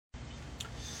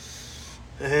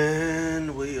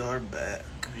And we are back.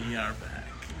 We are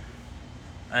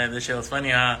back. This shit was funny,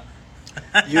 huh?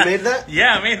 You made that?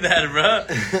 Yeah, I made that, bro.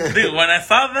 Dude, when I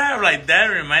saw that, I'm like, that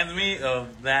reminds me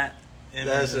of that.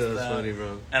 That shit was funny,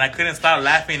 bro. And I couldn't stop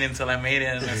laughing until I made it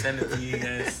and I sent it to you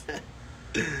guys.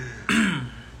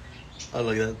 Oh,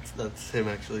 look, that's him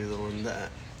actually, the one that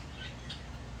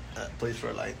plays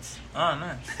for Lights. Oh,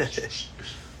 nice.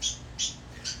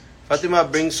 Fatima,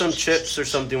 bring some chips or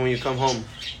something when you come home.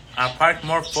 I parked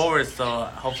more forward, so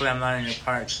hopefully I'm not in your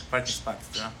parking spot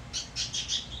still.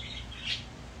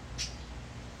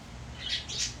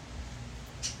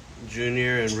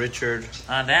 Junior and Richard.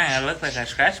 Oh, dang, I look like I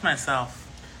scratched myself.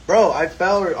 Bro, I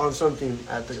fell on something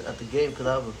at the game.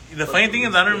 The funny thing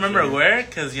is I don't remember where,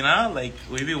 because, you know, like,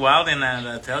 we be wilding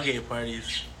at tailgate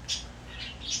parties.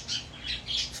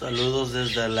 Saludos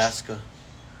desde Alaska.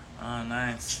 Oh,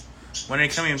 nice. When are you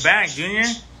coming back, Junior?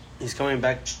 He's coming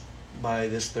back by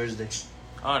this Thursday.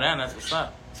 Oh, damn, that's what's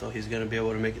up. So he's going to be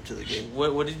able to make it to the game.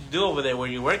 What did you do over there? Were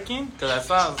you working? Because I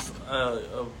saw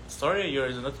a story of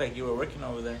yours. It looked like you were working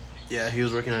over there. Yeah, he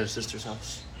was working at his sister's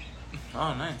house.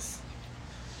 Oh, nice.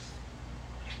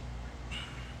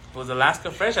 Was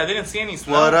Alaska fresh? I didn't see any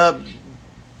snow. What up,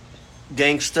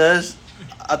 gangsters?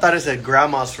 I thought it said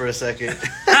grandmas for a second.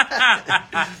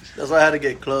 That's why I had to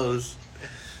get close.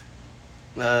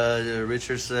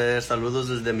 Richard said, saludos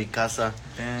desde mi casa.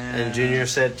 Damn. And Junior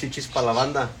said, chichis pa la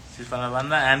banda. Chichis pa la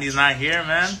banda. Andy's not here,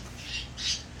 man.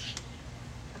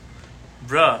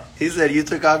 Bruh. He said, you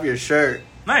took off your shirt.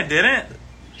 No, I didn't.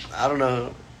 I don't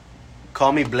know.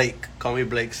 Call me Blake. Call me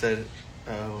Blake said.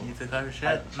 You took off your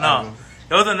shirt? No.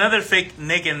 There was another fake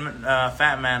naked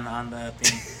fat man on the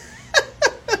thing.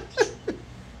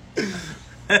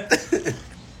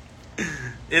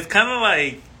 It's kind of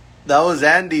like... That was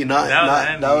Andy, not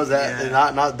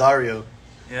Dario.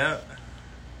 Yeah.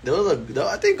 There was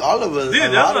I think all of us. Dude, there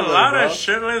was a lot of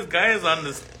shirtless guys on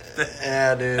this.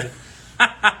 Yeah, dude.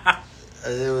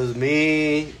 It was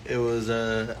me. It was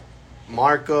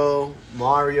Marco,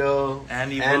 Mario,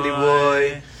 Andy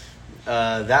Boy.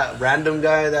 That random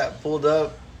guy that pulled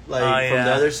up from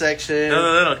the other section. There was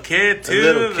a little kid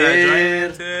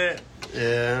too.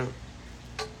 Yeah.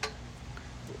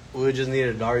 We just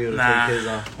needed Dario to take his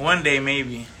off. One day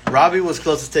maybe. Robbie was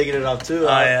close to taking it off too.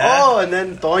 And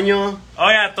then Toño. Oh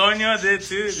yeah, Toño did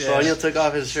too. Yeah. Toño took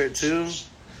off his shirt too.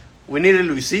 We needed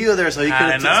Luisillo there so he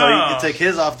could take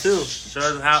his off too.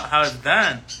 Shows how it's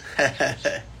done.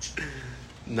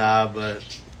 Nah, but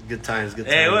good times.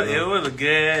 Hey, it was a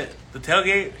good. The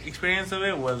tailgate experience of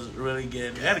it was really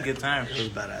good. We had a good time. It was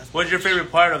badass. What's your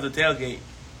favorite part of the tailgate?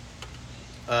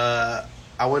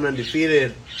 I went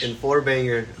undefeated in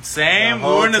 4-banger. Same.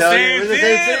 We're in the same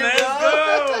team. Let's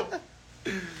go.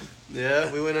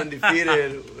 Yeah, we went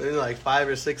undefeated. We were like 5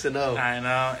 or 6-0. I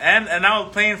know. And I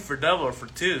was playing for double or for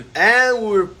 2. And we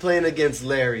were playing against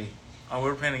Larry. Oh, we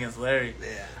were playing against Larry.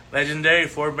 Yeah. Legendary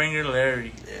 4-banger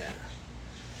Larry.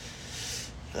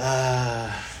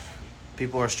 Yeah.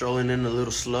 People are strolling in a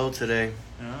little slow today.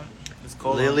 Yeah. It's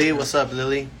cold. Lily, what's up,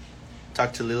 Lily?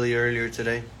 Talked to Lily earlier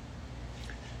today.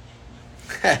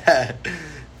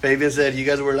 Fabian said you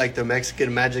guys were like the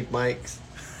Mexican Magic Mikes.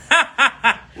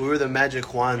 We were the Magic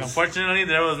Juans. Unfortunately,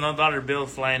 there was no dollar bill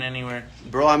flying anywhere.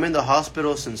 Bro, I'm in the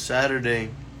hospital since Saturday.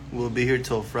 We'll be here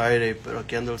till Friday. Pero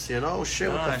que ando saying, oh shit,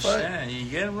 what the fuck? Shit. You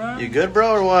good, bro? You good,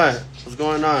 bro, or what? What's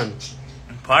going on?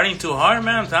 I'm partying too hard,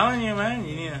 man. I'm telling you, man.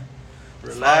 You need to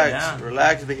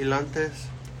relax, vigilantes.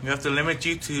 We have to limit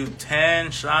you to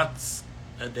 10 shots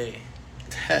a day.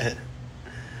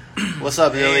 What's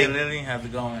up, Lily? Hey, Lily, how's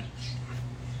it going?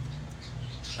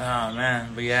 Oh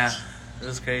man, but yeah, it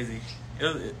was crazy.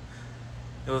 It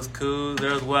was cool.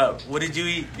 There was what? What did you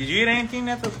eat? Did you eat anything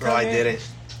at the tailgate? Bro, I didn't.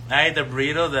 I ate the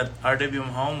burrito that RWM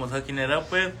Home was hooking it up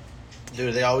with.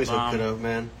 Dude, they always hook it up,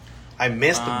 man. I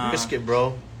missed the brisket,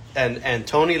 bro. And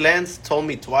Tony Lenz told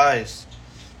me twice.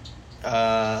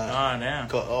 Damn. Damn,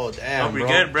 Hope bro. you're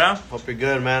good, bro. Hope you're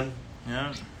good, man.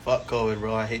 Yeah. Fuck COVID,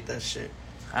 bro. I hate that shit.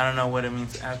 I don't know what it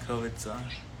means to have COVID, so.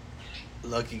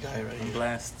 Lucky guy right here. I'm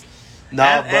blessed. No,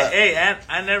 but... And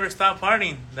I never stopped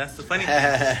partying. That's the funny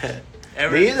thing.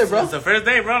 Me either, bro. It's the first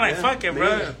day, bro. Like, fuck it, bro.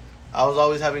 Either. I was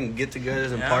always having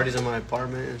get-togethers and parties in my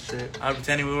apartment and shit. I was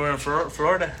pretending we were in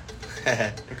Florida.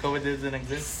 Where COVID doesn't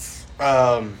exist.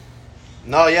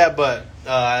 No, yeah, but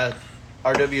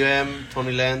RWM,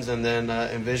 Tony Lenz, and then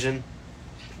Envision,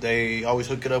 they always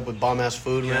hook it up with bomb-ass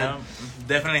food, man.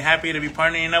 Definitely happy to be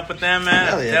partnering up with them, man.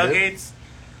 Hell yeah, tailgates.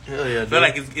 Dude. Hell yeah, I feel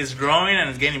like it's growing and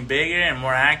it's getting bigger and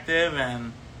more active.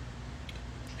 And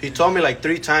he told me like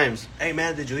 3 times, hey,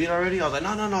 man, did you eat already? I was like, no,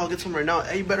 I'll get some right now.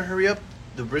 Hey, you better hurry up.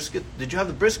 the brisket? Did you have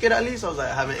the brisket at least?" I was like,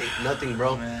 "I haven't ate nothing,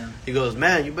 bro." Man. He goes,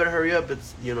 "Man, you better hurry up.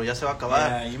 It's ya se va a acabar."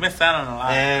 Yeah, you missed out on a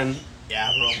lot. And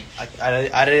yeah, bro,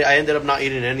 I ended up not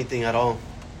eating anything at all.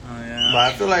 Oh yeah. But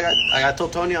I feel like I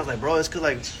told Tony, I was like, "Bro, it's cause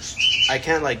like I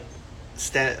can't like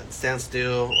stand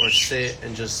still or sit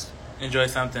and just enjoy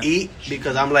something. Eat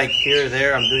because I'm like here or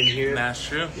there. I'm doing here. That's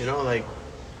true. You know, like.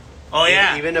 Oh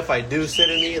yeah. Even if I do sit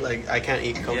and eat, like I can't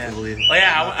eat comfortably. Yeah. Oh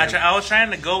yeah. I was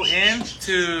trying to go in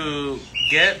to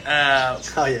get.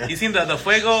 Oh yeah. You seen the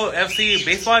Fuego FC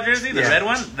baseball jersey, the red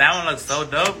one? That one looks so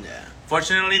dope. Yeah.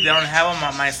 Fortunately, they don't have them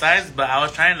on my size, but I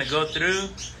was trying to go through,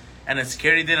 and the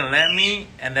security didn't let me.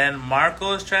 And then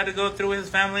Marcos tried to go through with his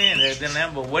family, and they didn't let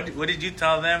him. But what did you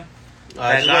tell them?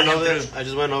 I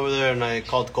just went over there and I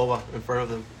called Kova in front of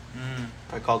them.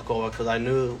 I called Kova because I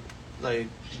knew, like,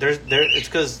 it's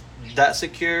because that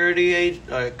security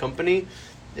company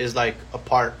is like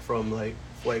apart from like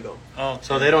Fuego. Oh, okay.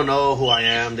 So they don't know who I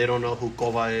am. They don't know who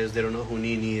Kova is. They don't know who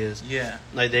Nini is. Yeah.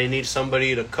 Like they need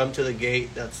somebody to come to the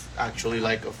gate that's actually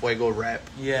like a Fuego rep.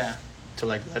 Yeah. To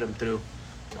like let him through.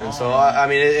 And so I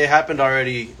mean it happened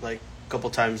already like a couple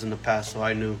times in the past. So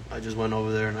I knew. I just went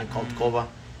over there and I called Kova.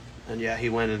 And yeah, he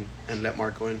went and let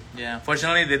Marco in. Yeah.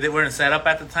 Fortunately, they weren't set up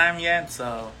at the time yet,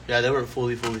 so. Yeah, they weren't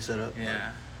fully set up.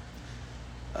 Yeah.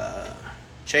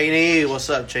 Cheney, what's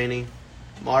up, Cheney?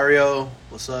 Mario,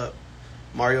 what's up?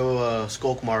 Mario,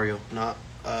 Skulk Mario, not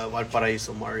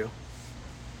Valparaiso Mario.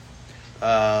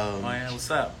 Oh yeah,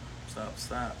 what's up?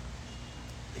 What's up?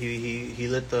 He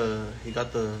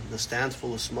got the stands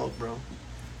full of smoke, bro.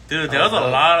 Dude, there was a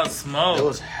lot of smoke. There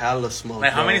was hella smoke.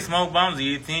 Like, how many smoke bombs do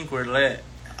you think were lit?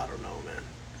 I don't know, man.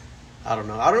 I don't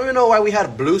know. I don't even know why we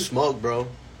had blue smoke, bro.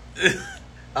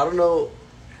 I don't know.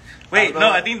 Wait,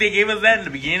 no, I think they gave us that in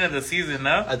the beginning of the season,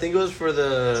 no? I think it was for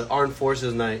the Armed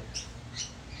Forces night.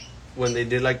 When they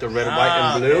did, like, the red, white,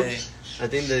 and blue. Okay. I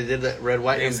think they did that red,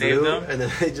 white, and blue. Them? And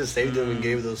then they just saved them and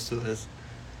gave those to us.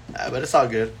 But it's all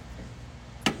good.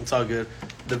 It's all good.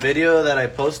 The video that I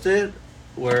posted,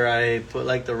 where I put,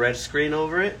 like, the red screen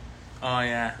over it. Oh,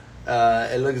 yeah.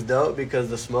 It looks dope because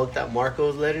the smoke that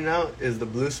Marco's letting out is the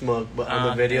blue smoke, but on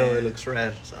the video it looks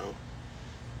red. So,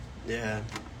 yeah.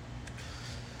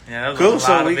 Yeah, that was cool. A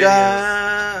so lot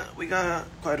we of got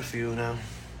quite a few now.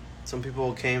 Some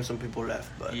people came, some people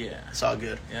left, but it's all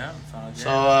good. Yeah, it's all good.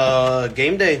 So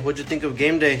game day. What'd you think of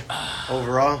game day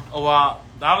overall? Oh, well,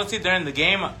 obviously during the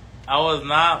game, I was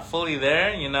not fully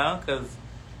there, you know, because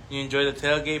you enjoy the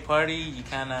tailgate party. You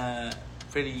kind of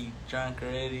pretty drunk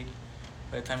already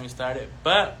by the time you started.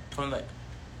 But from the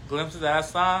glimpses that I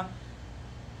saw,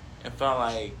 it felt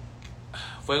like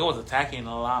Fuego was attacking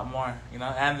a lot more, you know,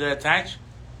 and their attacks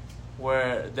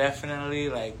were definitely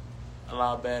like a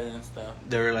lot better and stuff.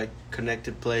 They were like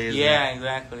connected plays. Yeah,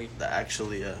 exactly. That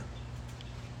actually,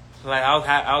 like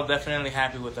I was definitely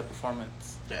happy with the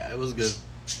performance. Yeah, it was good.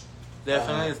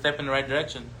 Definitely a step in the right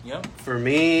direction. Yep. For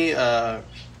me, I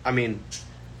mean,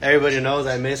 everybody knows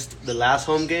I missed the last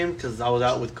home game because I was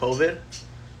out with COVID.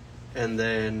 And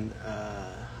then,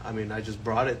 I mean, I just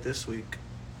brought it this week.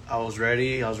 I was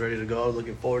ready to go. I was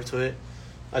looking forward to it.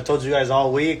 I told you guys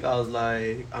all week, I was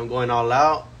like, I'm going all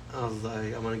out. I was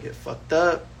like, I'm going to get fucked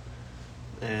up.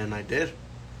 And I did.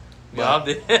 Y'all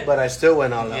did. But I still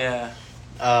went all out. Yeah.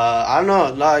 I don't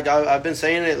know. Like, I've been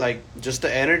saying it, like, just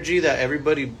the energy that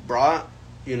everybody brought,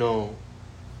 you know,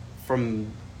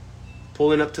 from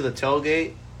pulling up to the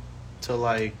tailgate to,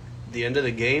 like, the end of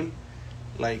the game.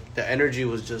 Like, the energy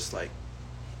was just, like,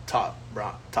 top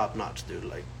notch, dude.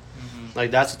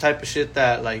 Like, that's the type of shit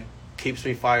that, like, keeps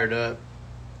me fired up.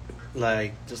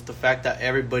 Like, just the fact that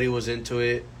everybody was into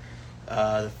it.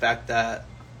 The fact that,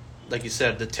 like you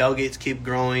said, the tailgates keep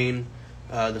growing.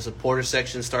 The supporter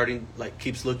section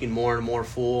keeps looking more and more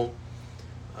full.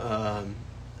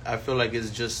 I feel like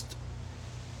it's just,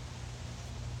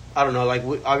 I don't know, like,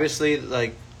 obviously,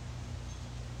 like,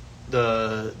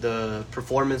 the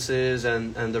performances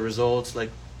and the results, like,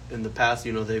 in the past,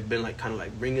 you know, they've been, like, kind of,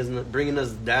 like, bringing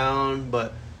us down,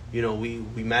 but, you know, we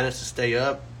managed to stay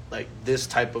up. Like, this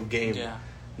type of game. Yeah.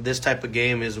 This type of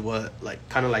game is what, like,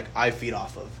 kind of like I feed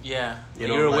off of. Yeah.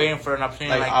 You were like, waiting for an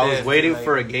opportunity like this. I was waiting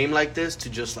for a game like this to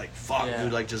just, like,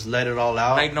 dude, like, just let it all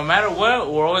out. Like, no matter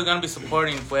what, we're always going to be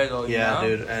supporting Fuego, you know?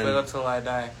 Dude. And, Fuego till I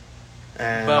die.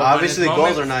 And but obviously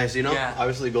goals are nice, you know? Yeah.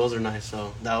 Obviously goals are nice,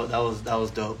 so that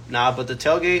was dope. But the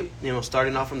tailgate, you know,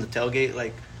 starting off from the tailgate,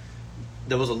 like,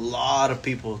 there was a lot of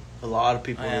people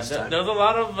this time. There was a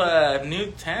lot of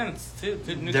new tents, too.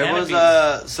 New there canopies.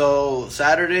 Was, so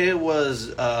Saturday was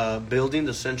building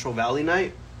the Central Valley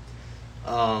night.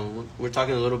 We're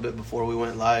talking a little bit before we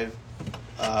went live.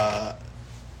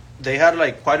 they had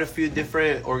like quite a few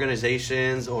different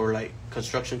organizations or like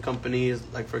construction companies.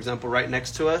 Like for example, right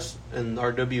next to us in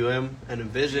RWM and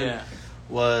Envision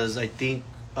was I think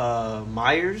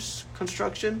Myers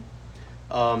Construction.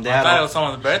 They I thought it was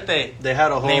someone's birthday. They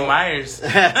had a whole name Myers.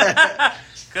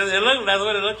 Because that's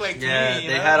what it looked like to me. Yeah,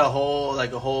 they had a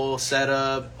whole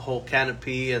setup, whole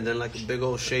canopy, and then like a big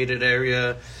old shaded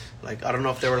area. Like I don't know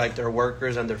if they were like their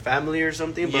workers and their family or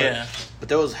something, but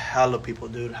there was hella people,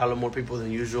 dude, hella more people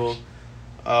than usual.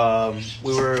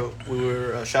 We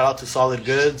were shout out to Solid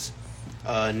Goods,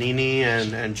 Nini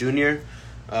and Junior.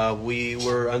 We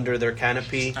were under their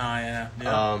canopy. Oh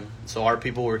yeah. So our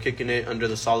people were kicking it under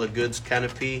the Solid Goods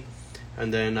canopy,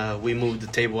 and then we moved the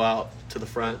table out to the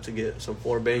front to get some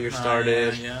four bangers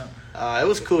started. It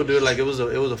was cool, dude. Like it was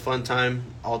a fun time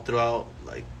all throughout.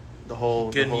 Like the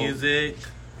whole good music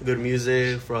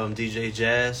from DJ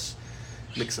Jess,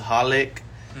 Mixaholic,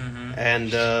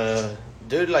 and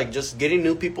dude, like just getting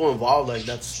new people involved. Like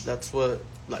that's what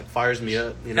like fires me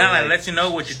up. You know, kind of like lets you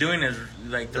know what you're doing is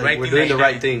like the right thing. We're doing the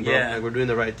right thing, bro. Yeah. Like we're doing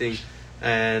the right thing.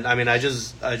 And I mean, I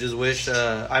just wish.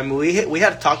 I mean, we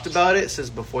had talked about it since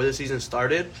before the season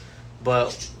started,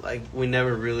 but like we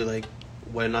never really like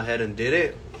went ahead and did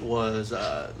it. Was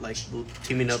like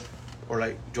teaming up or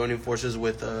like joining forces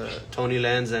with Tony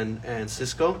Lenz and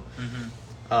Cisco.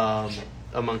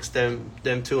 Amongst them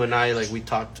two and I, like we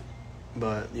talked,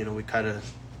 but you know we kind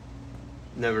of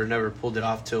never pulled it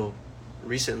off till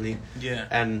recently. Yeah.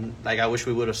 And like I wish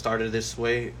we would have started this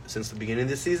way since the beginning of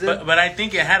the season. But I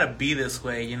think it had to be this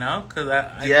way, you know, because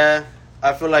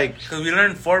I feel like because we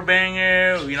learned four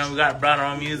banger, you know, we brought our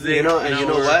own music. You know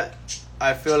what?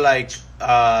 I feel like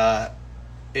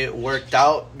it worked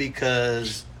out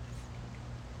because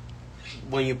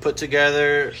when you put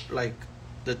together like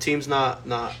the team's not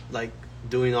like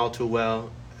doing all too well.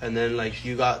 And then, like,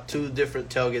 you got two different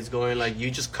tailgates going. Like,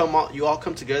 you all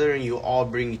come together and you all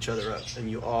bring each other up. And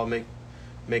you all make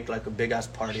like, a big-ass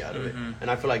party out of it.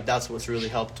 And I feel like that's what's really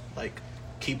helped, like,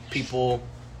 keep people,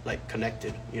 like,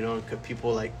 connected, you know, and keep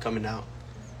people, like, coming out.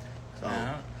 So.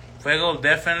 Yeah. Fuego will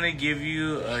definitely give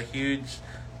you a huge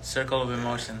circle of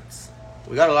emotions.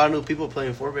 We got a lot of new people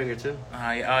playing Four Banger, too.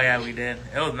 Oh, yeah, we did.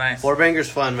 It was nice. Four Banger's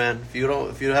fun, man. If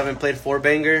you haven't played Four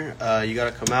Banger, you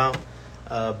got to come out.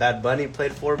 Bad Bunny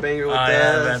played four banger with us.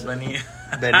 Yeah, Bad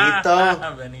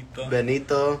Bunny.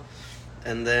 Benito.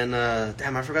 And then,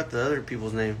 damn, I forgot the other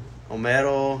people's name.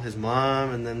 Homero, his mom,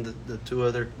 and then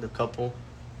the couple.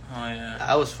 Oh, yeah.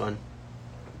 That was fun.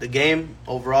 The game,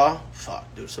 overall,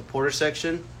 fuck, dude. Supporter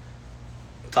section,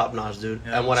 top notch, dude.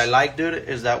 Yeah, and what I like, dude,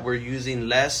 is that we're using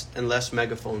less and less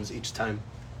megaphones each time.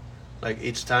 Like,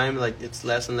 each time, like, it's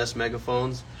less and less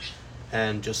megaphones.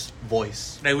 And just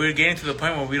voice. Like we're getting to the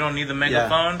point where we don't need the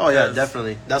megaphone. Yeah. Oh yeah,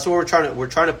 definitely. That's what we're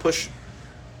trying to push.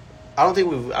 I don't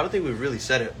think we've really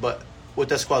said it, but with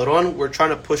Escuadron, we're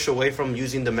trying to push away from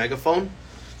using the megaphone,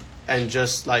 and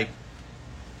just like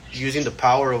using the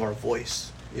power of our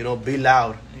voice. You know, be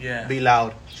loud. Yeah. Be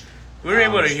loud. We were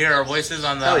able to hear our voices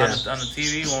on the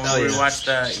TV when we watched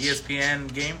the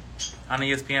ESPN game on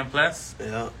ESPN Plus.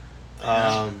 Yeah.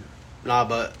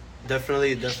 But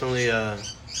definitely.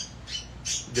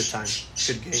 Good time,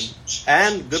 good game,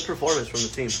 and good performance from the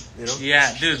team. You know.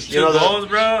 Yeah, dude. Two goals,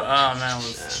 bro. Oh man, it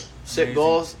was sick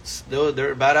goals.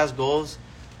 They're badass goals.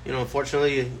 You know,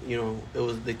 unfortunately,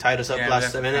 they tied us up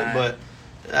last minute, but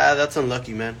that's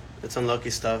unlucky, man. It's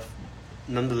unlucky stuff.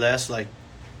 Nonetheless, like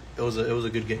it was a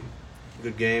good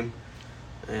game,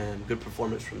 and good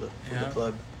performance from the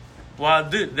club. Well,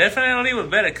 dude, definitely was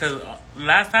better because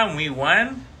last time we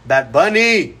won. Bad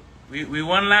Bunny. We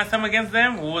won last time against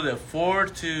them. What was it,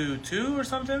 4-2 or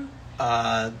something?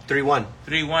 3-1.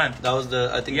 3-1. That was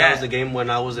that was the game when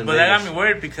I was in. But Vegas. That got me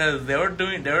worried because they were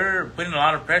putting a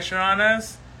lot of pressure on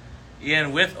us,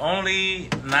 and with only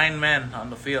 9 men on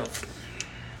the field.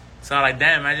 So like,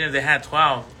 damn, imagine if they had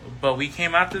 12. But we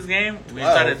came out this game. We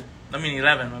started.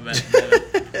 11. My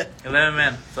bad. 11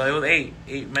 men. So it was 8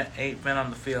 men on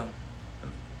the field.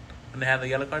 And they had the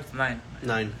yellow cards. 9.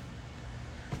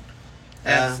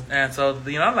 And so,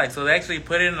 so they actually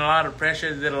put in a lot of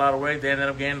pressure, did a lot of work. They ended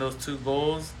up getting those 2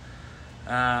 goals.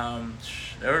 They're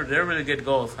really good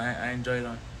goals. I enjoyed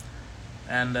them.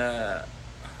 And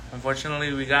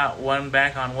unfortunately, we got one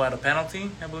back on a penalty,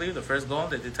 I believe, the first goal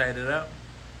that they tied it up.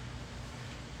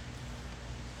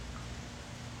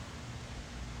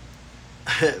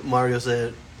 Mario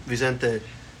said, Vicente,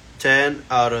 10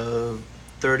 out of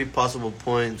 30 possible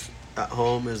points at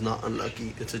home is not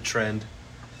unlucky. It's a trend.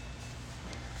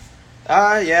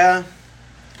 Yeah,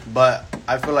 but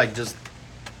I feel like just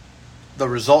the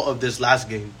result of this last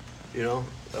game,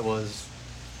 that was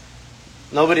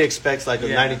Nobody expects like a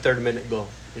Yeah. 93rd minute goal.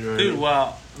 You know what I Dude, mean?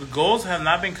 well, the goals have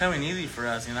not been coming easy for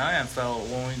us, you know, and so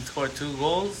when we score 2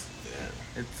 goals,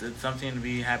 Yeah. it's something to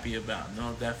be happy about.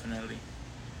 No, definitely.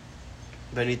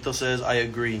 Benito says, I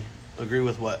agree. Agree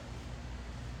with what?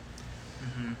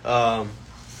 Mm-hmm.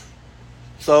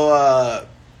 So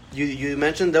you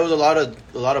mentioned there was a lot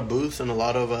of booths and a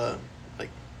lot of like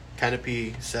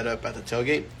canopy set up at the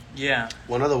tailgate. Yeah.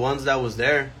 One of the ones that was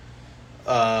there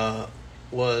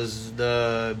was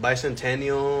the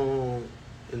Bicentennial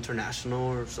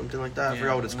International or something like that. I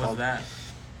forgot what it's called. That?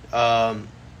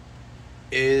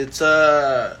 It's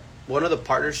one of the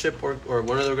partnership or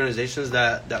one of the organizations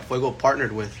that Fuego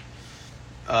partnered with.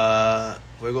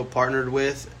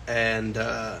 And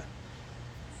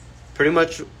pretty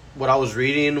much what I was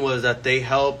reading was that they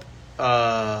help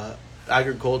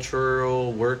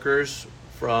agricultural workers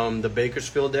from the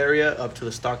Bakersfield area up to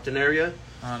the Stockton area.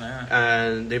 Oh, no.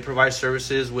 And they provide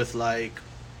services with like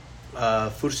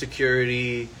food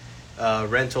security,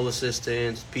 rental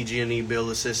assistance, PG&E bill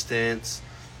assistance.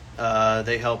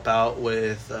 They help out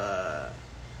with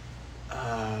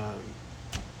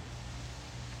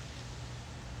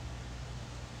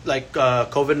like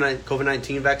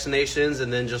COVID-19 vaccinations,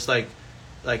 and then just like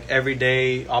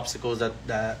everyday obstacles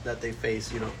that they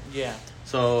face, you know. Yeah.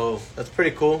 So that's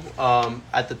pretty cool.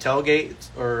 At the tailgate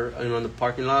or in the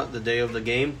parking lot the day of the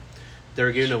game, they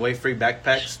were giving away free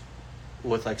backpacks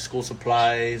with like school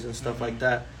supplies and stuff like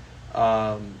that,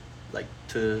 like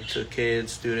to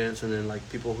kids, students, and then like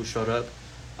people who showed up.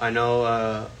 I know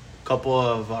a couple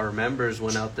of our members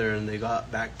went out there and they got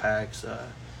backpacks.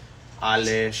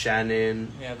 Ale,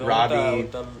 Shannon, Yeah, Robbie.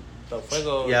 The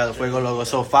Fuego. Yeah, the Fuego logo.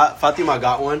 So Fatima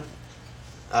got one.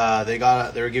 They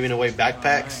were giving away backpacks.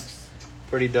 Nice.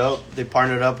 Pretty dope. They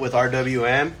partnered up with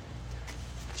RWM.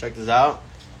 Check this out.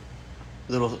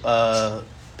 Little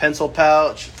pencil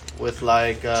pouch with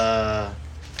like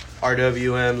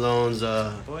RWM loans,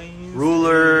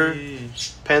 ruler,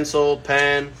 pencil,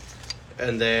 pen,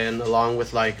 and then along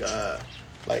with like a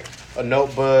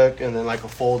notebook and then like a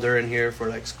folder in here for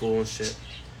like school and shit.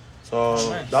 So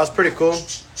nice. that was pretty cool.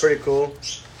 Pretty cool.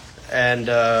 And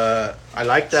I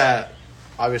like that.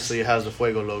 Obviously, it has the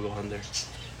Fuego logo on there.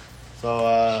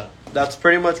 So that's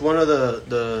pretty much one of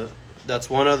the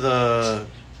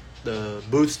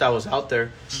booths that was out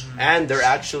there, and they're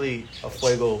actually a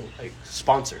Fuego like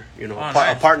sponsor. You know,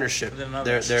 a partnership.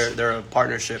 They're a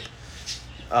partnership.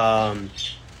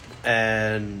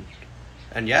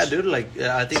 And yeah, dude, like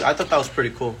I thought that was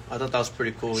pretty cool.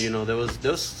 You know, there was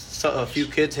a few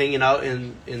kids hanging out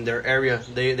in their area.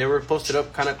 They were posted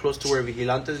up kind of close to where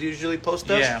vigilantes usually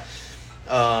post up. Yeah.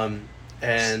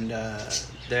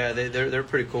 They're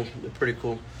pretty cool. They're pretty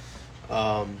cool.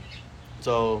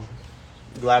 So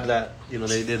glad that, you know,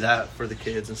 they did that for the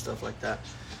kids and stuff like that.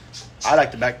 I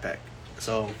like the backpack.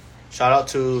 So shout out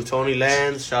to Tony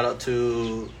Lands. Shout out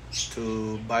to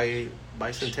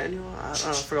Bicentennial. I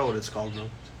forgot what it's called, bro.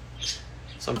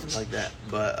 Something like that.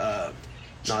 But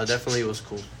no, it definitely was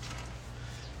cool.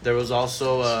 There was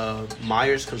also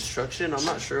Myers Construction. I'm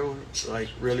not sure like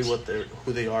really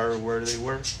who they are or where they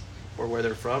were or where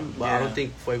they're from. But I don't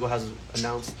think Fuego has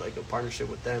announced like a partnership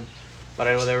with them. But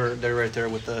I know they're right there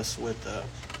with us with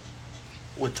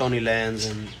Tony Lands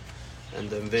and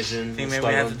the Envision. I think maybe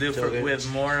we have to do with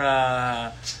more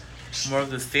of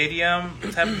the stadium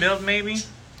type build, maybe.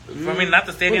 I mean, not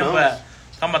the stadium, but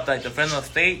talking about like the Fresno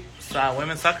State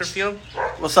women's soccer field.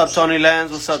 What's up, Tony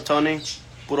Lands? What's up, Tony?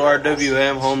 Puro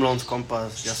RWM home loans,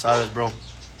 compas. Ya sabes, bro.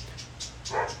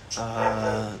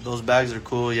 Those bags are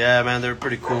cool. Yeah, man, they're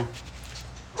pretty cool.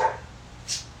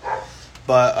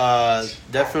 But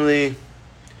definitely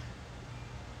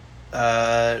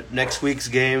next week's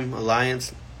game,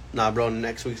 Alliance. Nah, bro,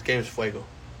 next week's game is Fuego.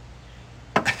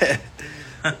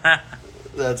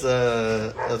 That's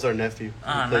our nephew.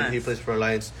 He plays for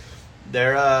Alliance.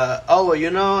 They're my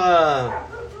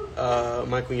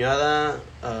cuñada,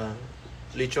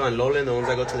 Licho and Lolan, the ones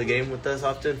that go to the game with us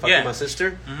often. Fucking my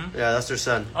sister. Mm-hmm. Yeah, that's their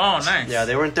son. Oh, nice. Yeah,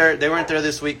 they weren't there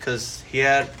this week because he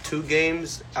had 2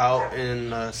 games out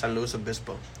in San Luis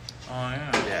Obispo. Oh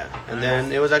yeah. Yeah, and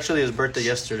then it was actually his birthday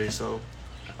yesterday, so.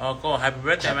 Oh, cool! Happy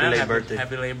birthday, man!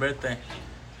 Happy late birthday.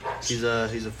 He's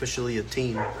officially a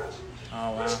teen. Oh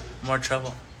wow, more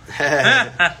trouble.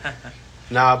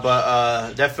 Nah,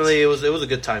 but definitely it was a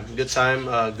good time. Good time.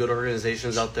 Good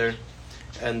organizations out there,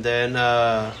 and then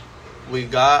we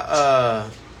got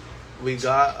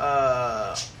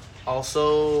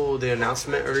also the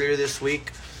announcement earlier this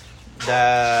week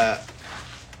that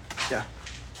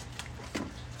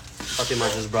Fatima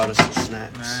just brought us some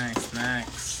snacks. Nice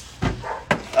snacks.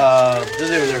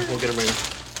 Just over there. We'll get them right now.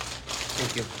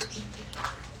 Thank you.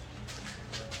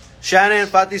 Shannon,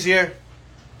 Fati's here.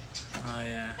 Oh,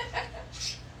 yeah.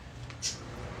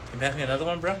 Can you pass me another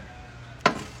one, bro?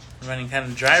 I'm running kind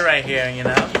of dry right here, you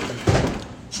know?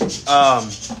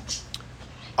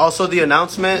 Also, the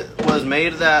announcement was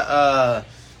made that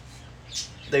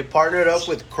they partnered up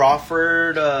with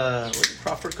Crawford,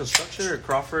 Crawford Construction or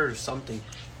Crawford or something.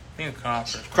 I think it's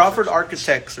Crawford. Crawford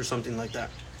Architects or something like that.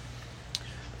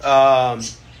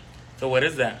 So what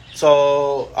is that?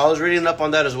 So I was reading up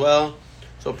on that as well.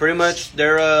 So pretty much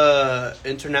they're a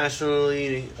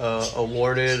internationally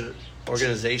awarded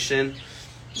organization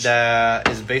that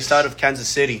is based out of Kansas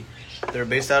City. They're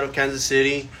based out of Kansas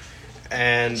City,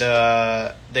 and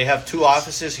they have 2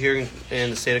 offices here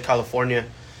in the state of California.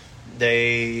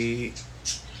 They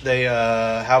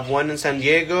have one in San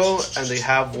Diego and they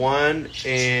have one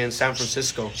in San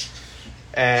Francisco.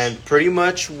 And pretty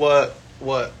much what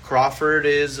Crawford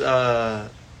is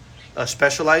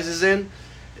specializes in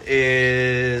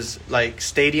is like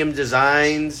stadium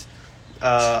designs,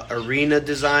 arena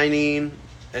designing,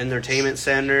 entertainment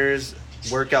centers,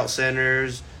 workout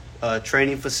centers,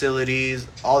 training facilities,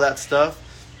 all that stuff.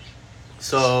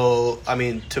 So I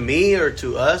mean, to me or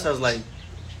to us as like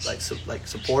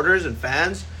supporters and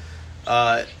fans,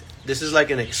 this is like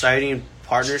an exciting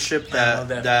partnership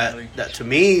that to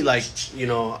me, like, you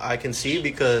know, I can see,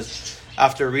 because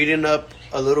after reading up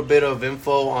a little bit of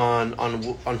info on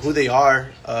who they are,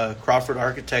 Crawford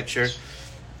Architecture,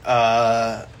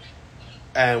 and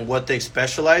what they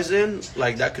specialize in,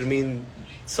 like that could mean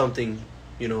something,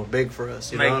 you know, big for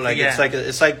us. You know, like yeah.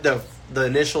 It's like the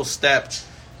initial step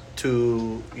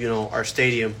to, you know, our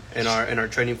stadium and our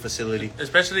training facility.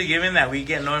 Especially given that we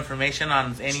get no information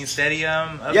on any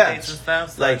stadium updates and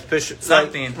stuff. So like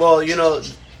something. Like, well, you know,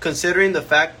 considering the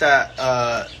fact that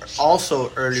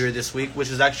also earlier this week, which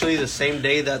is actually the same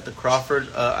day that the Crawford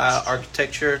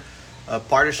Architecture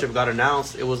partnership got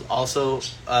announced, it was also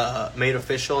made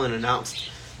official and announced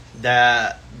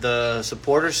that the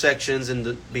supporter sections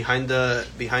behind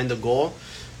the goal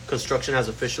construction has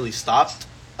officially stopped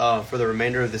for the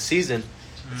remainder of the season.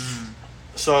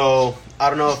 So I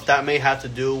don't know if that may have to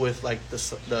do with like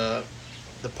the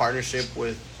partnership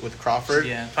with Crawford.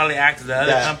 Yeah, probably act as the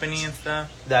other company and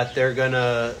stuff. That they're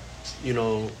gonna, you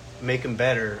know, make them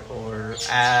better or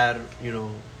add, you know,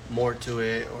 more to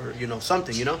it, or, you know,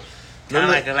 something, you know. Kind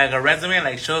of like a resume,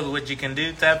 like shows what you can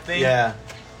do type thing. Yeah,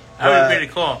 that would be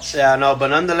pretty cool. Yeah, no, but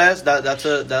nonetheless, that's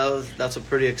a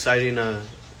pretty exciting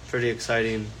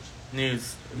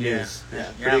news. Yeah,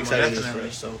 pretty exciting news for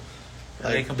us. So,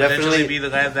 like, they can potentially be the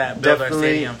guys that build our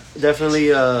stadium.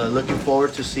 Definitely looking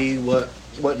forward to see what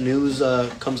news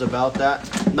comes about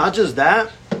that. Not just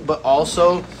that, but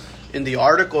also in the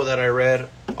article that I read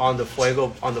on the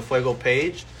Fuego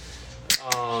page,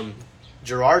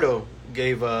 Gerardo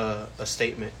gave a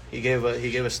statement. He gave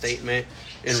a statement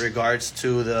in regards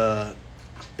to the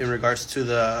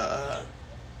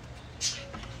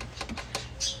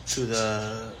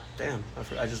damn,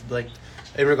 I just blanked.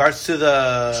 In regards to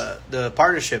the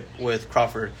partnership with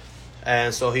Crawford.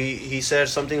 And so he said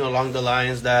something along the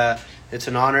lines that it's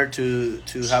an honor to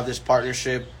have this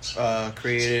partnership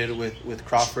created with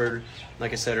Crawford.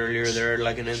 Like I said earlier, they're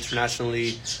like an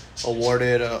internationally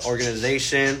awarded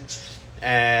organization.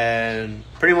 And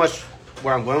pretty much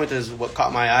where I'm going with this, what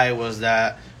caught my eye was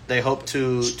that they hope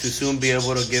to soon be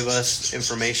able to give us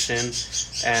information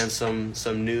and some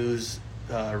news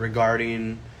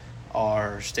regarding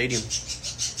our stadium.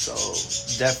 So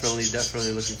definitely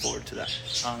looking forward to that.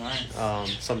 All right.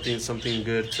 Something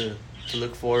good to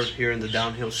look for here in the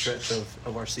downhill stretch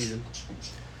of our season.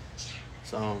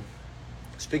 So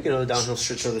speaking of the downhill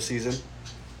stretch of the season.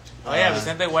 Oh yeah,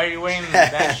 Vicente, why are you wearing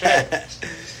that shirt?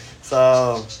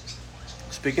 So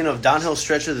speaking of downhill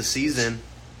stretch of the season,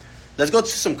 let's go to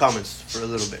some comments for a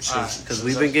little bit, because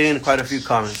we've been getting quite a few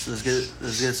comments. Let's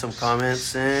get some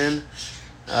comments in.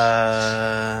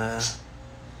 I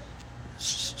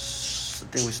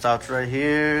think we stopped right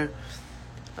here.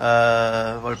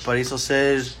 Valparaiso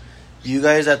says, "You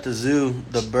guys at the zoo,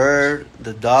 the bird,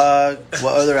 the dog.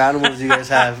 What other animals do you guys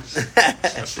have?"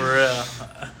 For real.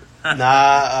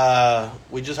 Nah,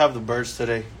 we just have the birds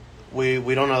today.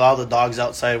 We don't allow the dogs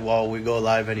outside while we go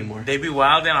live anymore. They be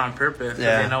wilding on purpose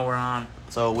because they know we're on.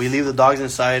 So we leave the dogs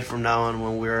inside from now on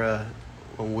when we're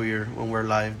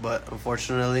live. But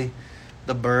unfortunately,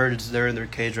 the birds, they're in their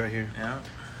cage right here. Yeah.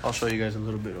 I'll show you guys a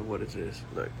little bit of what it is.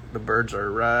 Look, the birds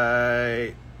are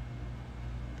right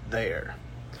there.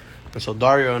 And so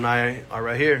Dario and I are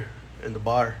right here in the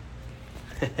bar.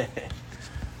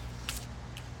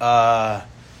 Gotta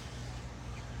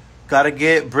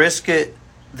get brisket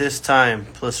this time,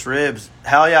 plus ribs.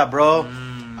 Hell yeah, bro.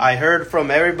 I heard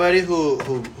from everybody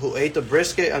who ate the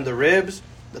brisket and the ribs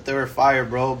that they were fire,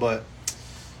 bro. But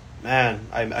man,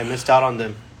 I missed out on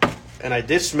them, and I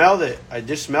did smell it. I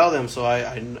did smell them, so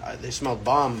they smelled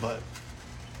bomb, but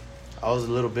I was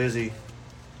a little busy.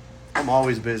 I'm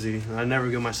always busy. I never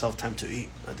give myself time to eat.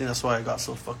 I think that's why I got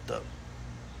so fucked up.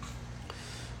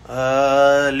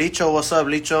 Licho, what's up,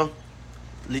 Licho?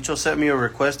 Licho sent me a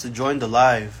request to join the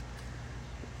live.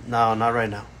 No, not right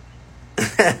now.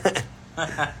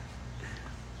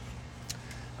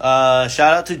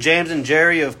 Shout out to James and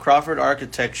Jerry of Crawford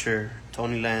Architecture,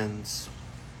 Tony Lands.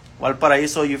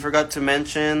 Valparaiso, you forgot to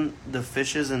mention the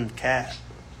fishes and cat.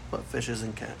 What fishes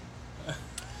and cat?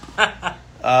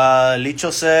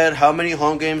 Licho said, how many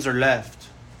home games are left?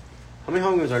 How many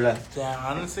home games are left? Yeah,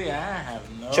 honestly, I have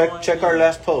no Check idea. our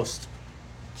last post.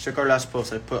 Check our last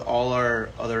post. I put all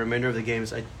the remainder of the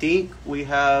games. I think we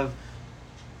have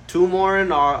 2 more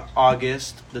in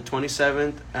August, the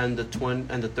 27th and the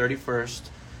 31st.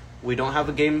 We don't have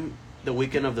a game the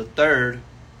weekend of the 3rd.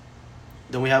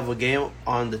 Then we have a game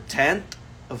on the 10th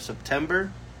of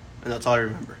September, and that's all I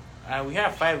remember. We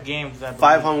have 5 games.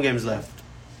 5 home games left.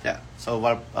 Yeah, so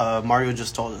what Mario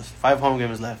just told us. 5 home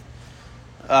games left.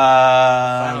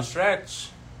 Final stretch.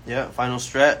 Yeah, final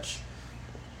stretch.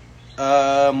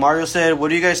 Mario said, what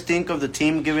do you guys think of the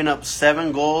team giving up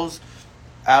 7 goals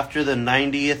after the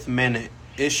 90th minute?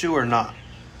 Issue or not?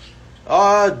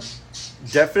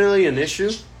 Definitely an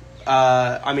issue.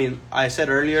 I mean, I said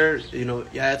earlier,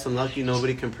 yeah, it's unlucky.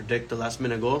 Nobody can predict the last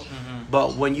minute goal. Mm-hmm.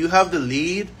 But when you have the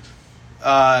lead,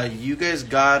 you guys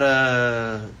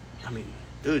gotta,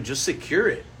 dude, just secure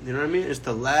it. You know what I mean? It's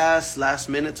the last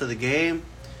minutes of the game.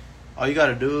 All you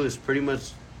gotta do is pretty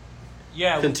much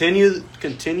continue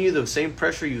the same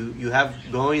pressure you have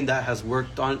going that has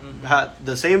worked on.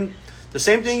 Mm-hmm. The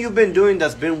same thing you've been doing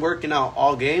that's been working out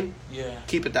all game. Yeah.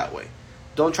 Keep it that way.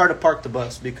 Don't try to park the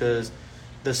bus, because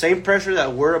the same pressure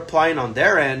that we're applying on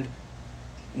their end,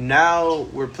 now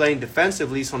we're playing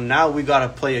defensively, so now we got to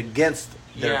play against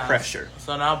their pressure.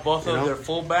 So now both of their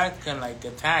fullbacks can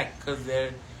attack, because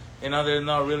there's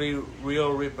no really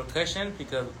real repercussion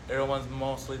because everyone's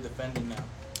mostly defending now.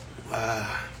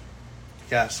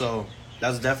 Yeah, so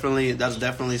that's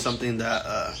definitely something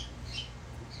that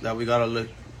we got to look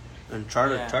and try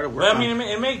to work on. But I mean,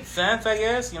 it makes sense, I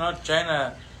guess. Trying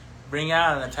to bring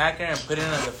out an attacker and put in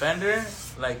a defender,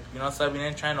 subbing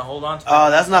in, trying to hold on to.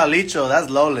 Oh, that's not Licho. That's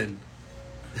Lolan.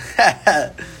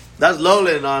 That's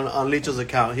Lolan on Licho's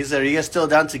account. He said, "Are you guys still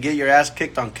down to get your ass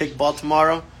kicked on kickball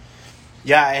tomorrow?"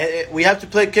 Yeah, we have to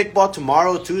play kickball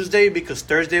tomorrow, Tuesday, because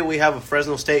Thursday we have a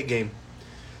Fresno State game.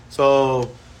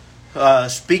 So,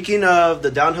 speaking of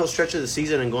the downhill stretch of the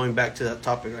season and going back to that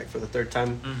topic, for the 3rd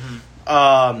time,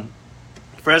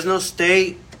 Fresno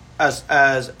State,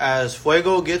 as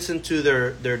Fuego gets into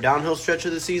their downhill stretch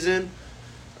of the season,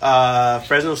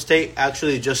 Fresno State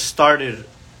actually just started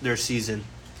their season.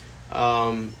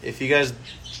 If you guys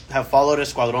have followed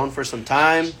Escuadron for some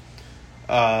time,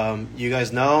 you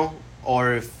guys know,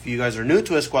 or if you guys are new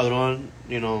to Escuadron,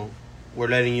 we're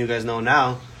letting you guys know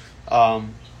now.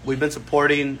 We've been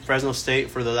supporting Fresno State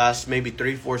for the last maybe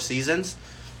 3-4 seasons.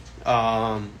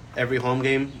 Every home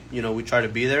game, we try to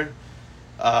be there.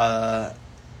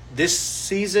 This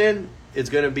season, it's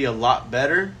going to be a lot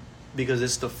better because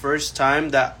it's the first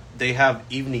time that they have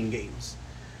evening games.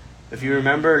 If you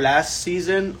remember last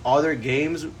season, all their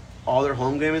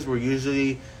home games were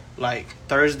usually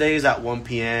Thursdays at 1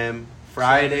 p.m.,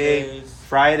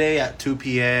 Friday at 2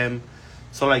 p.m.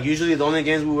 So usually the only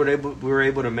games we were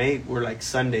able to make were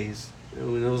Sundays. It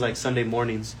was Sunday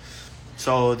mornings.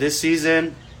 So this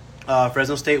season,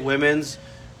 Fresno State women's,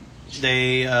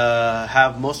 they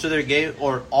have most of their game,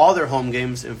 or all their home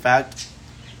games, in fact,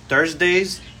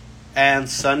 Thursdays and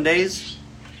Sundays,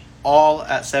 all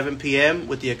at 7 p.m.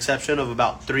 with the exception of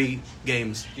about 3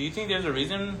 games. Do you think there's a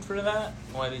reason for that?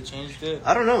 Why they changed it?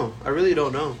 I don't know. I really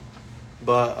don't know.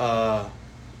 But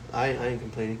I ain't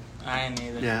complaining. I ain't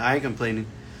either. Yeah, I ain't complaining.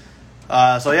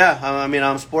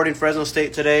 I'm supporting Fresno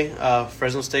State today.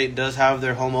 Fresno State does have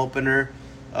their home opener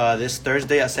this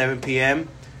Thursday at 7 p.m.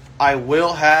 I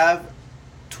will have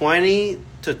 20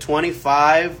 to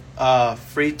 25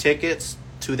 free tickets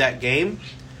to that game.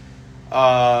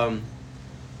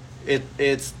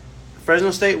 It's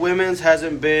Fresno State women's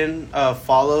hasn't been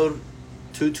followed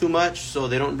too much, so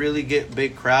they don't really get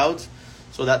big crowds.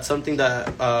 So that's something that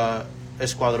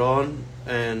Escuadron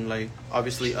and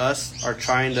obviously us are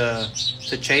trying to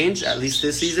change, at least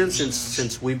this season,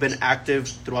 since we've been active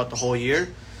throughout the whole year.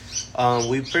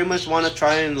 We pretty much want to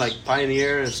try and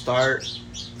pioneer and start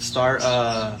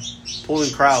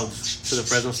pulling crowds to the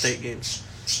Fresno State games.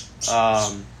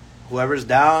 whoever's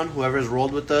down, whoever's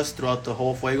rolled with us throughout the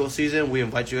whole Fuego season, we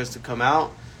invite you guys to come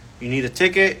out. You need a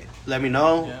ticket, let me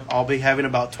know. Yeah. I'll be having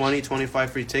about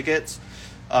 25 free tickets.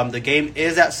 The game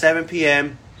is at 7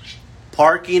 p.m.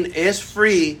 Parking is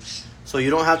free, so you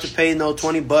don't have to pay no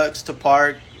 $20 to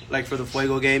park like for the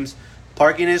Fuego games.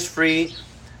 Parking is free,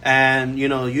 and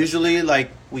usually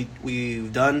like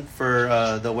we've done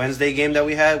for the Wednesday game that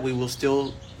we had, we will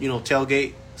still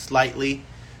tailgate slightly,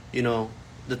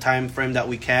 the time frame that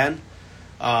we can.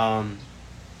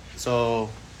 So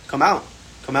come out,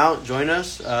 join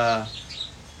us.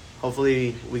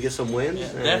 Hopefully we get some wins.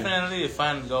 Yeah, definitely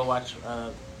fun to go watch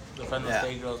the Fresno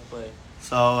State girls play.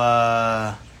 So,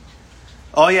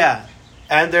 oh yeah,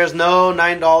 and there's no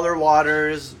 $9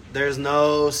 waters. There's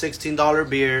no $16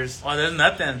 beers. Oh, there's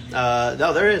nothing.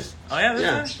 No, there is. Oh yeah,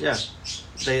 there's yeah.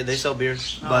 They sell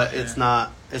beers, but okay. It's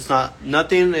not.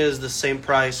 Nothing is the same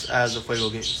price as the Fuego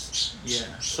games.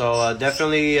 Yeah. So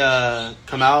definitely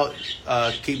come out.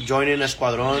 Keep joining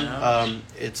Escuadron. Yeah.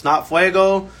 It's not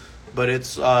Fuego, but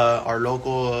it's our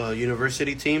local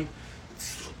university team.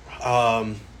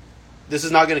 This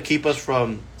is not going to keep us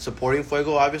from supporting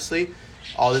Fuego, obviously.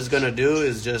 All it's going to do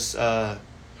is just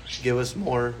give us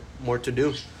more to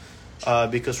do.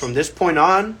 Because from this point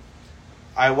on,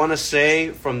 I want to say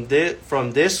from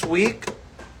this week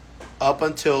up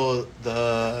until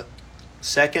the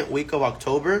second week of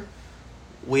October,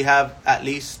 we have at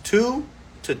least 2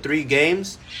 to 3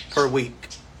 games per week.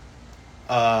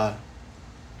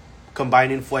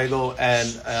 Combining Fuego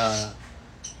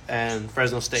and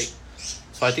Fresno State.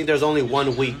 So I think there's only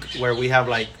 1 week where we have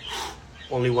like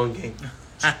only 1 game.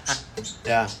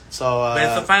 Yeah. So but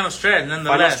it's the final stretch,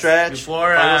 nonetheless.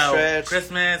 Before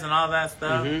Christmas and all that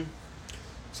stuff. Mm-hmm.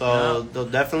 So they'll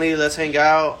definitely let's hang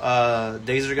out.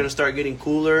 Days are gonna start getting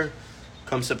cooler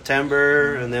come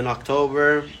September and then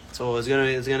October. So it's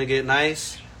gonna get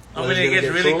nice. I mean, it gets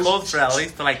really cold for at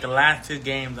least like the last 2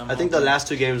 games. I think the last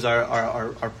 2 games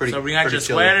are pretty. So bring out your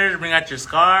chilly. sweaters, bring out your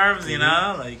scarves.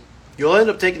 Mm-hmm. Like. You'll end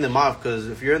up taking them off because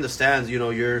if you're in the stands, you're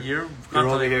over here.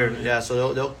 Right? Yeah,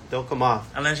 so they'll come off.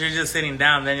 Unless you're just sitting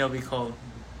down, then you'll be cold.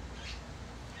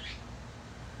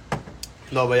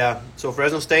 No, but yeah. So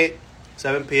Fresno State,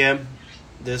 7 p.m.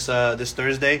 this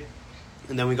Thursday,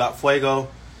 and then we got Fuego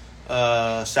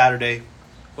Saturday.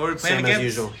 What are we playing same against? As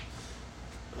usual.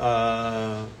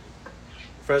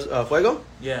 Fuego?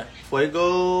 Yeah.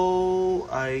 Fuego,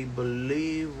 I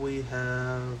believe we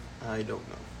have. I don't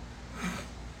know.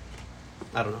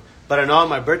 But I know on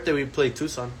my birthday we played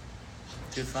Tucson.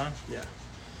 Tucson? Yeah.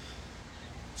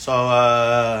 So,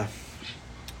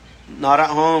 not at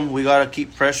home. We got to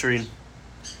keep pressuring.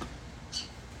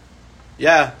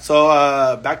 Yeah,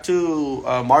 so back to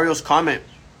Mario's comment.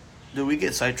 Dude, we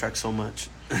get sidetracked so much.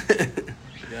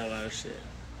 Yeah, a lot of shit.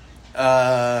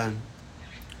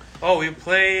 We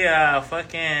play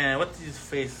fucking... What's his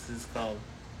face is called?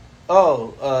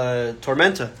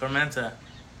 Tormenta. Tormenta.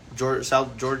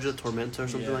 South Georgia Tormenta or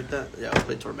something like that. Yeah, we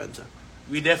play Tormenta.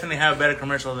 We definitely have a better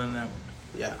commercial than them.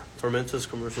 Yeah, Tormenta's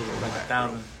commercials are like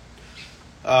 1,000.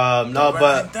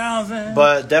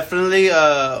 But definitely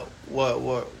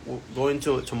what going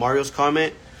to Mario's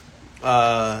comment.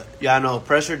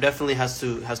 Pressure definitely has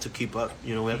to keep up.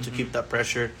 We have to keep that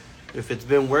pressure. If it's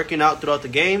been working out throughout the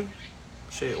game,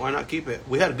 shit, why not keep it?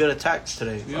 We had a good attack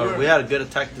today. We had a good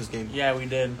attack this game. Yeah, we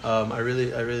did. I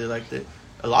really liked it.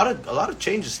 A lot of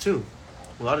changes too.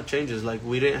 A lot of changes. Like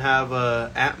we didn't have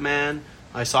Ant-Man.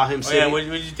 I saw him sitting. Yeah, what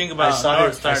did you think about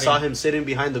I saw him sitting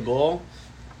behind the goal.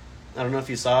 I don't know if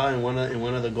you saw in one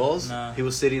of the goals. No. He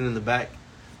was sitting in the back,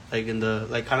 like in the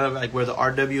kind of like where the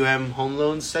RWM home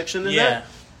loans section is. Yeah.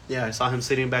 Yeah, I saw him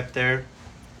sitting back there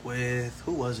with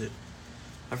who was it?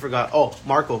 I forgot. Oh,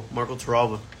 Marco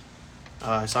Torralba.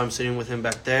 I saw him sitting with him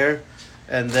back there,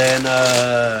 and then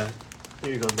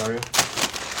here you go, Dario.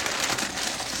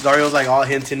 Dario's like all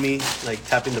hinting me, like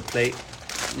tapping the plate.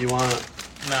 You want?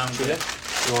 No, I'm good.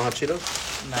 You want hot Cheetos?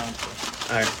 No, I'm good.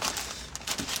 All right.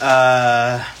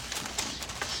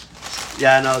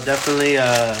 Yeah, no, definitely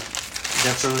a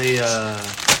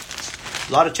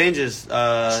lot of changes.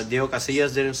 Diego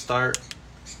Casillas didn't start,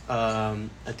 I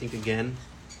think again,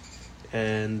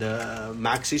 and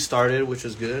Maxi started, which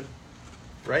was good,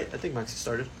 right? I think Maxi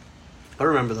started. I don't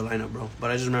remember the lineup, bro,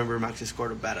 but I just remember Maxi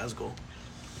scored a badass goal.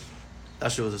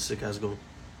 That shit was a sick ass goal.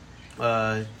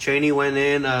 Cheney went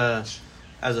in as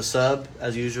a sub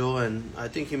as usual, and I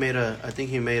think he made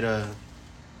an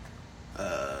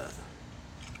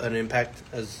impact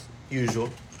as usual.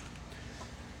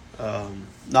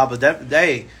 But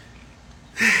they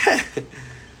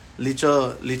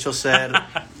Licho said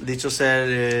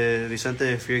Vicente,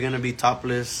 if you're gonna be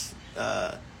topless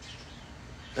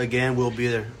again, we'll be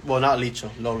there. Well, not Licho,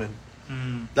 Lolan.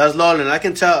 Mm. That's Lolan. I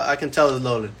can tell it's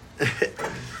Lolan.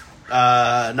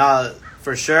 Nah,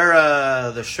 for sure.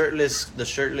 The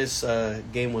shirtless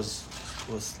game was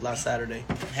last Saturday.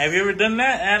 Have you ever done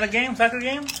that at a game, soccer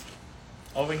game?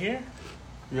 Over here?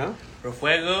 Yeah. For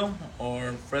Fuego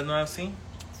or Fresno FC?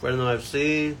 Fresno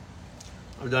FC.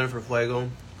 I've done it for Fuego.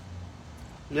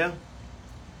 Yeah.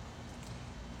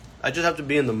 I just have to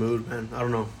be in the mood, man. I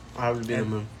don't know. I have to be in the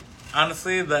mood.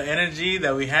 Honestly, the energy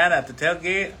that we had at the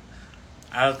tailgate,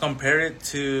 I would compare it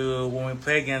to when we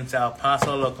played against El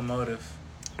Paso Locomotive.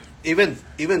 Even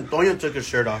Toño took his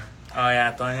shirt off. Oh,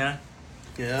 yeah, Toña.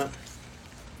 Yeah.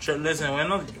 Shirtless and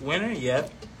winner?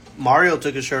 Yep. Mario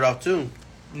took his shirt off, too.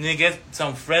 You need to get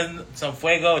some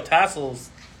Fuego tassels.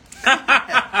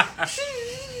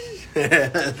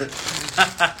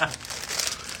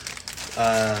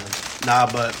 Nah,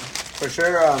 but for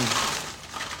sure,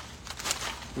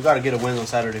 we got to get a win on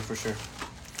Saturday for sure.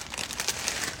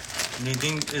 Do you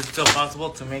think it's still possible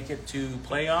to make it to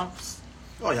playoffs?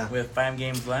 Oh, yeah. With 5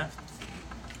 games left?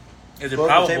 Is it Pull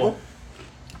up probable? the table.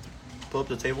 Pull up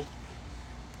the table.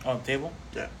 Oh, the table?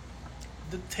 Yeah.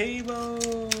 The table.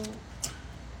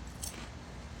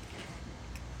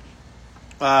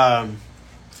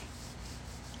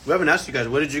 We haven't asked you guys.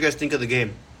 What did you guys think of the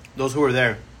game? Those who were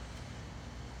there.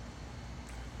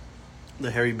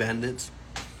 The hairy bandits.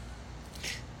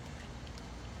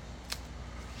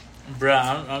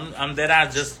 Bruh, I'm dead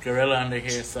out just gorilla under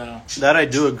here, so. That I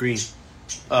do agree.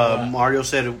 Mario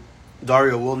said,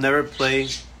 Dario, we'll never play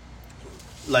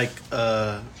like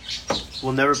El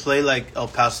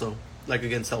Paso, like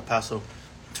against El Paso.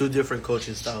 2 different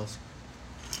coaching styles.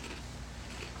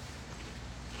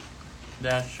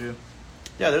 That's true.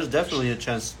 Yeah, there's definitely a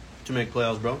chance to make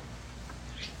playoffs, bro.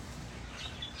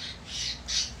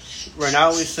 Right now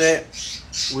we sit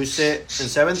in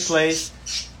 7th place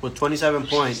with 27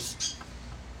 points,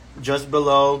 just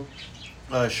below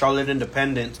Charlotte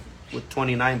Independent with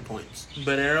 29 points.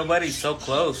 But everybody's so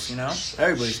close, you know?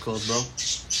 Everybody's close, bro.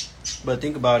 But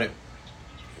think about it.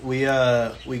 We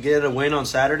get a win on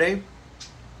Saturday,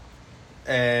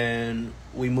 and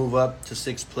we move up to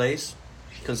 6th place,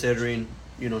 considering,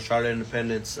 Charlotte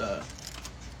Independence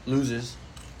loses.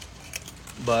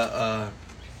 But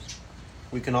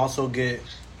we can also get...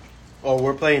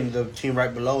 we're playing the team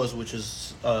right below us, which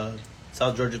is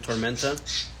South Georgia Tormenta.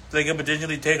 They could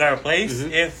potentially take our place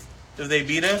if they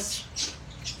beat us.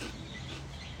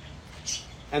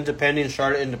 And depending on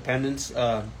Charlotte Independence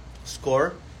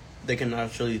score, they can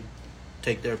actually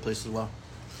take their place as well.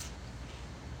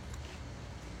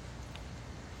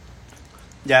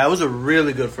 Yeah, it was a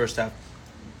really good first half.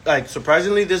 Like,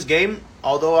 surprisingly, this game,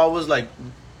 although I was like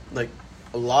a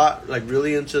lot, like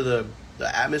really into the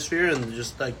atmosphere and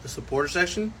just like the supporter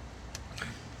section,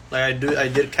 like I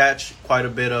did catch quite a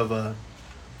bit of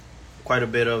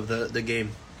the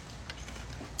game.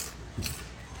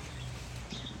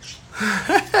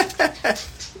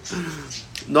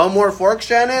 No more forks,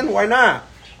 Shannon? Why not?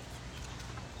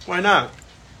 Why not?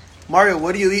 Mario,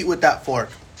 what do you eat with that fork?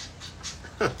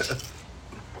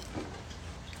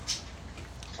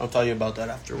 I'll tell you about that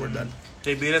after we're done.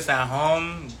 They beat us at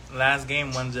home last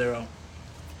game 1-0.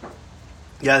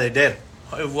 Yeah, they did.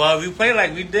 Well, if we play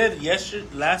like we did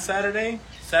last Saturday,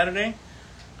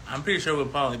 I'm pretty sure we'll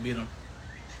probably beat them.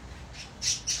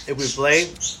 If we play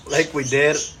like we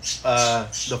did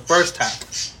the first half.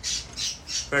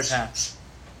 First half.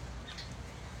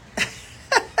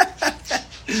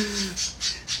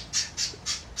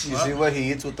 You see what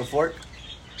he eats with the fork?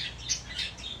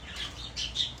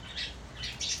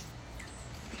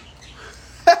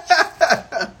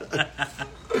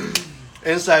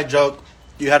 Inside joke.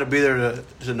 You had to be there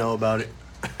to know about it.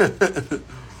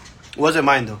 Wasn't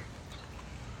mine, though.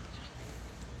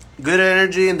 Good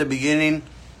energy in the beginning.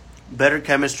 Better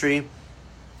chemistry.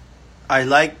 I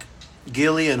like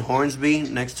Gilly and Hornsby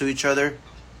next to each other.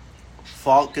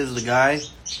 Falk is the guy.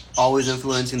 Always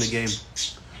influencing the game.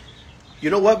 You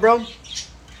know what, bro?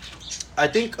 I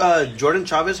think Jordan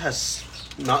Chavez has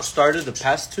not started the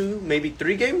past 2, maybe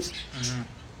 3 games. Mm-hmm.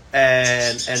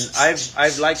 And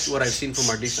I've liked what I've seen from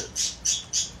our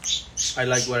defense. I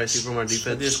like what I see from our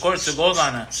defense. They scored 2 goals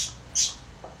on us.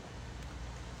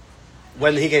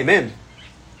 When he came in.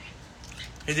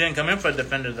 He didn't come in for a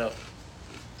defender, though.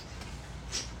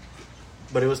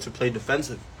 But it was to play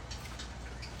defensive.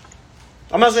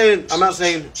 I'm not saying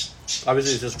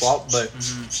obviously it's his fault, but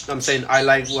I'm saying I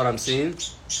like what I'm seeing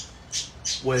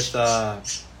with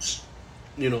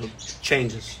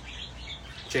changes.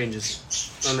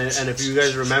 And if you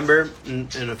guys remember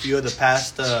in a few of the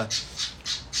past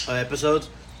episodes,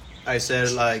 I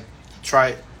said like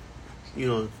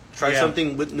try Yeah.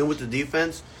 something new with the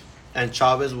defense. And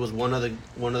Chavez was one of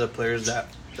the players that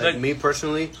me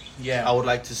personally, Yeah. I would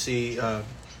like to see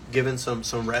given some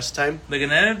rest time. Like, at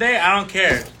the end of the day, I don't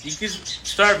care. You can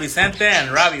start Vicente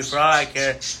and Robbie for all I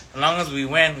care. As long as we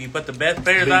win, we put the best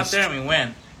players out Beast. there and we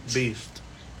win. Beast.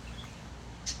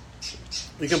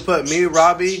 You can put me,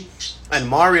 Robbie, and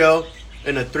Mario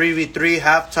in a 3v3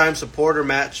 halftime supporter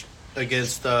match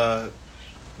against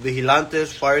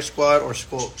Vigilantes, Fire Squad, or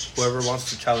whoever wants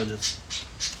to challenge us.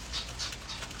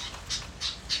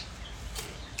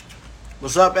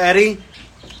 What's up, Eddie?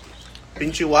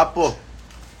 Pinche guapo.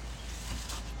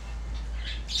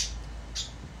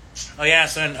 Oh, yeah,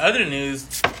 so in other news,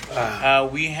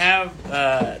 we have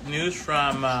news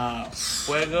from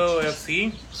Fuego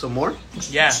FC. Some more?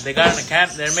 Yeah, they got an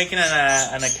academy. They're making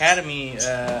an academy,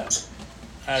 a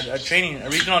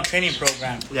regional training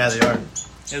program. Yeah, they are.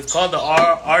 It's called the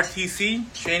RTC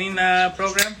training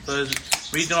program. So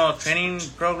it's regional training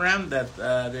program that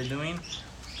they're doing.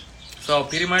 So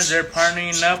pretty much they're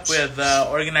partnering up with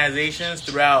organizations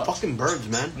throughout Fucking birds,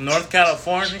 man. North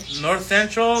California, North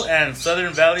Central, and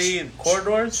Southern Valley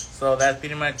corridors. So that's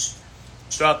pretty much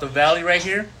throughout the valley right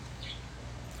here.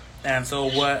 And so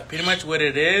what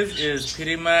it is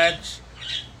pretty much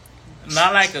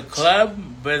not like a club,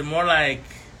 but more like,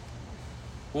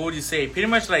 what would you say? Pretty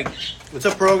much like It's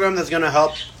a program that's gonna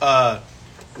help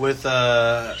with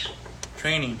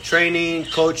training,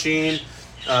 coaching,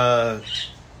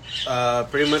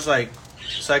 pretty much like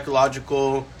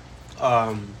psychological.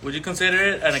 Would you consider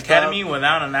it an academy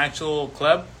without an actual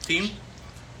club team?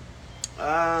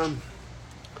 I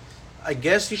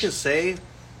guess you can say,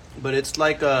 but it's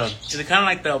like a. Is it kind of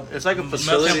like the It's like a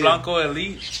facility. Milton Blanco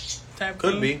Elite type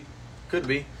thing? Could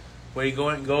be. Where you go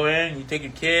in, you take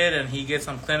your kid, and he gets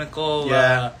some clinical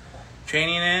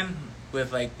training in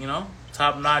with, like,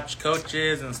 top-notch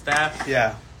coaches and staff.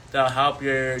 Yeah. That'll help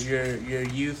your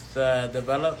youth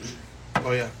develop.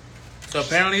 Oh yeah. So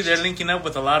apparently they're linking up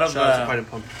with a lot of Shout out to Pine and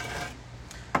Pump.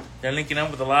 they're linking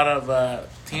up with a lot of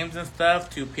teams and stuff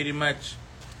to pretty much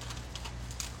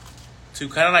to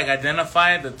kind of like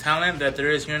identify the talent that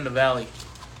there is here in the valley.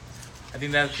 I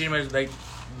think that's pretty much like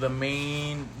the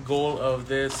main goal of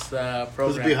this program.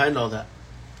 Who's behind all that?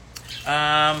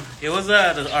 It was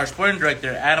our sporting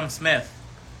director, Adam Smith.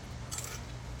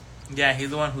 Yeah, he's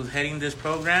the one who's heading this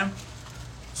program.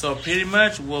 So pretty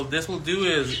much what this will do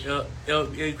is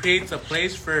it creates a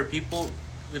place for people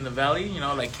in the valley,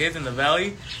 like kids in the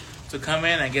valley, to come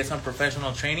in and get some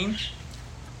professional training.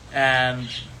 And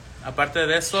aparte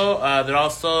de eso, they're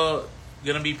also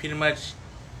going to be pretty much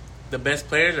the best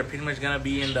players are pretty much going to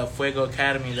be in the Fuego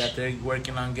Academy that they're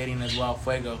working on getting as well,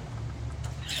 Fuego.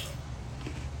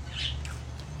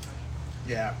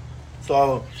 Yeah.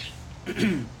 So,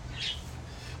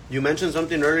 you mentioned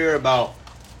something earlier about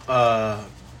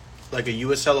like a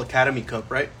USL Academy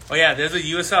Cup, right? Oh, yeah, there's a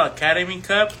USL Academy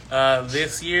Cup.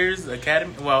 This year's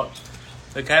Academy,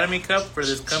 the Academy Cup for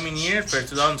this coming year, for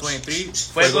 2023.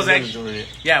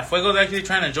 Fuego's actually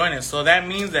trying to join it. So that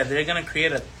means that they're going to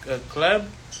create a club.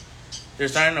 They're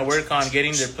starting to work on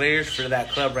getting their players for that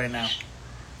club right now.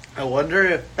 I wonder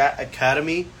if that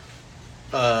academy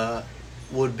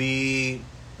would be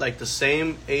like the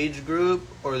same age group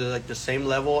or like the same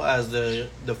level as the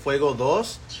Fuego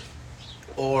Dos,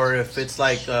 or if it's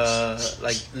like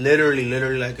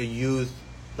literally like a youth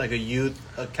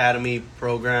academy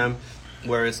program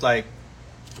where it's like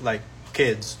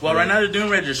kids. Well, right now they're doing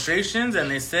registrations,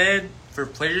 and they said for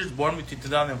players born between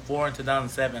 2004 and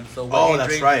 2007. So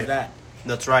what age range is that?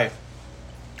 That's right.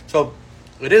 So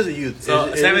it is a youth. So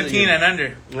it 17 and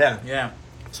under. Yeah.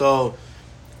 So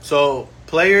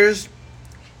players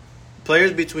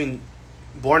between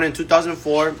born in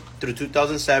 2004 through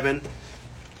 2007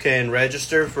 can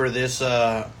register for this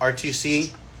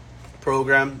RTC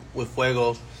program with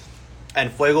Fuego,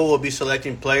 and Fuego will be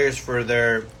selecting players for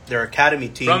their academy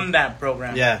team from that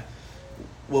program. Yeah,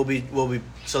 we'll be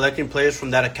selecting players from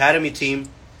that academy team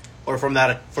or from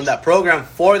that program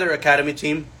for their academy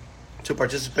team to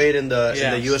participate in the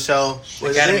USL.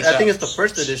 I think it's the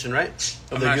first edition, right?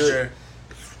 I'm not sure.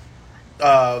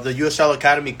 The USL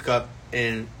Academy Cup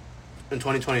in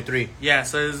 2023. Yeah,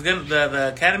 so it's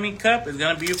the Academy Cup is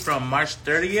gonna be from March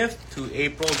 30th to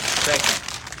April 2nd.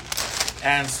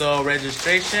 And so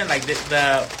registration, like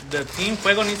the team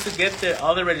Fuego needs to get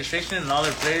all the registration and all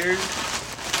their players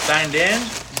signed in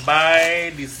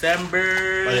by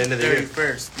December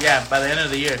 31st. Yeah, by the end of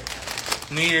the year.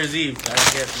 New Year's Eve, I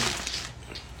guess.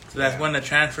 So that's when the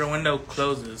transfer window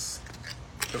closes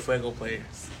for Fuego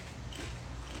players.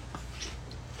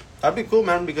 That'd be cool,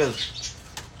 man, because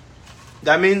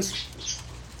that means,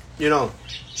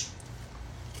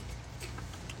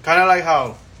 kind of like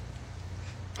how,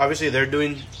 obviously they're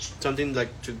doing something like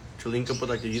to link up with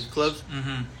like the youth clubs.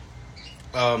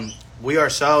 Mm-hmm. We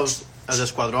ourselves as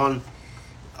Escuadron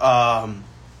are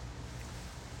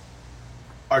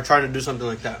trying to do something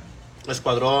like that.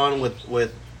 Escuadron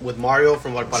with Mario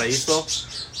from Valparaiso.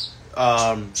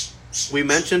 We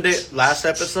mentioned it last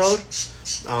episode,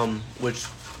 which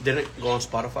didn't go on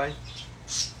Spotify.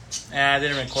 Yeah, I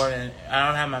didn't record it. I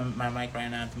don't have my mic right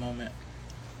now at the moment.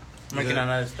 I'm working on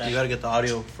other stuff. You gotta get the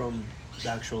audio from the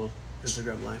actual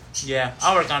Instagram live. Yeah,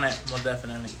 I'll work on it. Well,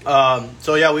 definitely.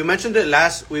 So yeah, we mentioned it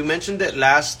last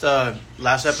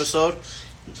episode.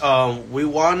 We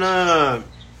wanna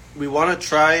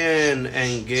try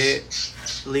and get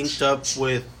linked up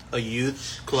with a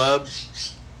youth club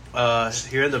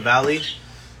here in the Valley.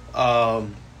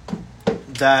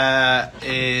 That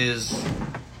is,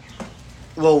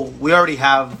 well, we already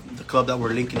have the club that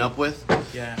we're linking up with.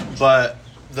 Yeah. But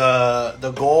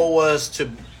the goal was to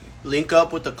link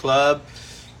up with the club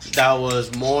that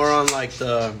was more on like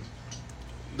the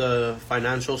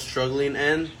financial struggling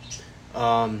end.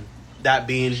 That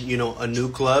being, you know, a new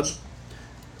club.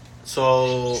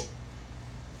 So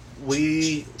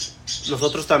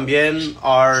nosotros también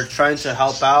are trying to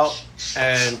help out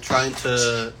and trying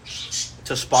to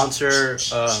sponsor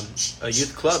a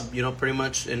youth club, you know, pretty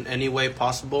much in any way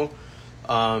possible,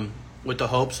 with the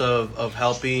hopes of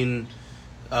helping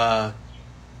young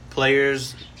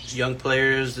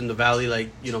players in the Valley, like,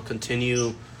 you know,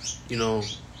 continue, you know,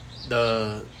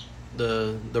 the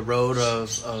road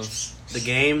of the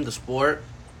game, the sport.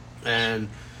 And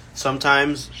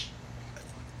sometimes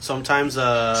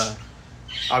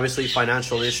obviously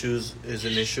financial issues is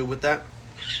an issue with that,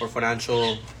 or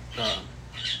financial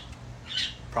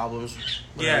problems,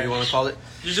 whatever you want to call it.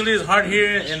 Usually it's hard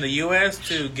here in the U.S.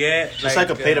 to get... It's like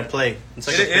a pay-to-play. It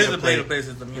is a pay-to-play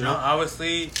system, you know?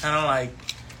 Obviously, kind of like,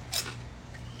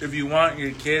 if you want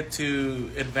your kid to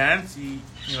advance, you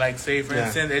like, say, for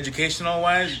instance,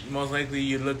 educational-wise, most likely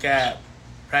you look at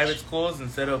private schools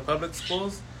instead of public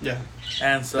schools. Yeah.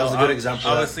 And so, that was a good example.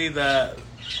 Obviously, the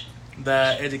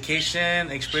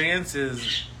education experience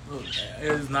is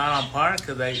not on par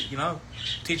because, like, you know,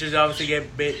 teachers obviously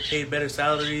get paid better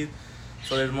salaries,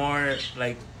 so there's more,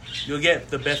 like, you'll get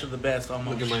the best of the best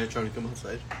almost. Look at my trying to come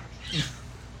outside.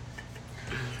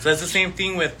 So it's the same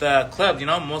thing with clubs. You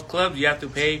know, most clubs you have to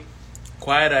pay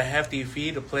quite a hefty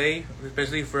fee to play,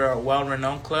 especially for a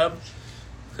well-renowned club,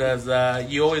 because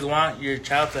you always want your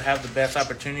child to have the best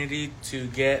opportunity to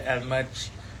get as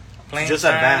much playing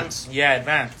time. Advance. Yeah,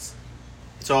 advance.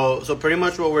 So pretty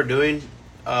much what we're doing,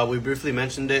 we briefly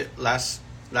mentioned it last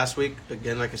week.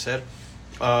 Again, like I said,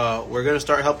 we're gonna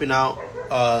start helping out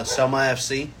Selma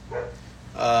FC.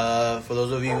 For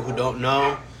those of you who don't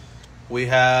know, we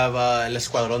have El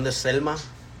Escuadrón de Selma,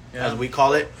 as we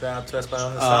call it. Shout out to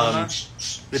Escuadrón de Selma.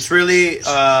 It's really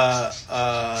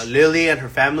Lily and her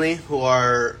family who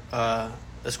are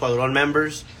Escuadrón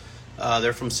members.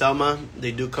 They're from Selma.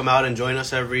 They do come out and join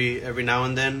us every now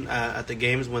and then at the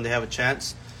games when they have a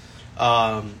chance.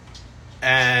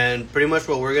 And pretty much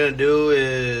what we're gonna do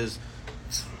is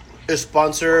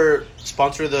sponsor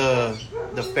the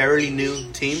fairly new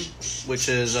team, which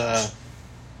is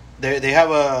they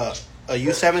have a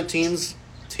U17s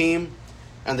team,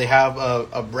 and they have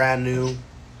a brand new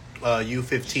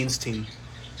U15s team.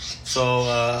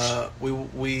 So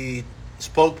we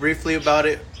spoke briefly about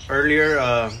it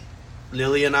earlier,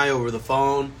 Lily and I, over the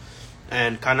phone,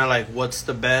 and kind of like what's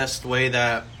the best way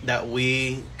that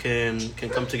we can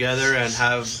come together and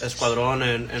have Escuadrón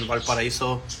and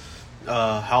Valparaiso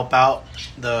help out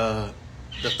the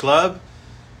club.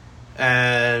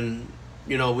 And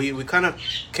you know, we kind of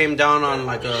came down on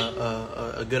like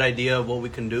a good idea of what we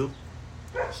can do.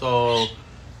 So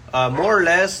more or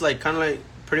less, like kind of like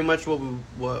pretty much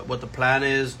what the plan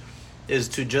is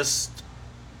to just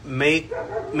make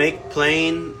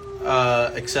playing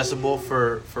accessible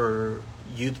for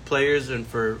youth players and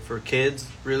for kids,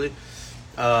 really.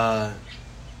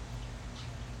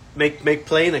 Make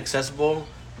playing accessible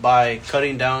by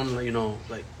cutting down, you know,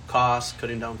 like costs,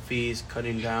 cutting down fees,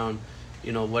 cutting down,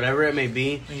 you know, whatever it may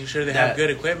be. Making sure they have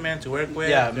good equipment to work with.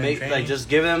 Yeah, just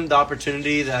give them the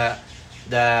opportunity that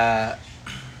they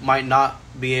might not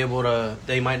be able to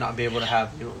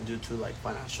have, you know, due to like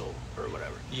financial or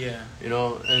whatever. Yeah. You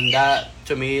know, and that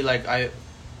to me, like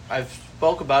I've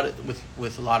spoke about it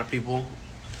with a lot of people.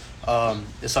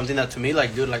 It's something that to me,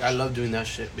 like, dude, like I love doing that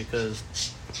shit, because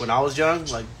when I was young,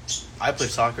 like I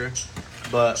played soccer,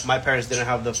 but my parents didn't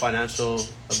have the financial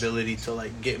ability to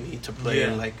like get me to play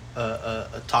in like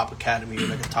a top academy or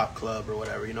like a top club or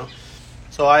whatever, you know.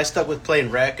 So I stuck with playing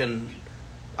rec, and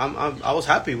I was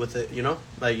happy with it.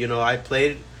 I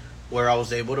played where I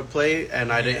was able to play,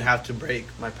 and I didn't have to break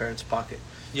my parents' pocket.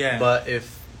 Yeah. But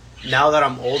now that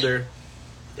I'm older,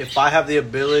 if I have the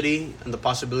ability and the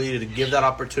possibility to give that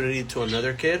opportunity to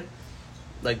another kid,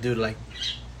 dude,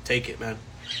 take it, man.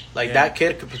 That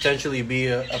kid could potentially be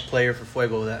a player for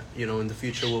Fuego that, in the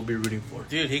future we'll be rooting for.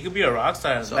 Dude, he could be a rock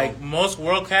star. So, most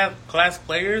world class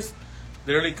players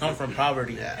literally come from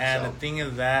poverty. Yeah, and the thing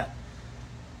is that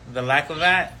the lack of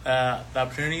that, the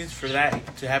opportunities for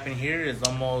that to happen here is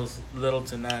almost little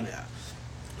to none. Yeah.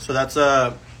 So that's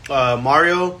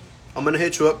Mario. I'm gonna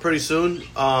hit you up pretty soon.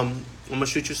 I'm gonna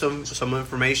shoot you some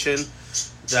information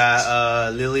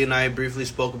that Lily and I briefly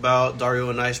spoke about, Dario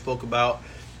and I spoke about,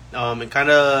 and kind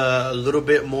of a little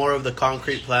bit more of the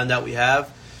concrete plan that we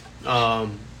have.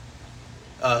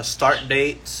 Start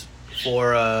dates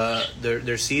for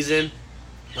their season.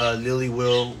 Lily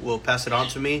will pass it on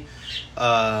to me,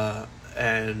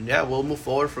 and yeah, we'll move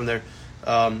forward from there.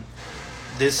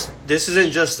 This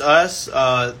isn't just us.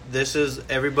 This is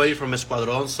everybody from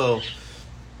Escuadron. So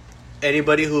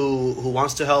anybody who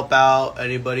wants to help out,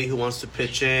 anybody who wants to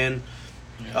pitch in,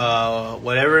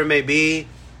 whatever it may be,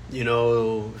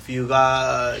 if you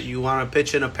want to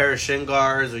pitch in a pair of shin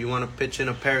guards, or you want to pitch in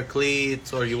a pair of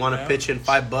cleats, or you want to pitch in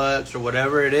 $5, or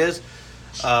whatever it is,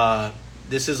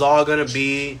 this is all going to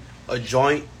be a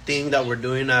joint thing that we're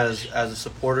doing as a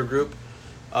supporter group.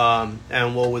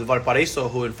 And with Valparaiso,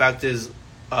 who in fact is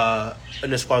an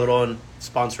Escuadron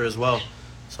sponsor as well.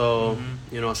 So,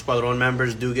 Escuadron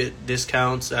members do get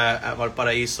discounts at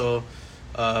Valparaiso.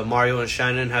 Mario and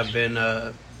Shannon have been,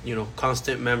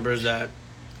 constant members that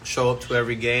show up to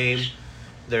every game.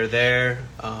 They're there.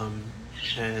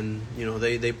 And,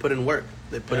 they put in work.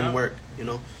 They put in work,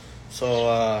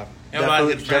 So,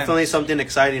 definitely something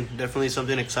exciting. Definitely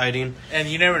something exciting. And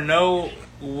you never know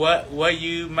what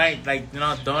you might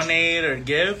donate or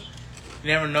give. You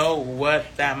never know what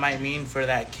that might mean for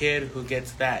that kid who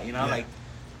gets that.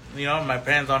 My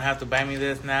parents don't have to buy me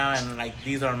this now, and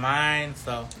these are mine.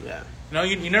 So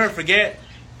you never forget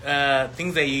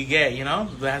things that you get.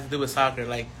 That has to do with soccer.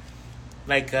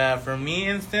 For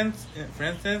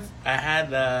instance, I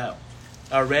had a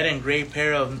red and gray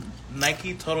pair of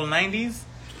Nike Total 90s.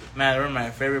 Man, they were my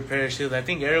favorite pair of shoes. I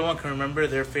think everyone can remember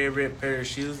their favorite pair of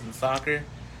shoes in soccer.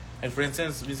 For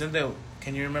instance, Vicente,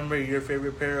 can you remember your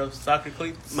favorite pair of soccer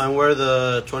cleats? Mine were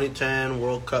the 2010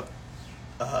 World Cup,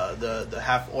 the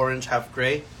half orange, half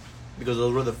gray, because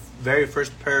those were the very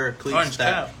first pair of cleats. Orange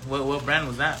Cup. What brand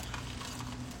was that?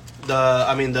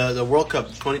 The World Cup,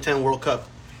 2010 World Cup.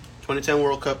 2010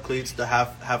 World Cup cleats, the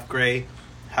half gray,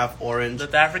 half orange.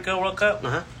 The Africa World Cup?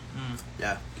 Uh-huh.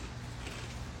 Yeah.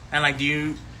 And do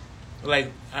you... I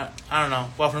don't know.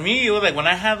 Well, for me, it was when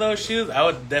I had those shoes, I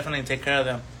would definitely take care of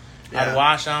them. Yeah. I'd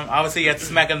wash them. Obviously, you have to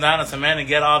smack them down in cement and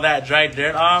get all that dry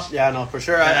dirt off. Yeah, no, for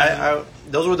sure. I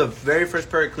those were the very first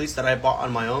pair of cleats that I bought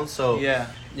on my own. So, yeah.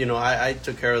 I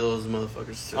took care of those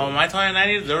motherfuckers too. Oh, my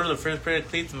 2090s, those were the first pair of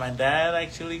cleats my dad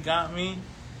actually got me.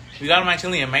 We got them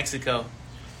actually in Mexico.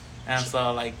 And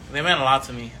so, they meant a lot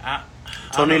to me.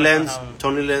 Tony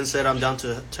Lenz said, I'm down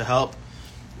to help.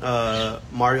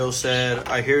 Mario said,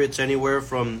 I hear it's anywhere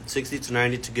from 60 to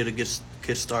 90 to get a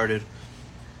kid started.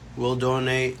 We'll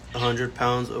donate 100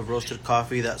 pounds of roasted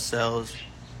coffee that sells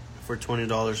for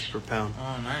 $20 per pound.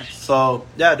 Oh, nice. So,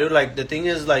 yeah, dude, the thing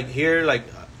is, here,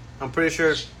 I'm pretty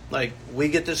sure, we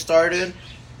get this started,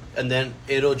 and then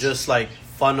it'll just,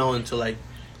 funnel into,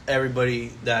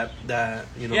 everybody that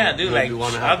yeah, dude, we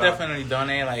want to have I'll definitely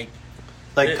donate,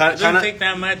 it doesn't take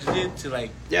that much, dude, to,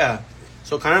 yeah.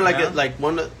 So kind of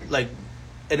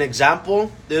an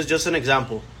example. There's just an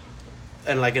example,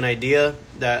 and an idea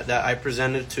that I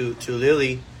presented to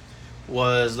Lily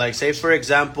was say for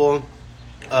example,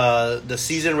 the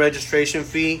season registration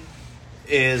fee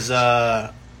is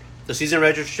the season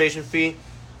registration fee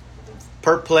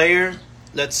per player.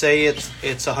 Let's say it's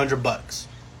 $100.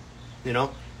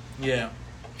 Yeah.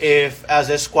 If as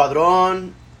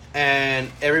Escuadron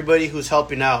and everybody who's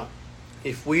helping out,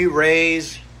 if we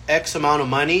raise X amount of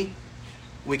money,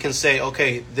 we can say,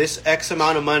 okay, this X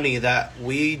amount of money that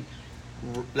we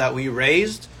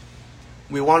raised,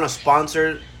 we want to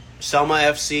sponsor Selma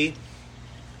FC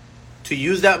to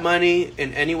use that money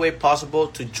in any way possible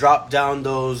to drop down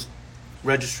those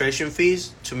registration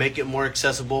fees to make it more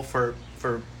accessible for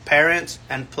parents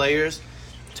and players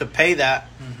to pay that,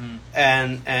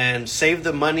 and save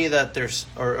the money that they're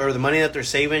or the money that they're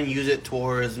saving, use it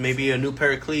towards maybe a new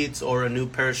pair of cleats or a new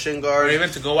pair of shin guards, or even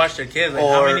to go watch their kids.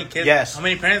 How many kids? Yes. How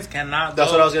many parents cannot?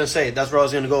 That's what I was gonna say. That's where I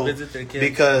was gonna go. Visit their kids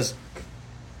because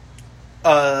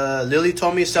Lily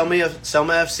told me Selma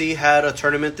FC had a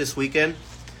tournament this weekend,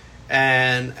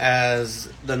 And as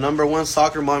the number one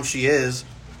soccer mom she is,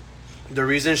 the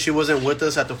reason she wasn't with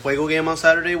us at the Fuego game on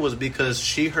Saturday was because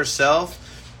she herself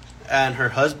and her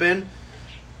husband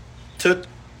took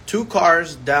 2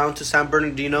 cars down to San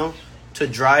Bernardino to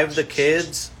drive the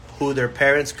kids who their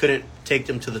parents couldn't take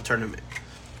them to the tournament.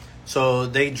 So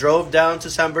they drove down to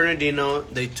San Bernardino.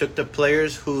 They took the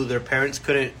players who their parents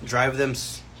couldn't drive them,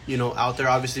 out there,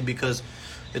 obviously, because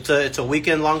it's a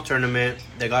weekend long tournament.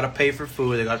 They gotta pay for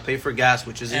food. They gotta pay for gas,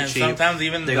 which isn't cheap. And sometimes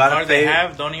even the cars they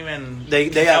have don't even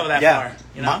have that far.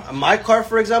 You know? My car,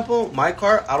 for example, I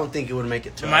don't think it would make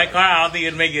it to. My car, I don't think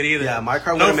it'd make it either. Yeah, my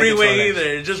car no wouldn't make it to. No freeway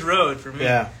either. It's just road for me.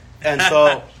 Yeah, and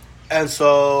so.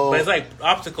 But it's like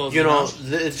obstacles.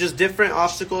 It's just different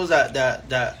obstacles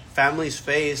that families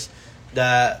face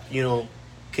that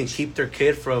can keep their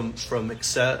kid from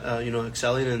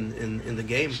excelling in the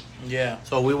game. Yeah.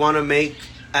 So we want to make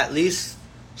at least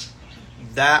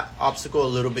that obstacle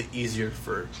a little bit easier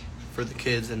for the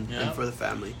kids and for the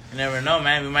family. You never know,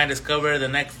 man. We might discover the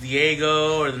next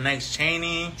Diego or the next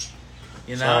Cheney.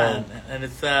 And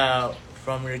it's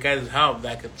from your guys' help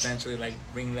that could potentially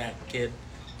bring that kid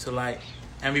to light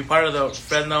and be part of the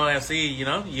Fresno FC,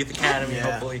 Youth Academy,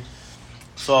 hopefully.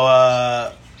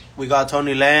 So we got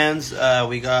Tony Lands,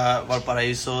 we got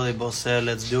Valparaiso. They both said,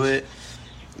 let's do it.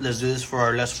 Let's do this for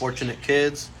our less fortunate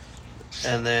kids.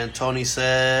 And then Tony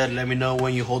said, let me know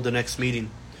when you hold the next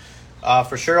meeting.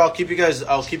 For sure, I'll keep you guys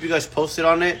posted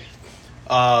on it.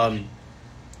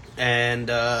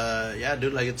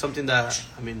 Dude, it's something that,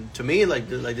 to me,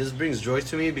 this brings joy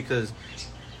to me because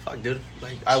fuck, dude.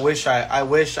 I wish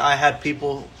I had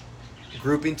people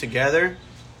grouping together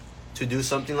to do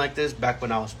something like this back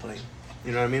when I was playing.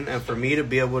 You know what I mean? And for me to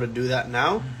be able to do that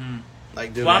now,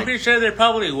 dude. Well, I'm pretty sure there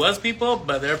probably was people,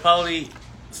 but they're probably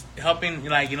helping.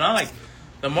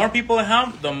 The more people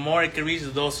help, the more it could reach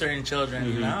those certain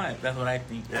children. That's what I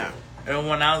think. Yeah.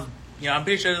 Everyone else, I'm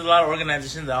pretty sure there's a lot of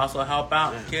organizations that also help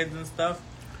out kids and stuff.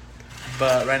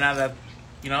 But right now that.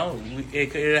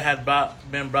 It had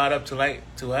been brought up to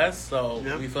us, so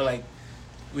we feel like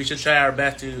we should try our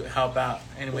best to help out.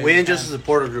 Anyway, we ain't just a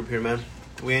supporter group here, man.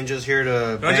 We ain't just here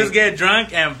to. Don't just get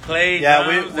drunk and play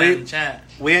drums and chat.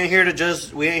 We ain't here to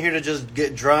just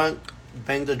get drunk,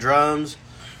 bang the drums.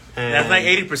 And, that's like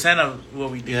 80% of what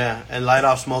we do. Yeah, and light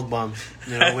off smoke bombs.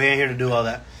 We ain't here to do all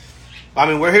that.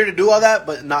 We're here to do all that,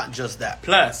 but not just that.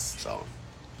 Plus.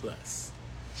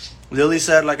 Lily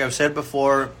said, like I've said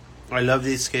before, I love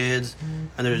these kids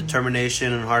and their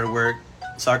determination and hard work.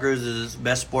 Soccer is the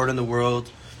best sport in the world,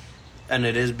 and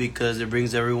it is because it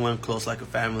brings everyone close like a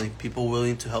family. People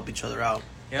willing to help each other out.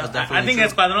 Yeah, I think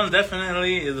Escuadron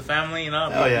definitely is a family. We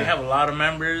have a lot of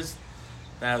members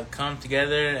that come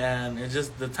together, and it's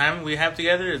just the time we have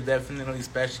together is definitely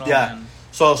special. Yeah.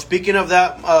 So speaking of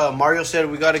that, Mario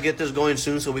said we got to get this going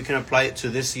soon so we can apply it to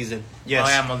this season. Yes.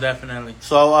 Oh yeah, most definitely.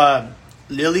 So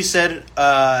Lily said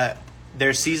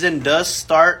their season does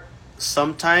start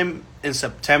sometime in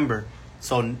September.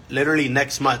 So literally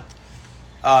next month.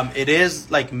 It is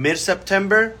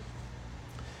mid-September.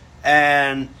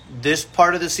 And this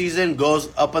part of the season goes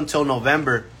up until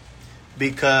November.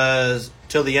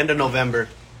 Till the end of November.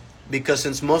 Because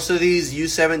since most of these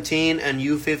U17 and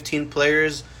U15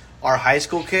 players are high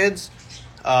school kids,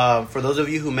 for those of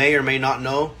you who may or may not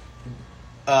know,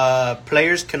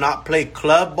 players cannot play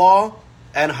club ball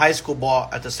and high school ball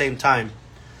at the same time.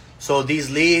 So these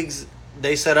leagues,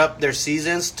 they set up their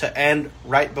seasons to end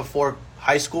right before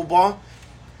high school ball.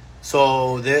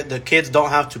 So the kids don't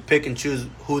have to pick and choose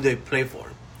who they play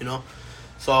for,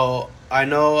 So I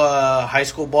know high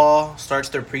school ball starts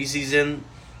their preseason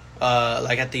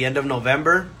at the end of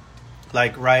November,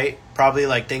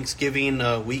 probably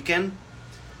Thanksgiving weekend.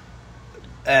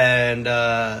 And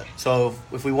so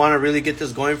if we want to really get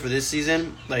this going for this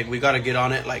season, we got to get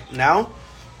on it now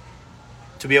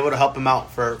to be able to help them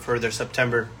out for their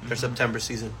September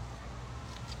season.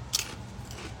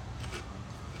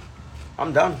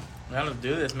 I'm done. Yeah, let's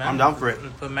do this, man. I'm down for it.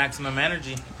 Let's put maximum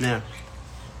energy. Yeah.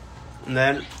 And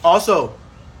then also,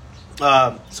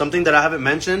 something that I haven't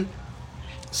mentioned,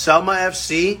 Selma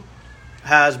FC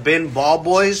has been ball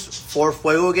boys for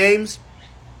Fuego games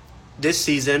this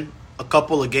season, a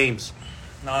couple of games.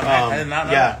 No, I did not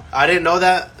know. Yeah, I didn't know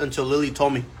that until Lily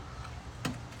told me.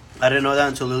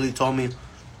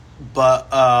 But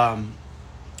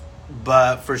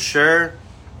for sure,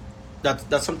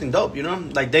 that's something dope,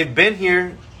 they've been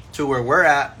here to where we're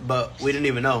at, but we didn't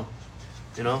even know,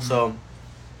 So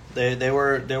they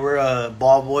were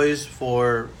ball boys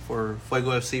for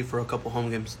Fuego FC for a couple home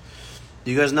games.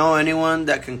 Do you guys know anyone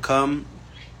that can come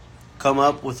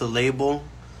up with a label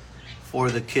for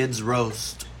the kids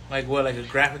roast? Like what? Like a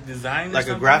graphic design? Like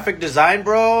a graphic design,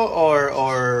 bro,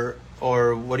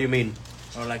 or what do you mean?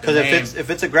 Or like because if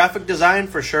it's a graphic design,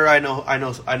 for sure, I know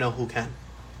who can.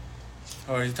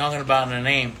 Or he's talking about a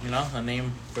name, you know, a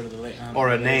name for the or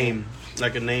a name,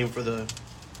 like a name for the.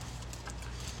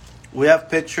 We have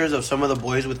pictures of some of the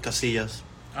boys with Casillas.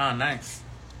 Oh, nice.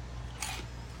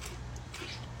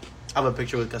 I have a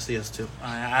picture with Casillas too.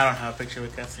 I don't have a picture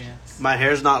with Casillas. My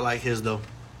hair's not like his though,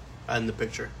 in the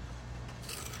picture.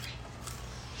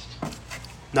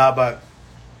 Nah, but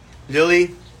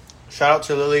Lily, shout out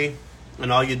to Lily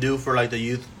and all you do for like the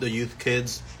youth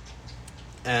kids,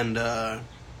 and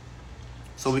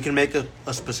so we can make a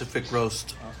specific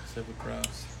roast. Oh, specific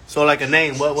roast. So like a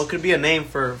name. What could be a name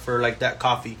for like that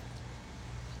coffee?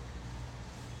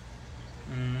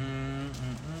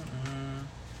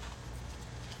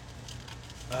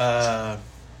 I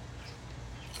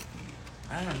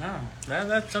don't know.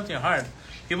 That's something hard.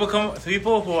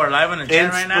 People who are live on the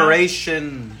chat right now.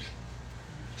 Inspiration.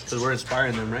 Because we're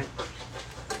inspiring them, right?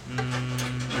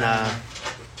 Nah.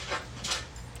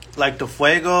 Like the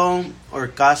Fuego or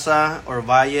Casa or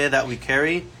Valle that we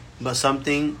carry, but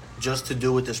something just to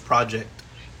do with this project.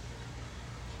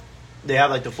 They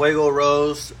have like the Fuego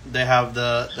roast, they have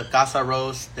the Casa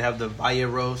roast, they have the Valle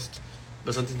roast,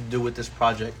 but something to do with this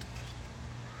project.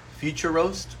 Future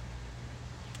roast.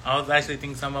 I was actually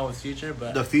thinking someone was future,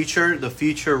 but the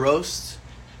future roast.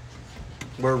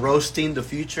 We're roasting the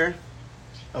future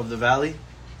of the valley.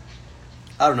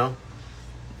 I don't know.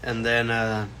 And then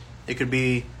it could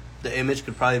be, the image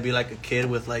could probably be like a kid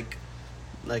with like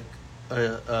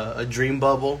a dream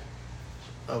bubble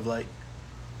of like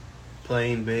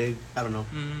playing big. I don't know.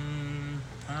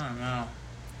 I don't know.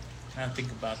 I don't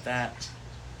think about that.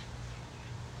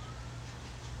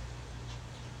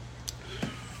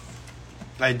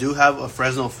 I do have a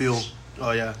Fresno Fuel.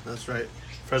 Oh yeah, that's right.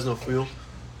 Fresno Fuel.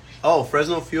 Oh,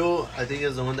 Fresno Fuel, I think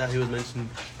is the one that he was mentioning.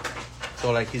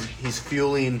 So like he's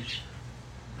fueling,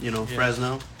 you know, yeah.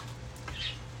 Fresno.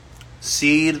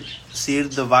 Seed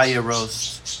the Valle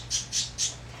roast.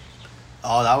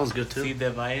 Oh, that one's good too. Seed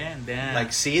the Valle, damn.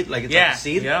 Like seed, like it's like a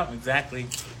seed. Yeah, exactly.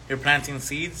 You're planting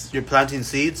seeds. You're planting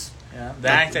seeds. Yeah,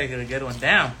 that's actually a good one.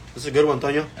 Damn. That's a good one,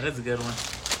 Toño. That is a good one.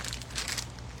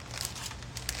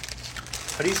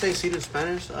 How do you say seed in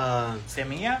Spanish?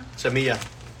 Semilla.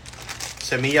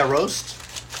 Semilla roast.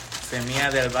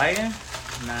 Semilla del Valle.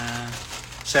 Nah.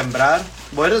 Sembrar.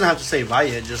 Well, it doesn't have to say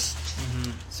Valle, just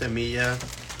semilla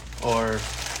or.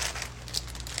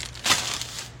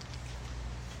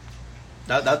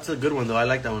 That's a good one though. I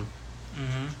like that one.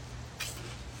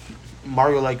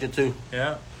 Mario liked it too.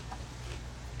 Yeah.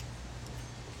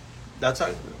 That's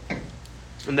how.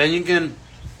 And then you can.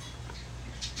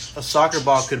 A soccer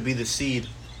ball could be the seed,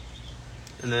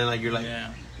 and then like you're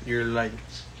like.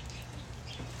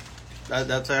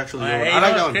 That's actually. Hey, I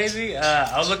like that one. Crazy.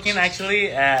 I was looking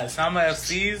actually at Selma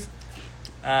FC's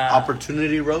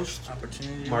opportunity roast.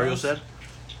 Opportunity. Mario roast. said.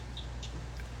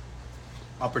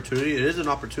 Opportunity. It is an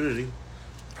opportunity.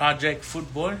 Project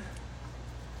Football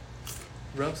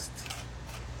roast.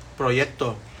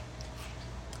 Proyecto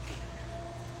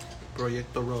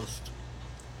roast.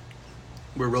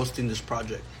 We're roasting this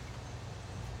project.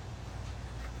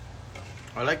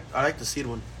 I like the seed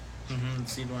one. The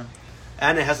seed one.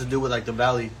 And it has to do with like the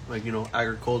valley, like, you know,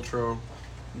 agricultural.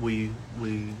 We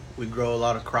grow a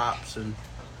lot of crops and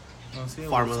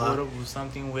farm a lot.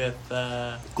 Something with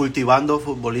cultivando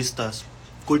futbolistas.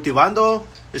 Cultivando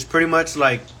is pretty much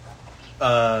like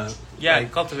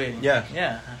cultivating.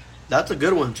 Yeah. That's a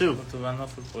good one too. Cultivando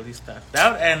futbolistas.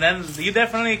 And then you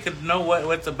definitely could know what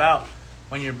it's about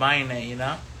when you're buying it, you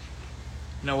know?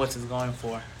 Know what it's going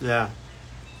for. Yeah.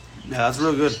 Yeah, that's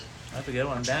real good. That's a good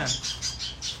one, damn.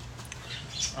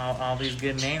 All these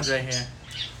good names right here.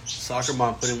 Soccer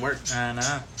mom put in work. I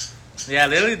know. Yeah,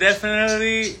 Lily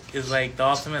definitely is like the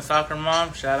ultimate soccer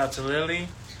mom. Shout out to Lily.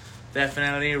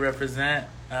 Definitely represent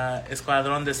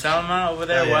Escuadrón de Selma over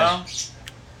there well.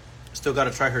 Still got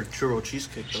to try her churro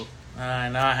cheesecake though. I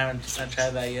know, I haven't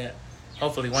tried that yet.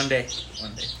 Hopefully one day.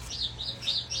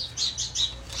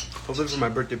 Hopefully for my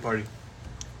birthday party.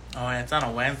 Oh, yeah, it's on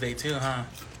a Wednesday too, huh?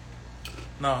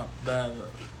 No, the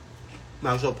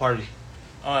actual party.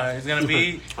 Oh, it's gonna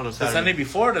be on a the Sunday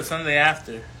before or the Sunday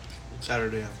after?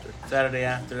 Saturday after. Saturday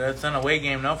after. That's an away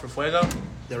game, no, for Fuego?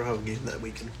 They don't have a game that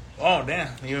weekend. Oh,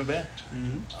 damn. Even better.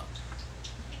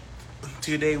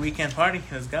 2-day weekend party.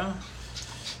 Let's go.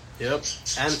 Yep.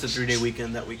 And it's a 3-day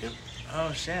weekend that weekend.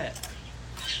 Oh, shit.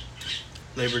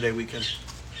 Labor Day weekend.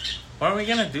 Weren't we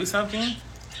gonna do something?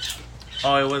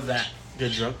 Oh, it was that.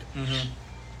 Get drunk?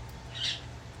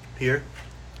 Here?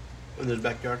 In this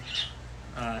backyard?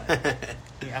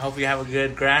 I hope you have a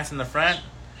good grass in the front.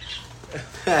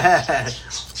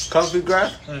 Comfy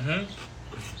grass. Mm-hmm.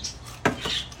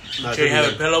 Sure, you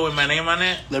have a pillow with my name on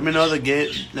it. Let me know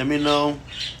Let me know,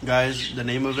 guys, the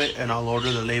name of it, and I'll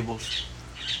order the labels.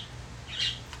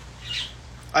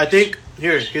 I think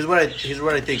here's what I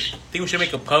think. I think we should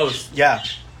make a post. Yeah,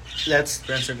 let's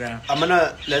for Instagram.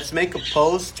 Let's make a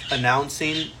post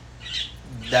announcing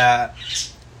that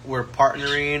we're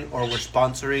partnering or we're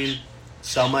sponsoring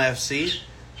Selma FC,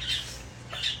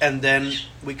 and then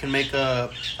we can make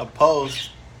a post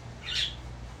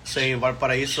saying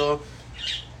Valparaiso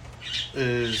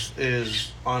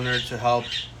is honored to help,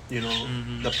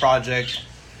 the project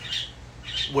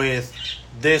with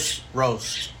this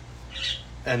roast,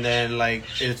 and then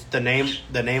it's the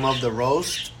name of the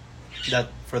roast that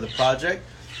for the project,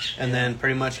 and then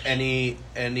pretty much any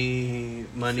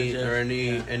money or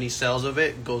any sales of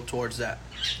it go towards that.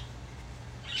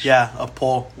 Yeah, a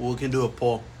poll. We can do a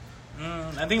poll.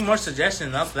 I think more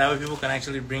suggestions, so that way people can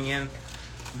actually bring in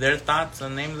their thoughts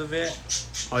on names of it.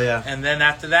 Oh yeah. And then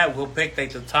after that, we'll pick the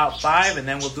top 5, and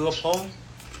then we'll do a poll,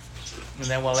 and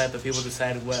then we'll let the people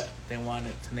decide what they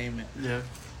wanted to name it. Yeah.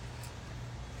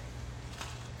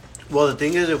 Well, the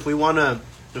thing is, if we wanna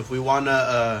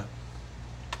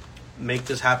make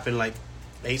this happen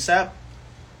ASAP,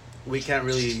 we can't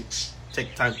really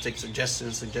take time to take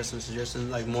suggestions.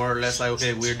 More or less,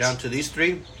 okay, we're down to these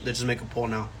 3. Let's just make a poll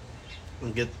now,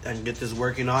 and get this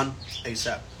working on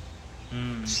ASAP.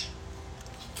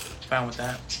 Fine with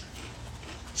that.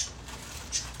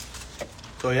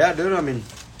 So yeah, dude. I mean,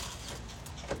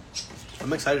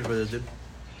 I'm excited for this, dude.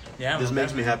 Yeah, this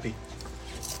makes me happy.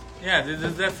 Yeah, this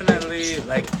is definitely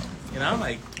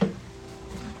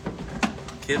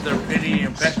kids are pretty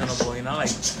impressionable. I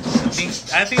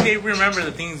think they remember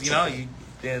the things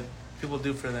that people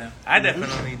do for them. I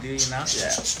definitely do. Yeah.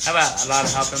 I've had a lot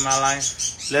of help in my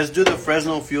life. Let's do the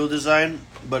Fresno fuel design,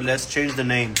 but let's change the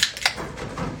name.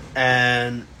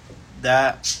 And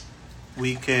that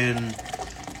we can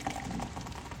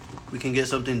get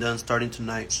something done starting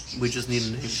tonight. We just need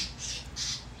a name.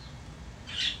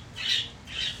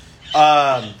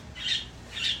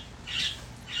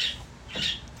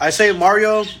 I say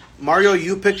Mario,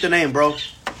 you pick the name, bro.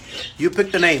 You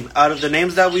pick the name. Out of the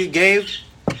names that we gave,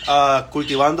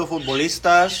 Cultivando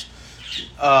Futbolistas,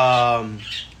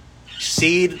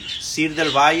 Seed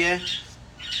del Valle,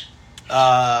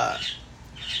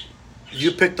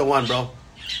 you pick the one, bro.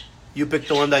 You pick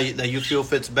the one that you feel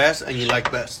fits best and you like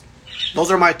best.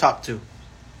 Those are my top 2.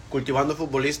 Cultivando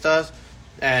Futbolistas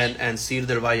and Seed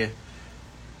del Valle.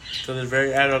 So they're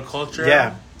very agricultural.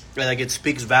 Yeah. It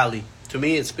speaks Valley. To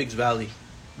me, it speaks Valley.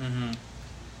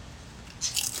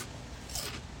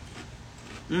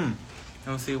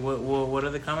 Let's see, what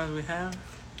other comments we have?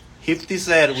 Hifty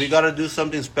said, we got to do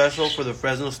something special for the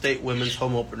Fresno State women's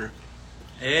home opener.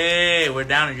 Hey, we're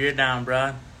down and you're down,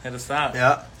 bro. Hit us up.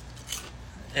 Yeah.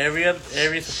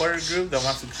 Every supporter group that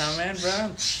wants to come in,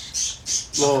 bro.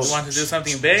 Want to do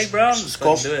something big, bro?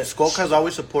 Skulk has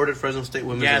always supported Fresno State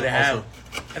women. Yeah, they have.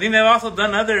 I think they've also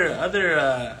done other.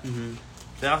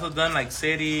 They also done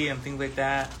city and things like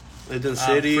that. They've done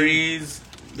city. Freeze.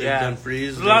 They've done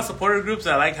freeze. There's a lot of supporter groups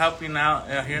that like helping out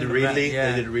here in the Ridley.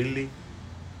 They did Ridley.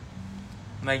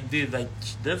 Dude,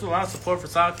 there's a lot of support for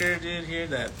soccer, dude. Here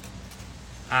that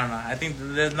I don't know. I think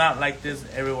there's not like this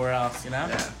everywhere else,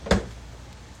 Yeah.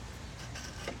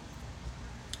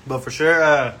 But for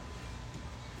sure,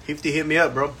 Hifty, hit me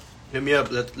up, bro. Hit me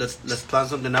up. Let's plan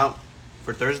something out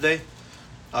for Thursday.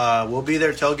 We'll be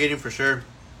there tailgating for sure.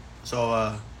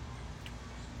 So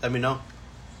let me know.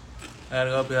 I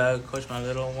gotta go coach my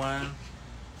little one.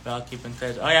 But I'll keep in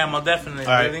touch. Oh yeah, I'm definitely.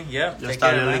 All right. Really? Yep. Take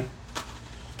care, man.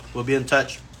 We'll be in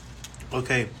touch.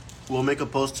 Okay, we'll make a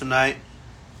post tonight,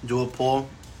 do a poll,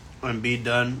 and be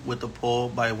done with the poll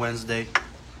by Wednesday.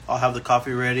 I'll have the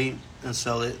coffee ready and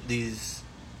sell it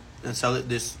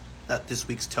at this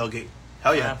week's tailgate.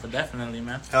 Hell yeah! Definitely,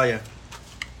 man. Hell yeah!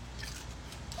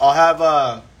 I'll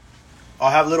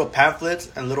have little pamphlets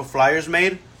and little flyers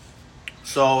made,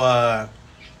 so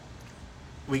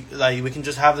we can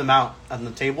just have them out on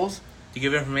the tables. To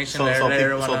give information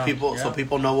so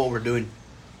people know what we're doing.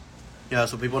 Yeah,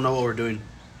 so people know what we're doing.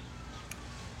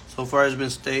 So far, it's been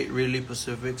State, Ridley,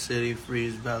 Pacific, City,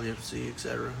 Freeze, Valley FC,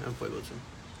 etc., and Fuego too.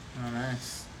 Oh,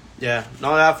 nice. Yeah,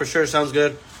 no, that for sure sounds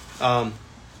good. Like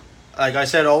I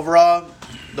said, the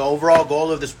overall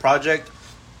goal of this project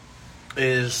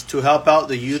is to help out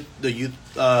the youth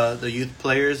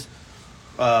players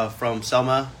from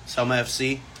Selma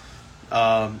FC,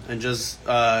 and just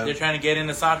they're trying to get in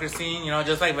the soccer scene.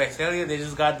 Just like Visalia, they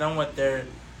just got done with their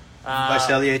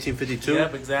Visalia 1852.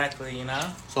 Yep, exactly. You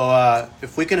know. So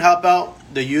if we can help out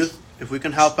the youth,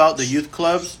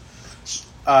 clubs,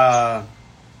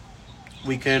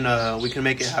 we can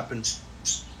make it happen.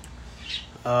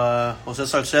 Jose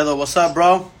Salcedo, what's up,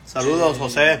 bro? Saludos,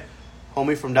 Jose,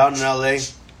 homie from down in LA.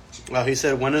 He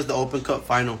said, when is the Open Cup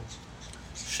final?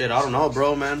 Shit, I don't know,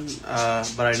 bro, man.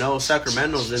 But I know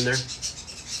Sacramento's in there.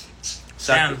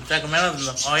 Sacramento's in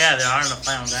the... Oh, yeah, they are in the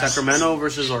final. Sacramento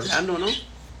versus Orlando, no?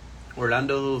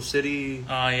 Orlando City.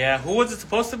 Oh, yeah. Who was it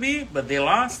supposed to be? But they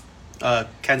lost?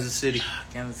 Kansas City.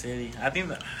 Kansas City. I think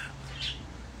that...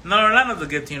 No, Orlando's a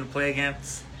good team to play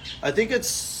against. I think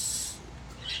it's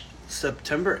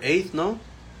September 8th, no?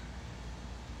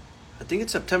 I think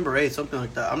it's September 8th, something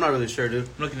like that. I'm not really sure, dude.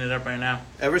 I'm looking it up right now.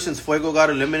 Ever since Fuego got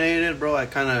eliminated, bro, I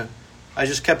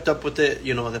just kept up with it,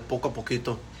 you know, de poco a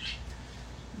poquito.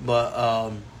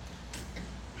 But,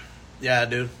 yeah,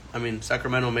 dude. I mean,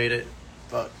 Sacramento made it.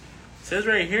 But it says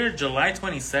right here, July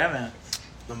 27th.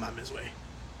 No mames, way.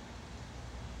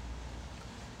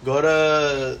 Go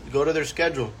to their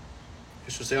schedule.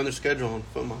 It should say on their schedule on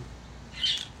Football.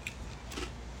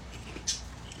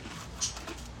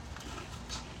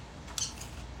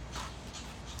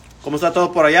 ¿Cómo está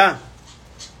todo por allá?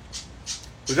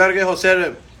 We gotta get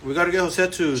Jose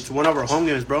to one of our home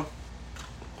games, bro.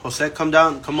 Jose,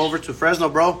 come over to Fresno,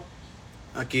 bro.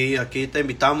 Aquí te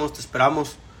invitamos, te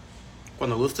esperamos.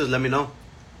 Cuando gustes, let me know.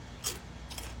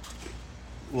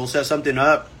 We'll set something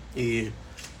up. Y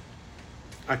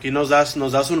aquí nos das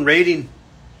un rating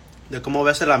de cómo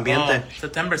ves el ambiente.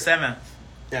 September 7th.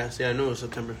 Yeah, see, I knew it was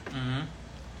September. Mm-hmm.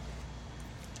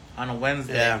 On a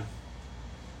Wednesday. Yeah.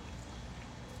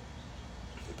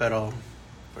 Pero,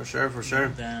 for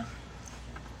sure. Yeah.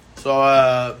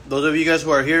 So, those of you guys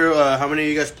who are here, how many of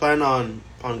you guys plan on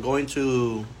going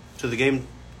to the game,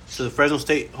 to the Fresno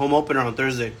State home opener on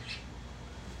Thursday?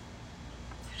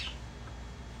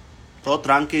 Todo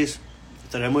tranquis,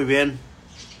 estaré muy bien.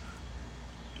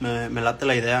 Me late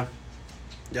la idea.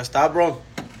 Ya está, bro.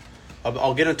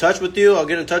 I'll get in touch with you.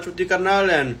 Carnal.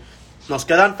 And nos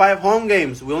quedan 5 home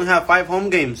games. We only have 5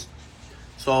 home games.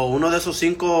 So, uno de esos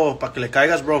 5 para que le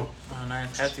caigas, bro. Oh,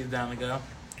 nice. Hefty's down to go.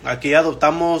 Aquí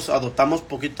adoptamos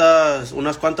poquitas,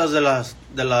 unas cuantas de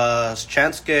las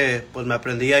chants que pues me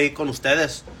aprendí ahí con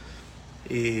ustedes.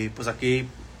 Y pues aquí,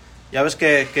 ya ves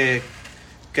que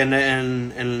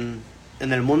en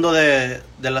el mundo de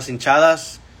las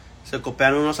hinchadas se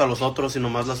copian unos a los otros y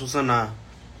nomás las usan a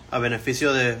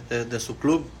beneficio de su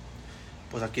club.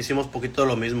 Pues aquí hicimos poquito de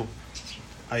lo mismo.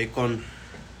 Ahí con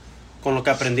lo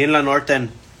que aprendí en la Norten.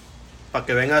 Para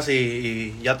que vengas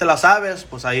y ya te la sabes,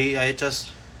 pues ahí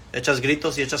echas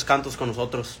gritos y echas cantos con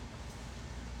nosotros.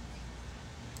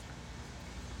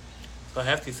 So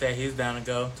Hefty said he's down to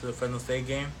go to the Fresno State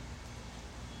game.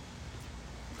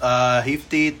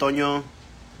 Hefty, Toño,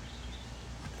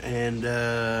 and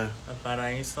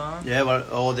Paraíso. yeah,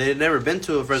 but they've never been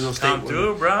to a Fresno State. Come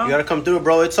through, bro. You gotta come through,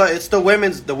 bro. It's the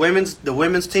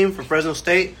women's team for Fresno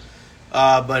State.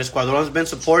 But Escuadron's been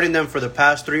supporting them for the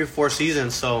past 3 or 4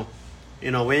 seasons, so you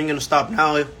know we ain't gonna stop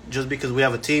now just because we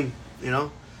have a team. You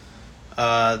know,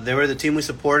 they were the team we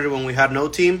supported when we had no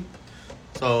team,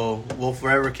 so we'll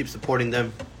forever keep supporting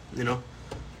them. You know,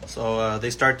 so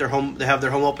they have their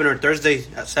home opener Thursday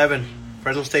at 7.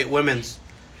 Fresno State women's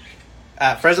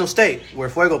at Fresno State where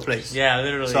Fuego plays. Yeah,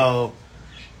 literally. So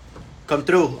come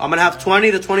through. I'm gonna have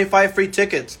 20 to 25 free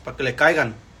tickets para que le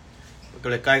caigan.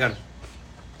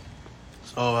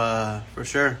 So, for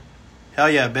sure. Hell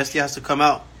yeah, Bestia has to come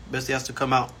out.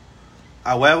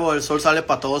 A huevo, el sol sale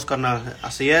para todos, carnal.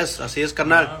 Así es,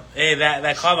 carnal. Hey,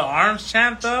 that call to arms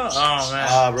chant, though? Oh,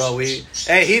 man. Bro,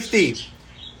 Hey, Hefty,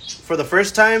 for the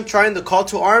first time trying the call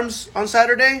to arms on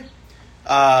Saturday,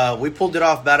 we pulled it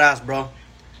off badass, bro.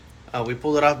 We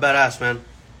pulled it off badass, man.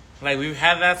 Like, we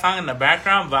had that song in the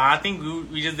background, but I think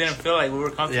we just didn't feel like we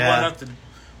were comfortable enough to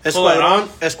pull it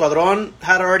off. Escuadron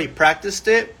had already practiced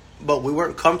it, but we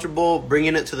weren't comfortable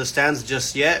bringing it to the stands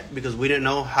just yet because we didn't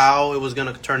know how it was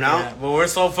going to turn out. Yeah, but we're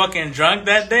so fucking drunk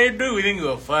that day, dude. We didn't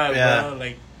give a fuck, bro.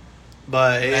 Like,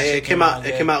 but it came out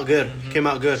good. Mm-hmm. It came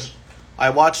out good. I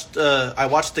watched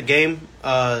the game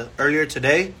earlier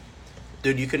today.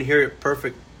 Dude, you can hear it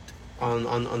perfect on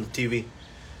the TV.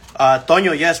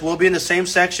 Toño, yes, we'll be in the same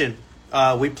section.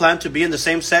 We plan to be in the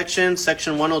same section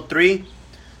 103.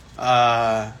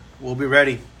 We'll be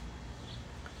ready.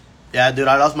 Yeah, dude,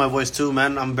 I lost my voice too,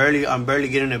 man. I'm barely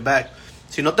getting it back.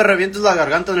 Si no te revientes la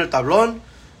garganta en el tablón,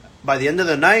 by the end of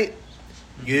the night,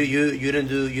 you didn't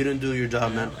do your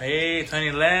job, man. Hey,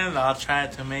 Tony Land, I'll try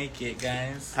to make it,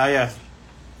 guys. Oh yeah,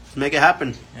 let's make it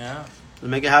happen. Yeah, let's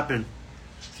make it happen.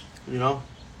 You know,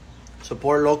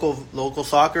 Support local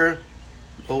soccer,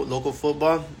 local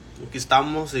football. Aquí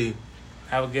estamos y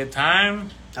Have a good time.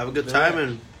 have a good Do time it.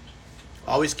 and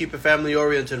always keep it family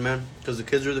oriented, man. Because the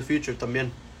kids are the future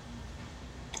también.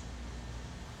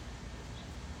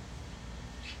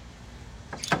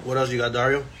 What else you got,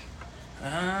 Dario?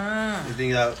 You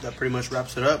think that pretty much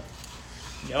wraps it up?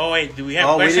 Oh wait, do we have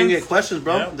We questions? didn't get questions,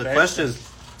 bro. Yep, The okay. questions.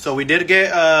 So we did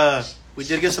get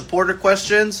supporter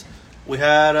questions. We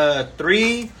had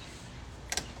 3,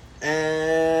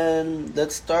 and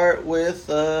let's start with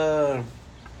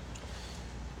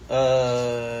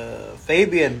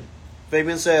Fabian.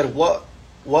 Fabian said, "What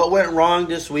went wrong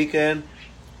this weekend?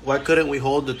 Why couldn't we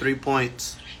hold the 3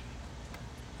 points?"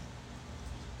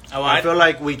 Oh, I feel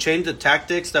like we changed the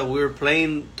tactics that we were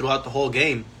playing throughout the whole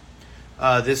game.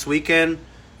 This weekend,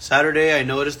 Saturday, I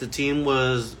noticed the team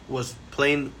was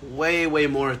playing way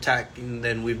more attacking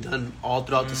than we've done all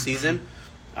throughout the season.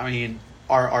 I mean,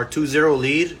 our 2-0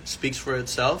 lead speaks for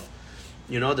itself.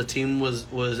 You know, the team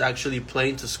was actually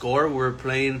playing to score. We were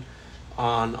playing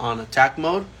on attack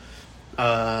mode.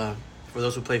 For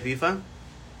those who play FIFA,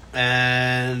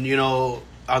 and you know,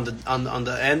 on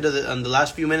the end of the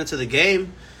last few minutes of the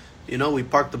game, you know, we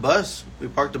parked the bus. We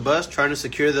parked the bus trying to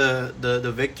secure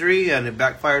the victory, and it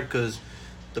backfired because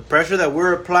the pressure that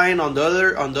we're applying on the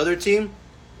other team,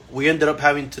 we ended up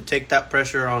having to take that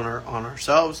pressure on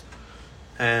ourselves,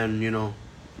 and you know,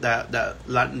 that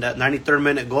 93rd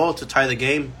minute goal to tie the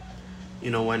game,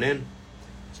 you know, went in.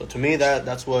 So to me,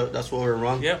 that's what we're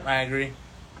wrong. Yep, I agree.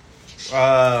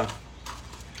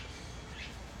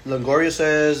 Longoria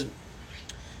says,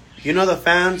 "You know the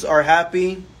fans are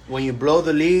happy when you blow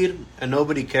the lead and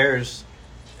nobody cares."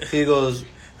 He goes,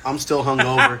 "I'm still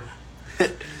hungover."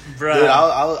 Bro. Dude,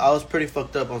 I was pretty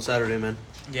fucked up on Saturday, man.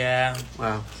 Yeah.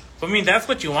 Wow. I mean, that's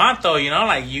what you want, though. You know,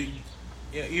 like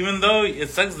even though it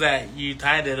sucks that you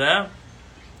tied it up,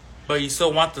 but you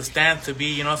still want the stand to be,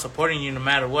 you know, supporting you no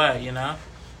matter what. You know.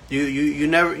 You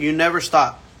never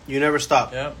stop. You never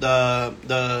stop. Yep.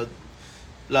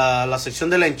 La sección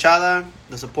de la hinchada,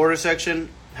 the supporter section,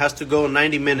 has to go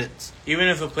 90 minutes. Even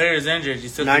if a player is injured, you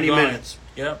still 90 keep going. minutes.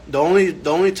 Yep. The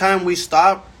only time we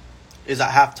stop is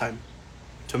at halftime.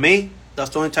 To me,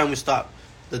 that's the only time we stop.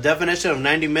 The definition of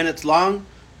 90 minutes long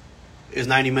is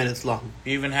 90 minutes long.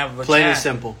 You even have a Plain and chant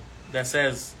simple. that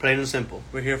says Plain and simple.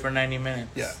 we're here for 90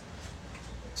 minutes. Yeah.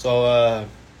 So,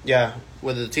 yeah,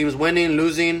 whether the team's winning,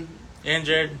 losing,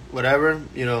 Injured, whatever,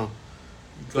 you know,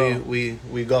 go. we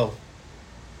go.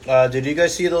 Did you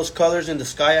guys see those colors in the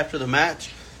sky after the match?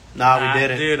 Nah, we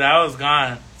didn't. Dude, I was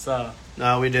gone. So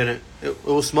No, we didn't. It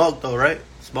was smoke, though, right?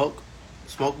 Smoke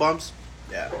bombs?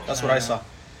 Yeah, that's what I saw.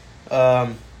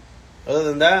 Other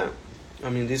than that, I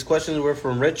mean, these questions were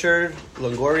from Richard,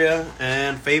 Longoria,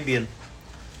 and Fabian.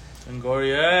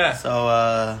 Longoria.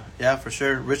 So, yeah, for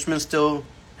sure. Richmond still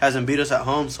hasn't beat us at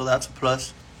home, so that's a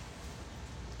plus.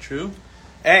 True.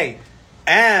 Hey,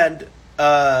 and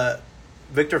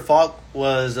Victor Falk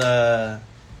was the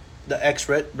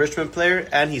ex-Richmond player,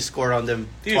 and he scored on them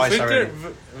Dude, twice already.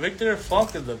 Victor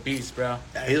Falk is a beast, bro.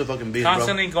 Yeah, he's a fucking beast,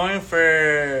 Constantly going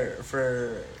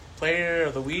for player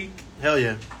of the week. bro. Hell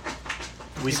yeah.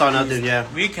 We saw nothing, yeah.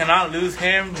 We cannot lose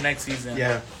him next season.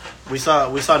 Yeah. We saw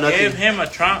nothing. Give him a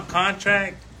Trump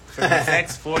contract for the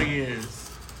next 4 years.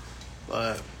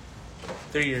 But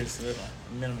 3 years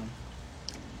minimum.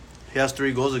 he has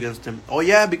 3 goals against him. Oh,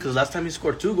 yeah, because last time he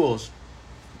scored 2 goals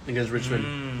against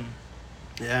Richmond.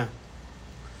 Yeah.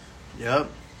 Yep.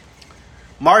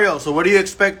 Mario, so what do you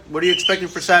expect? What are you expecting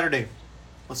for Saturday?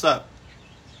 What's up?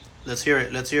 Let's hear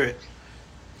it.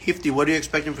 Hefty, what are you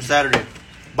expecting for Saturday?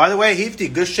 By the way, Hefty,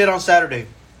 good shit on Saturday.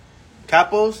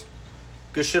 Capos,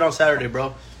 good shit on Saturday,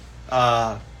 bro.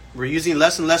 We're using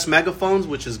less and less megaphones,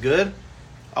 which is good.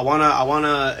 I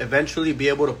wanna eventually be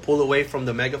able to pull away from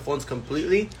the megaphones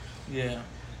completely. Yeah.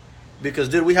 Because,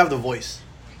 dude, we have the voice.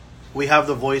 We have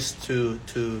the voice to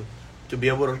be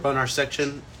able to run our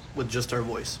section with just our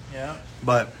voice. Yeah.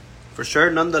 But for sure,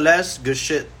 nonetheless, good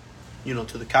shit. You know,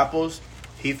 to the Capos,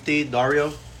 Hefty,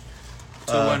 Dario.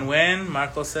 2-1 win,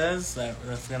 Marco says.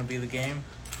 That's going to be the game.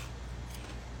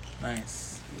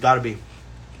 Nice. Gotta be.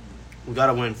 We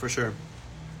gotta win for sure.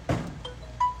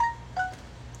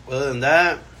 Other than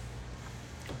that,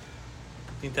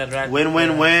 Think that right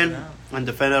win, and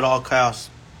defend at all costs.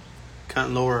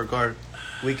 Can't lower our guard.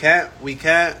 We can't.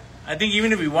 I think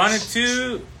even if we wanted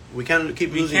to, We can't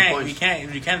keep we losing can't.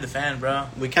 points. We can't defend, bro.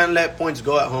 We can't let points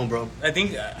go at home, bro. I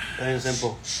think Plain and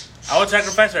simple. I would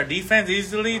sacrifice our defense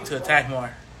easily to attack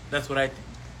more. That's what I think.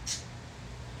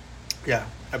 Yeah,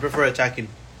 I prefer attacking.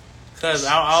 Because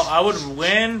I would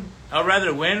win. I'd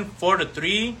rather win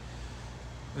 4-3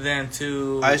 than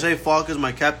to. I say Falk is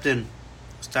my captain,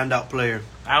 standout player.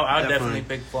 I'll definitely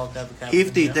pick Falk as the captain.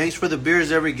 Hefty, thanks for the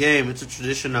beers every game. It's a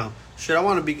tradition now. Shit, I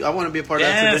want to be a part of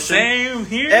that tradition. Same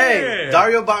here. Hey,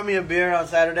 Dario bought me a beer on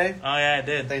Saturday. Oh yeah, I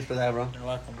did. Thanks for that, bro. You're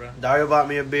welcome, bro. Dario bought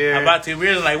me a beer. I bought 2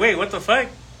 beers. I'm like, wait, what the fuck?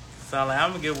 So I'm like,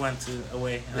 I'm gonna give one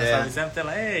away. And that's how we sent them.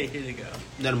 Like, hey, here you go.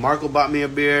 Then Marco bought me a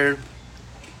beer.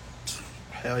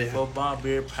 Hell yeah. Football,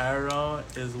 beer, pyro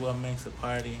is what makes a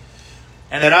party.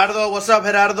 And Gerardo, what's up,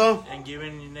 Gerardo? And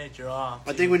giving your nature off.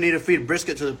 I think we need to feed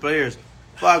brisket to the players.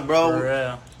 Fuck, bro. For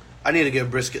real. I need to get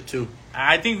brisket too.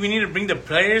 I think we need to bring the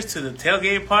players to the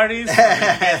tailgate parties so we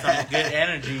can get some good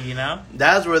energy, you know?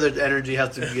 That's where the energy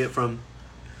has to get from.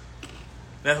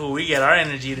 That's where we get our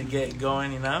energy to get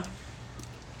going, you know?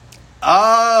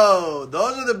 Oh,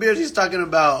 those are the beers he's talking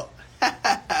about.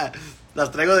 Las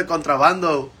traigo de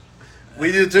contrabando.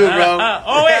 We do too, bro.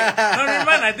 Oh, wait. No, never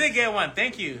mind. I did get one.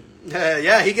 Thank you.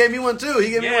 Yeah, he gave me one too.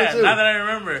 Now that I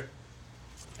remember.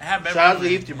 I have Shout out to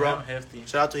Hefty, bro. Yeah, Hefty.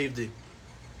 Shout out to Hefty.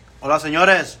 Hola,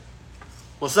 señores.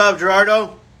 What's up,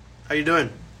 Gerardo? How you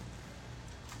doing?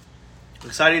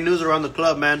 Exciting news around the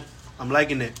club, man. I'm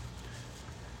liking it.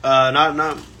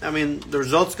 I mean, the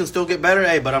results can still get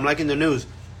better, but I'm liking the news.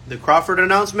 The Crawford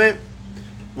announcement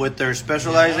with their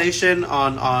specialization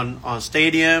on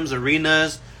stadiums,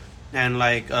 arenas, and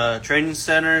like training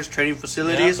centers, training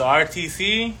facilities. The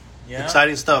RTC. Yeah.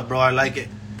 Exciting stuff, bro. I like it.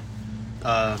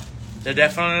 They're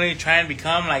definitely trying to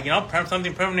become like,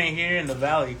 something permanent here in the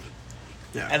Valley.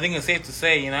 Yeah. I think it's safe to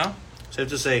say, Safe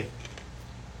to say.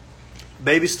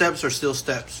 Baby steps are still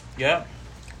steps. Yep.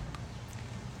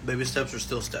 Baby steps are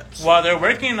still steps. Well, they're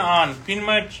working on pretty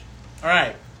much. All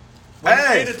right.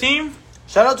 Hey, the team.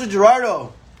 Shout out to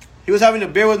Gerardo. He was having a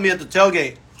beer with me at the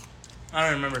tailgate. I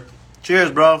don't remember.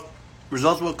 Cheers, bro.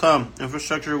 Results will come.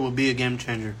 Infrastructure will be a game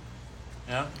changer.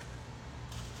 Yeah.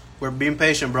 We're being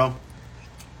patient, bro.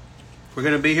 We're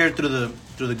gonna be here through the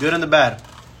good and the bad.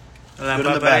 Good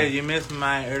and the bad. You missed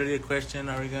my earlier question.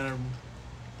 Are we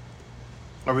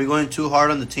going too hard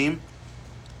on the team?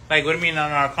 Like, what do you mean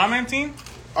on our commenting?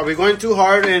 Are we going too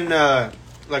hard in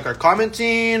like our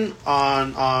commenting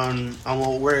on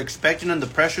what we're expecting and the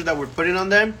pressure that we're putting on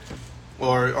them,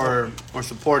 or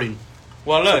supporting?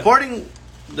 Well, look, supporting.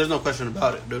 There's no question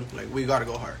about it, dude. Like, we gotta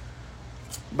go hard.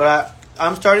 But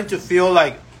I'm starting to feel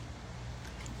like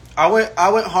I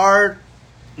went hard.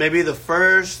 Maybe the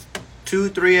first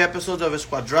 2-3 episodes of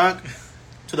Esquadrunk,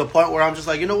 to the point where I'm just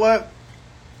like, you know what?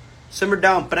 Simmer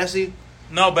down, Prezi.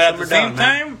 No, but at the same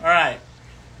time, all right.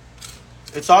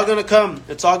 It's all gonna come.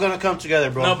 It's all gonna come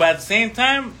together, bro. No, but at the same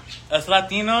time, as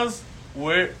Latinos,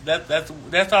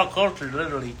 that's our culture.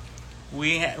 Literally,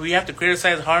 we have to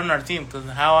criticize hard on our team, because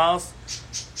how else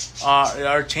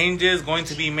are changes going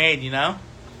to be made?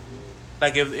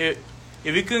 Like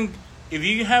if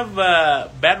you have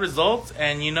bad results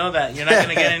and you know that you're not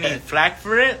gonna get any flack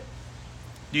for it,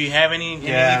 do you have any need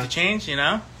to change?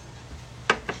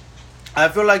 I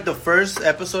feel like the first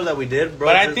episode that we did, bro.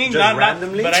 But I think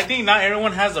randomly. But I think not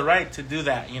everyone has the right to do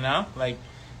that. Like,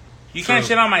 you can't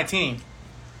shit on my team.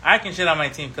 I can shit on my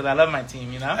team because I love my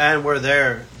team. And we're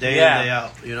there day in, day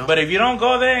out. But if you don't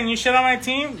go there and you shit on my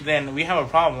team, then we have a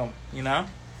problem.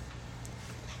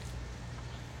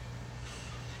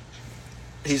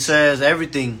 He says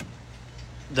everything.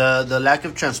 The lack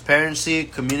of transparency,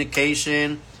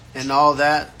 communication, and all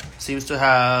that seems to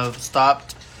have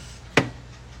stopped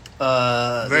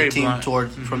the team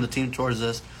from the team towards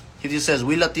us. He just says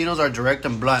we Latinos are direct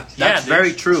and blunt. That's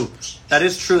very true. That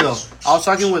is true though. I was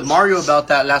talking with Mario about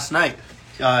that last night.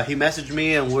 He messaged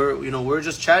me and we're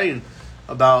just chatting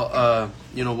about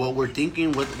what we're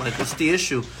thinking, what's the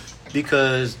issue,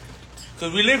 because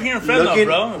we live here in Fresno,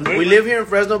 bro. We live here in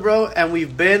Fresno, bro, and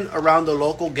we've been around the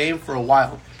local game for a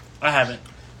while. I haven't.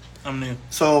 I'm new.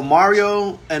 So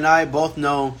Mario and I both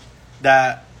know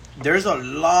that there's a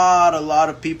lot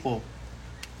of people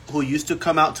who used to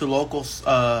come out to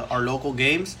our local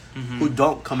games who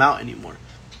don't come out anymore.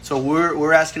 So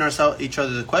we're asking each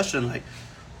other the question, like,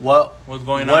 what's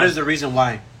going on? What is the reason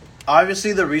why?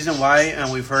 Obviously, the reason why,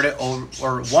 and we've heard it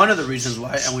or one of the reasons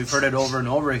why, and we've heard it over and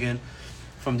over again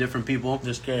from different people.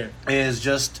 They're scared. Is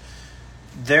just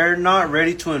they're not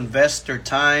ready to invest their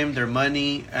time, their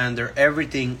money, and their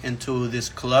everything into this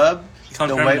club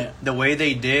the way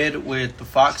they did with the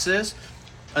Foxes,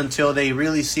 until they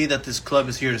really see that this club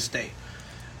is here to stay.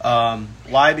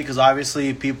 Why? Because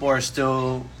obviously people are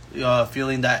still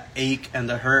feeling that ache and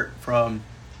the hurt from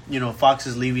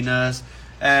Foxes leaving us,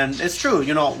 and it's true.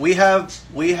 We have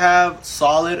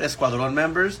solid Escuadron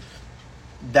members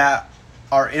that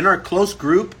are in our close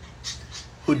group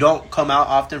who don't come out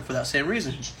often for that same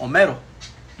reason. Homero.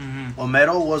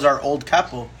 Homero was our old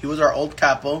capo. He was our old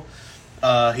capo.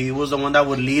 He was the one that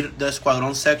would lead the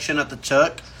Escuadron section at the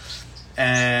Chuck.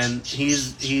 And he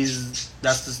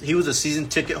was a season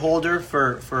ticket holder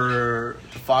for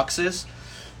the Foxes.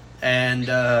 And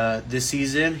this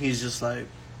season, he's just like,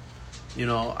 you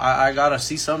know, I gotta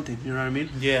see something. You know what I mean?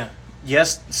 Yeah.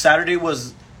 Yes, Saturday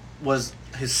was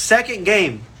his second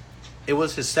game. It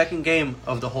was his second game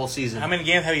of the whole season. How many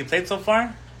games have you played so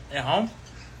far at home?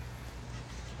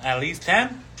 At least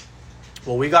 10?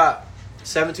 Well, we got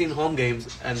 17 home games,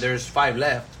 and there's 5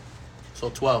 left. So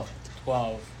 12.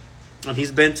 12. And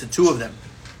he's been to 2 of them.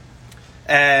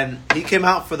 And he came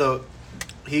out for the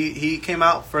he came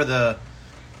out for the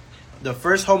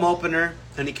first home opener,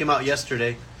 and he came out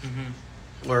yesterday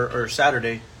or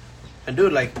Saturday. And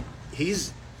dude, like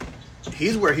he's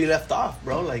where he left off,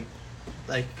 bro. Like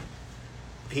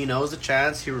he knows the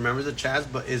chance, he remembers the chance,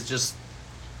 but it's just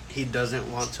he doesn't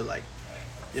want to, like,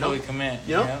 you know, commit.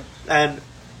 You know? Yeah. And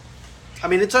I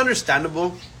mean, it's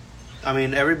understandable. I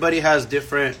mean, everybody has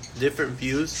different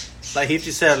views. Like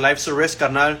Hifty said, life's a risk,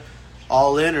 carnal.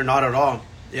 All in or not at all.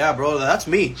 Yeah, bro, that's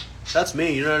me. That's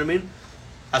me, you know what I mean?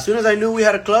 As soon as I knew we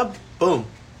had a club, boom.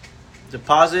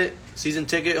 Deposit, season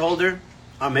ticket holder,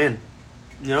 I'm in.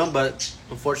 You know, but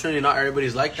unfortunately not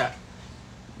everybody's like that.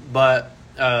 But,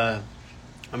 I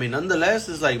mean, nonetheless,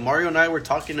 it's like Mario and I were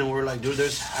talking and we're like, dude,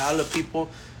 there's hella people.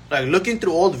 Like, looking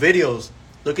through old videos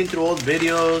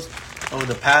of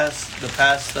the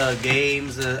past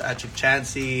games at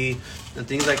Chichancy and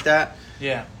things like that.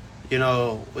 Yeah. You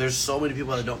know, there's so many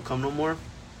people that don't come no more.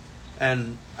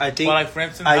 And I think... Well, like, for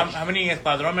instance, how many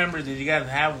Escuadron members did you guys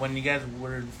have when you guys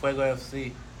were in Fuego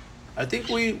FC? I think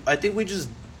we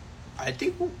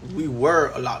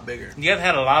were a lot bigger. You guys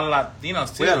had a lot of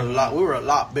Latinos, too. We were a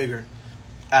lot bigger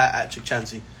at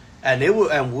Chichancy. And we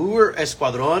were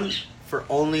Escuadron for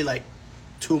only, like,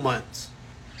 2 months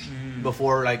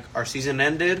before, like, our season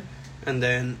ended. And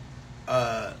then,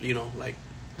 you know, like,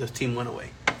 the team went away.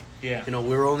 Yeah. You know,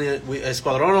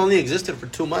 Escuadron only existed for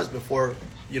 2 months before,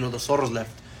 you know, the Zorros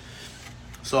left.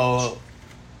 So,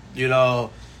 you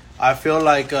know, I feel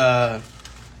like,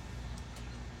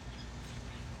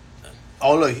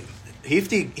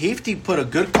 Hifty put a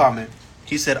good comment.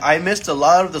 He said, I missed a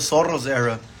lot of the Zorros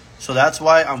era, so that's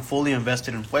why I'm fully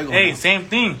invested in Fuego. Hey, now. Same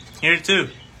thing. Here, too.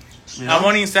 You know? I'm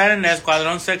only inside in the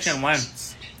Escuadron section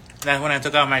once. That's when I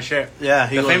took off my shirt. Yeah.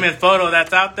 The famous photo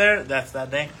that's out there, that's that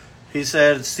day. He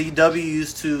said CW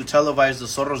used to televise the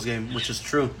Zorros game, which is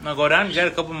true. Now go down, you got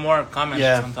a couple more comments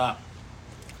on top.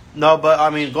 No, but I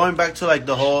mean, going back to like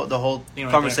the whole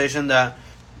conversation that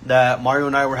Mario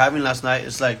and I were having last night,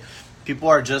 it's like people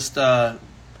are just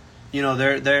you know,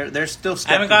 they're still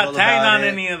skeptical. I haven't got tagged on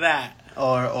it, any of that.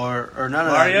 Or none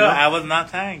of that. Mario, You know? I was not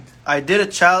tagged. I did a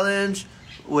challenge,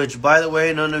 which by the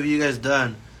way, none of you guys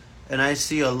done. And I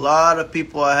see a lot of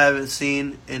people I haven't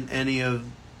seen in any of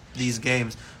these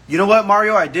games. You know what,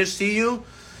 Mario? I did see you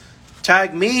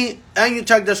tag me and you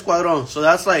tagged the Escuadron. So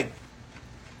that's like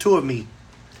 2 of me.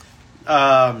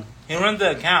 He runs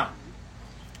the account.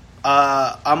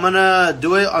 I'm going to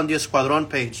do it on the Escuadron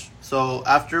page. So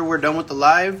after we're done with the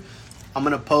live, I'm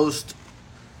going to post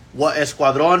what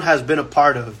Escuadron has been a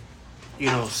part of, you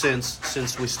know,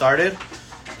 since we started.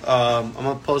 I'm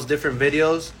going to post different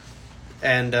videos.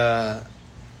 And I'm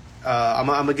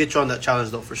going to get you on that challenge,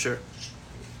 though, for sure.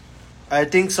 I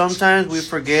think sometimes we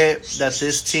forget that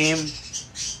this team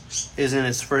is in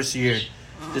its first year.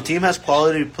 The team has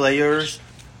quality players.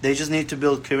 They just need to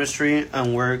build chemistry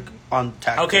and work on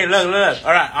tactics. Okay, look.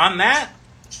 All right, on that,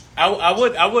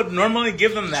 I would normally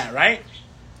give them that, right?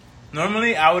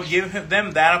 Normally, I would give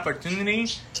them that opportunity.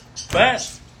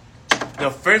 But the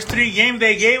first 3 games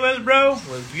they gave us, bro,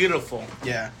 was beautiful.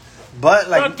 Yeah. But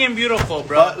like fucking beautiful,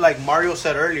 bro. But like Mario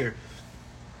said earlier,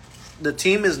 the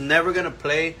team is never going to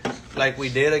play like we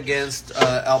did against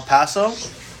El Paso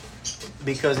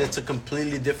because it's a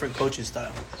completely different coaching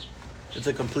style.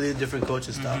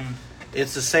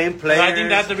 It's the same players. I think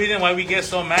that's the reason why we get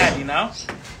so mad, you know?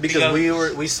 Because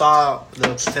we saw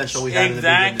the potential we had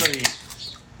exactly. in the beginning.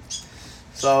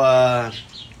 So,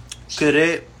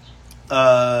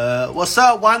 what's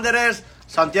up, Wanderers?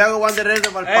 Santiago Wanderers de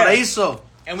Valparaiso. Hey.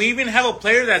 And we even have a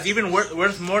player that's even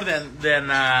worth more than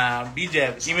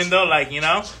BJ. Even though, like, you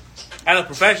know, as a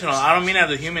professional, I don't mean as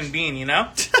a human being, you know?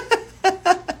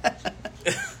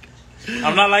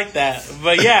 I'm not like that.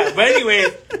 But yeah, but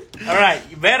anyways, all right,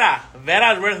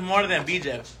 Vera's worth more than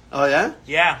BJ. Oh, yeah?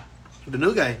 Yeah. The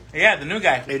new guy. Yeah, the new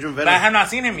guy. Adrian Vera. But I have not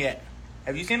seen him yet.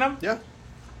 Have you seen him? Yeah.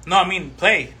 No, I mean,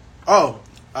 play. Oh,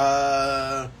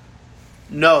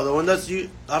 No, the one that's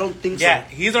I don't think so. Yeah,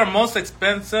 he's our most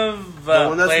expensive The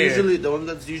one that's player.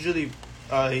 usually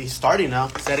he's starting now.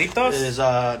 Cerritos? Is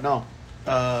no.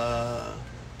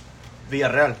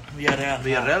 Villarreal.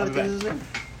 Villarreal, I think is his name.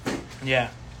 Yeah.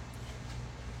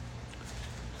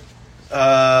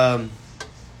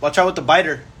 Watch out with the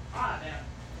biter.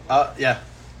 Yeah.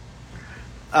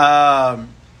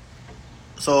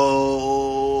 So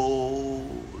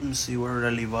let me see, where did I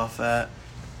leave off at?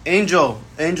 Angel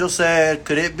said,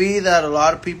 could it be that a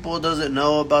lot of people doesn't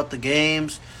know about the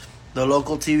games? The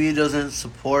local TV doesn't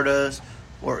support us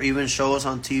or even show us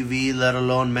on TV, let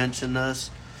alone mention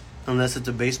us, unless it's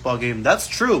a baseball game. That's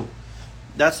true.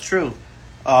 Like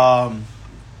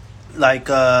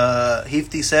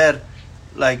Hefty said,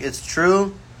 like, it's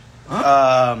true.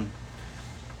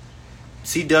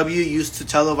 CW used to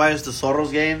televise the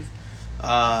Zorros game.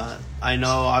 I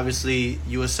know, obviously,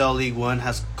 USL League One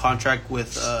has contract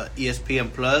with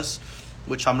ESPN Plus,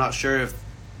 which I'm not sure if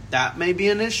that may be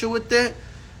an issue with it,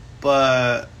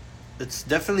 but it's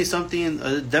definitely something,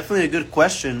 definitely a good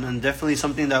question, and definitely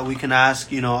something that we can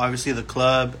ask. You know, obviously the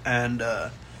club and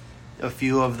a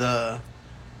few of the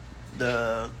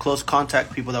close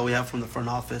contact people that we have from the front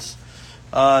office.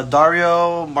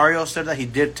 Mario said that he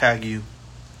did tag you.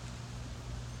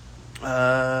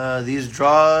 These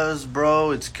draws,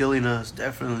 bro, it's killing us,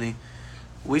 definitely.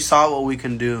 We saw what we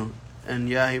can do, and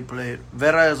yeah, he played.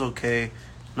 Vera is okay,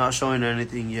 not showing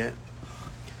anything yet.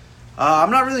 I'm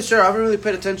not really sure. I haven't really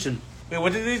paid attention. Wait,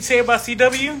 what did they say about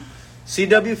CW?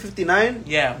 CW 59?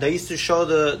 Yeah. They used to show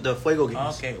the Fuego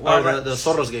games. Okay. Well, or the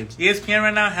Zorros games. ESPN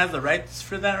right now has the rights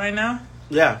for that right now.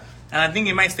 Yeah. And I think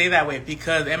it might stay that way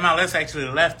because MLS actually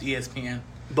left ESPN.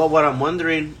 But what I'm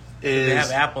wondering is... They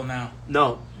have Apple now.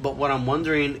 No, but what I'm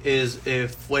wondering is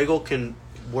if Fuego can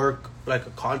work like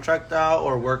a contract out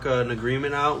or work an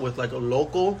agreement out with like a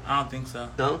local. I don't think so.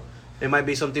 No? It might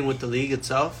be something with the league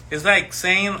itself. It's like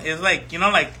saying, it's like, you know,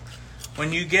 like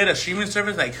when you get a streaming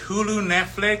service like Hulu,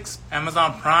 Netflix,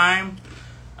 Amazon Prime,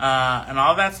 and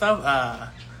all that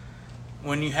stuff,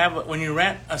 when you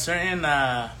rent a certain,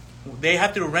 they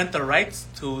have to rent the rights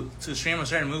to stream a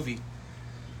certain movie.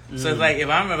 So it's like if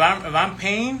I'm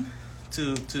paying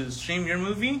to stream your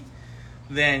movie,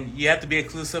 then you have to be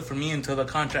exclusive for me until the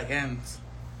contract ends.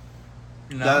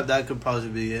 You know? That could probably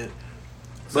be it.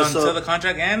 So until the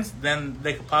contract ends, then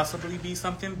they could possibly be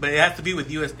something, but it has to be with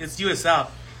US. It's USL.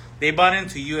 They bought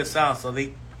into USL, so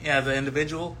they, as an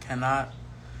individual, cannot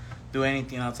do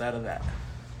anything outside of that.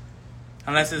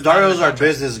 Unless it's Dario's our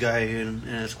business guy in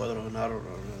Escuadron. I don't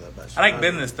know that much. I like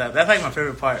business stuff. That's like my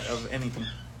favorite part of anything.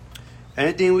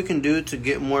 Anything we can do to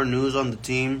get more news on the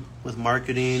team with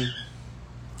marketing,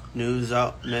 news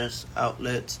outlets.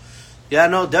 Yeah,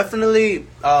 no, definitely.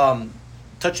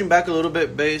 Touching back a little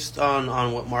bit based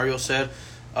on what Mario said,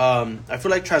 I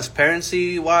feel like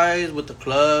transparency-wise with the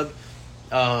club,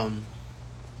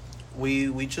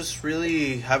 we just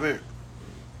really haven't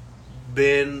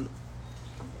been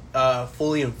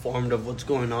fully informed of what's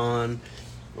going on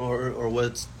or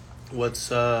what's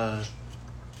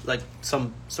like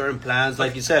some certain plans.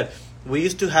 Like you said, we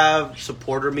used to have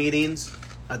supporter meetings.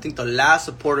 I think the last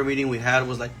supporter meeting we had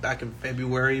was like back in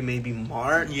February, maybe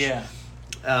March. Yeah.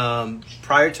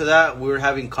 Prior to that, we were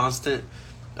having constant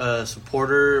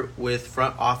supporter with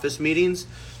front office meetings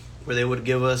where they would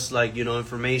give us like, you know,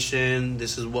 information.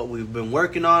 This is what we've been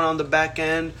working on the back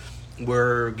end.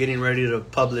 We're getting ready to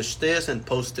publish this and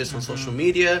post this on social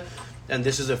media. And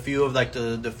this is a few of like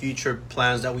the future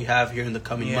plans that we have here in the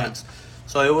coming months.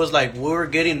 So it was like we were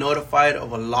getting notified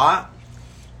of a lot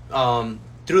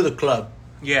through the club.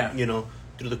 Yeah. You know,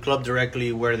 through the club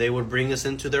directly, where they would bring us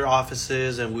into their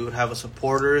offices and we would have a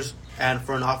supporters and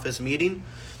front office meeting.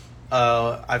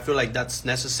 I feel like that's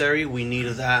necessary. We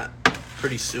needed that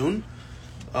pretty soon.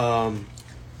 Other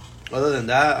than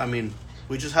that, I mean,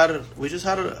 we just had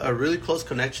a really close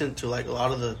connection to like a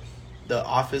lot of the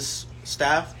office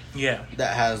staff. Yeah.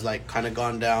 That has like kind of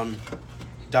gone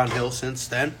downhill since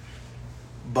then.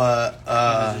 But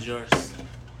this is yours.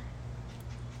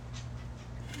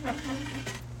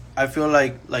 I feel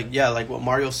like what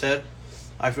Mario said,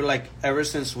 I feel like ever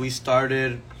since we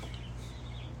started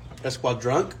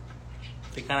Escuadrunk,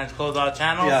 They kind of closed all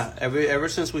channels. Yeah, ever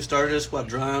since we started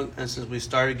Escuadrunk and since we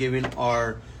started giving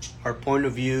our point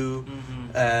of view,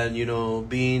 and you know,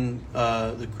 being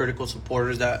the critical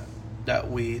supporters that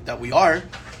we are,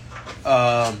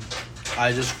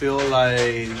 I just feel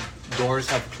like doors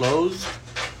have closed.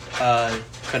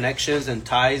 Connections and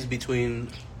ties between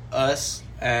us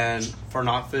and front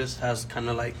office has kind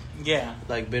of like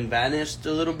been vanished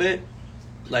a little bit.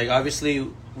 Like obviously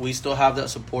we still have that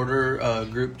supporter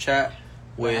group chat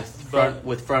with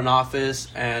But- front office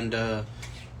and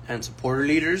supporter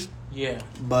leaders. Yeah.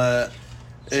 But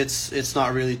it's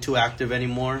not really too active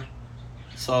anymore.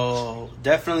 So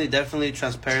definitely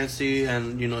transparency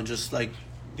and just like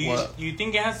Do you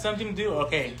think it has something to do?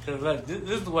 Okay, because look,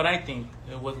 this is what I think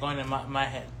was going in my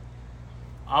head.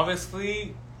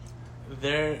 Obviously,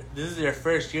 this is their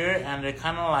first year, and they're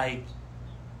kind of like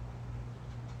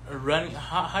running.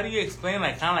 How do you explain,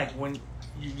 like, kind of like when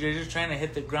you're just trying to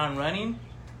hit the ground running,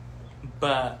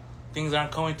 but things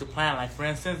aren't going to plan? Like, for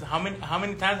instance, how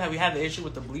many times have we had the issue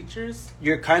with the bleachers?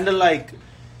 You're kind of like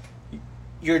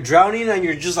you're drowning and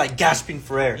you're just like gasping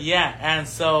for air. Yeah, and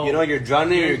so you're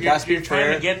drowning and you're gasping you're for trying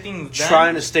air, to get things done.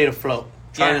 trying to stay afloat,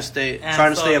 trying to stay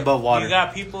above water. You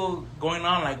got people going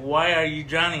on like, "Why are you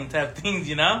drowning?" type things,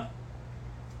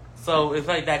 So it's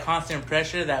like that constant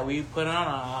pressure that we put on,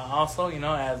 also,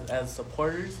 as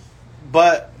supporters.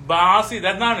 But honestly,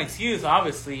 that's not an excuse,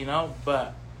 obviously,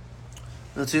 But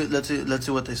let's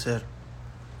see what they said.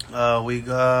 We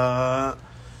got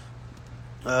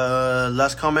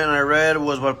last comment I read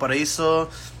was Valparaiso.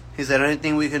 He said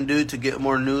anything we can do to get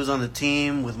more news on the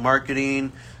team with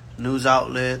marketing, news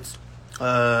outlets.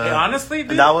 hey, honestly,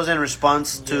 dude, and that was in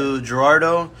response to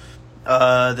Gerardo.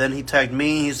 Then he tagged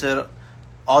me. He said,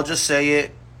 I'll just say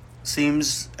it.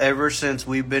 Seems ever since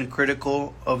we've been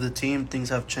critical of the team, things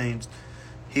have changed.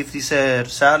 He said,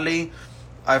 sadly,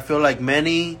 I feel like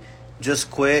many just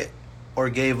quit or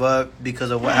gave up because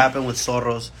of what happened with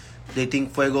Zorros. They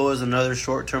think Fuego is another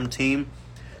short-term team,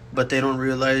 but they don't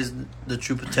realize the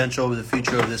true potential of the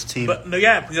future of this team. But no,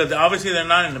 yeah, because obviously they're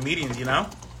not in the meetings,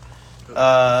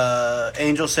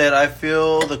 Angel said, I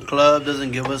feel the club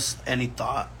doesn't give us any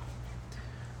thought.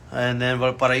 And then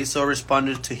Valparaiso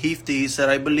responded to Hefty. He said,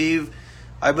 I believe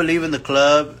in the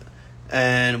club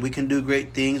and we can do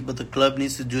great things, but the club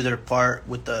needs to do their part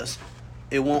with us.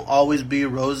 It won't always be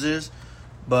roses,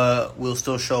 but we'll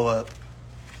still show up.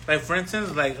 Like, for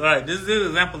instance, like, all right, this is the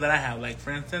example that I have. Like,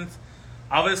 for instance,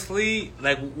 obviously,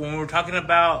 like, when we're talking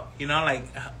about,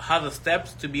 like, how the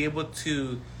steps to be able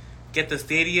to get the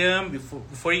stadium,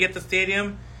 before you get the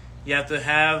stadium, you have to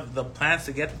have the plans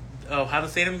to get how the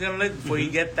stadium's going to look. Before you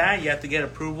get that, you have to get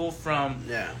approval from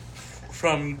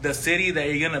the city that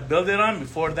you're going to build it on.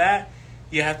 Before that,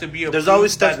 you have to be approved. There's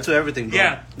always steps to everything, bro.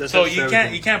 Yeah. There's So you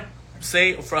can't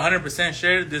say for 100%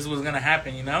 sure this was going to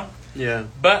happen, Yeah.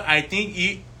 But I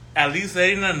think at least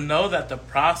letting them know that the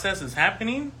process is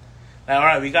happening. Like, all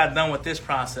right, we got done with this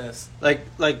process. Like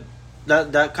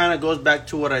that kind of goes back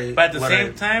to what I... But at the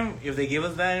same time, if they give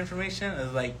us that information,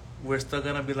 it's like, we're still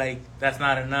going to be like, that's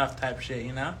not enough type shit,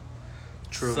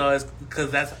 True. So it's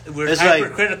because we're It's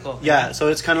hypercritical. Yeah, so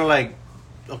it's kind of like,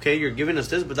 okay, you're giving us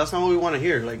this, but that's not what we want to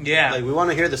hear. Like, like we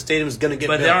want to hear the stadium's going to get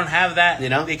built. But they don't have that.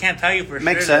 They can't tell you for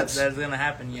Makes sure sense. that's going to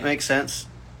happen yet. Makes sense.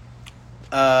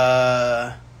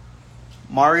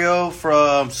 Mario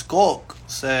from Skulk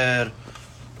said,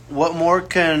 what more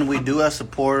can we as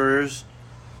supporters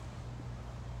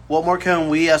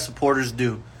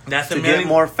do to get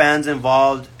more fans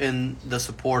involved in the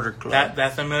supporter club?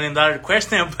 That's $1 million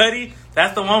question, buddy.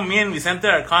 That's the one me and Vicente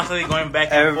are constantly going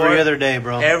back and forth. Every other day,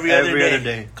 bro. Every other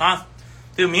day.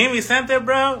 Dude, me and Vicente,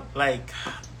 bro, like,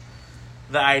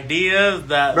 the ideas,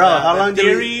 how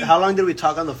long did we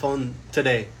talk on the phone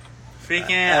today?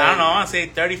 Freaking, I don't know, I want to say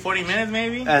 30, 40 minutes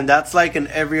maybe. And that's like an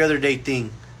every other day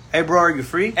thing. Hey, bro, are you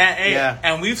free?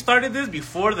 And we've started this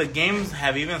before the games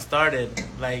have even started.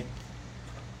 Like,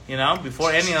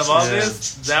 before any of all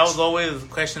this, that was always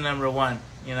question number one,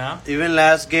 Even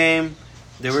last game,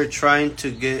 they were trying to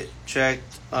get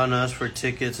checked on us for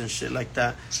tickets and shit like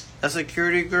that. That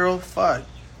security girl, fuck.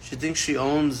 She thinks she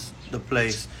owns the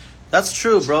place. That's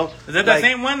true, bro. Is that the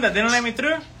same one that didn't let me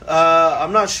through?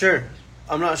 I'm not sure,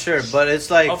 but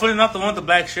it's like... Hopefully not the one with the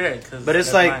black shirt. But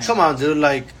it's like, mine. Come on, dude.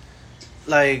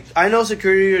 Like, I know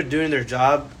security are doing their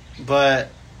job, but,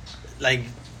 like...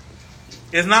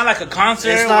 It's not like a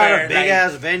concert. It's not a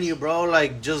big-ass venue, bro.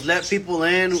 Like, just let people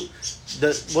in.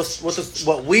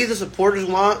 What we, the supporters,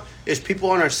 want is people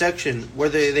on our section.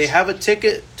 Whether they have a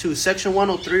ticket to Section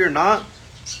 103 or not,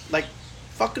 like,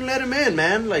 fucking let them in,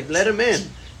 man. Like, let them in.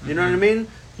 You know what I mean?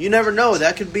 You never know.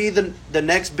 That could be the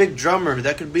next big drummer.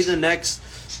 That could be the next,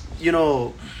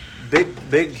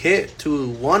 big hit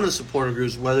to one of the supporter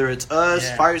groups. Whether it's us,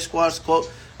 Fire Squad, Squad.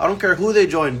 I don't care who they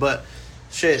join, but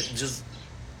shit, just...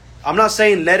 I'm not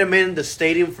saying let them in the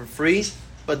stadium for free,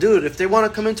 but dude, if they want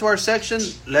to come into our section,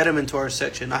 let them into our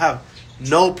section. I have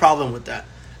no problem with that.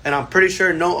 And I'm pretty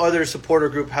sure no other supporter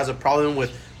group has a problem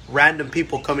with random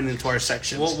people coming into our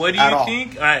section. Well, what do you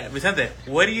think? All right, Vicente,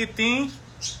 what do you think?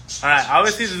 All right,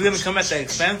 obviously this is going to come at the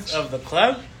expense of the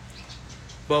club,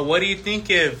 But what do you think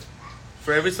if,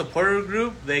 for every supporter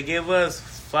group, they give us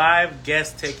 5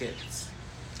 guest tickets?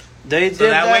 They did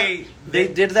that. They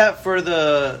did that for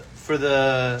the.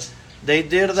 They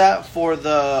did that for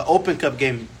the Open Cup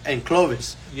game in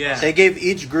Clovis. Yeah. They gave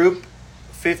each group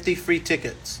 50 free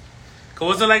tickets.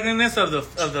 What's the likeliness of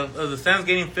the stands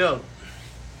getting filled?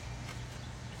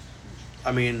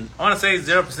 I mean, I want to say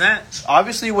 0%.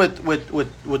 Obviously,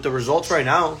 with the results right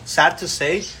now, sad to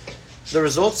say, the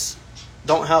results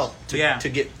don't help to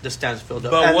get the stands filled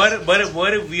up. But and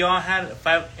what if we all had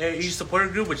 5 each supporter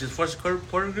group, which is 4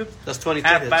 supporter groups? That's 20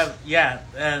 tickets. 5, yeah.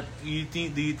 Do you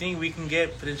think we can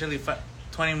get potentially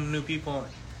 20 new people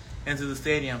into the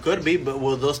stadium? Could be, but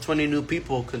will those 20 new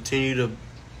people continue to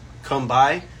come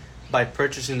by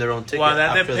purchasing their own ticket? Well,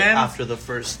 that depends. After the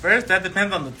first, that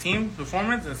depends on the team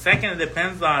performance, and second, it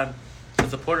depends on the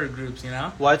supporter groups. You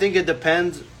know. Well, I think it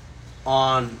depends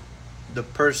on the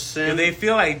person. Do they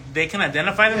feel like they can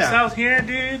identify themselves here,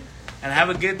 dude, and have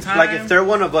a good time? Like if they're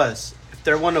one of us, if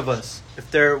they're one of us,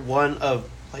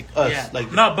 like us,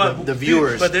 like no, but the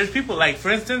viewers. Dude, but there's people like, for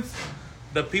instance,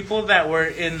 the people that were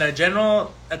in the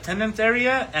general attendance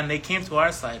area and they came to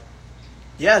our side.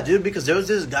 Yeah, dude, because there was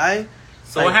this guy.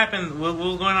 So what happened? What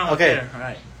was going on there? All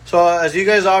right. So as you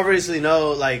guys obviously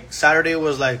know, like Saturday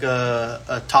was like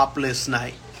a topless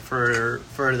night for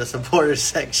the supporter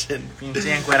section.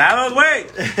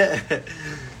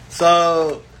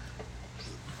 So,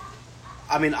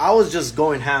 I mean, I was just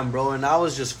going ham, bro, and I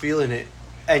was just feeling it.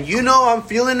 And you know I'm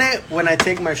feeling it when I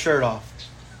take my shirt off.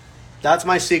 That's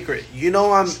my secret. You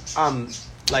know I'm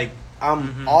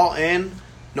all in,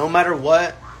 no matter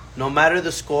what. No matter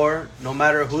the score, no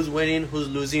matter who's winning, who's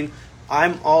losing,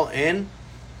 I'm all in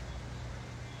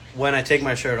when I take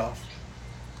my shirt off.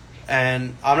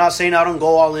 And I'm not saying I don't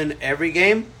go all in every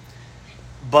game,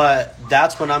 but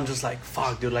that's when I'm just like,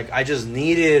 fuck, dude. Like, I just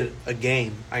needed a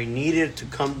game. I needed to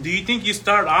come. Do you think you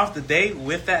start off the day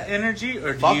with that energy,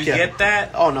 or do you get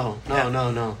that? Oh,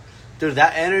 no. Dude,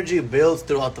 that energy builds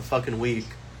throughout the fucking week.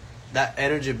 That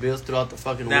energy builds throughout the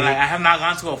fucking week. Like, I have not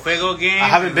gone to a Fuego game. I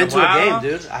haven't been to a game,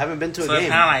 dude. I haven't been to a game. So it's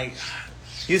kind of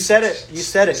like... You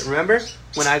said it. Remember?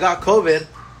 When I got COVID,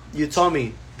 you told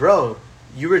me, bro,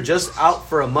 you were just out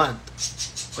for a month.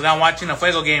 Without watching a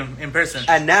Fuego game in person.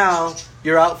 And now,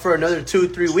 you're out for another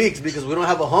 2-3 weeks because we don't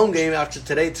have a home game after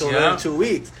today till another 2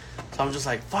 weeks. So I'm just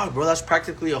like, fuck, bro, that's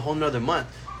practically a whole nother month.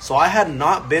 So I had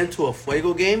not been to a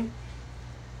Fuego game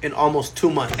in almost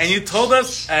 2 months. And you told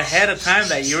us ahead of time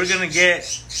that you're gonna go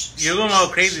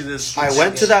crazy this I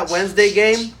went to that Wednesday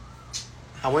game.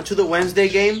 I went to the Wednesday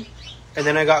game, and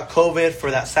then I got COVID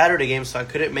for that Saturday game, so I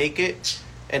couldn't make it.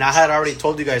 And I had already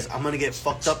told you guys, I'm gonna get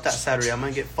fucked up that Saturday.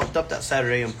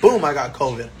 And boom, I got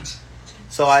COVID.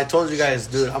 So I told you guys,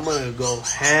 dude, I'm gonna go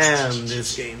ham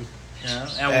this game. Yeah,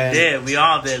 and we did. We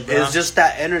all did, bro. It's just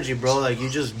that energy, bro. Like, you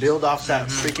just build off that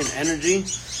freaking energy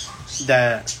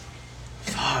that...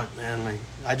 Fuck, man. Like,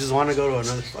 I just want to go to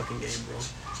another fucking game, bro.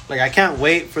 Like, I can't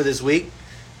wait for this week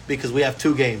because we have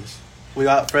 2 games. We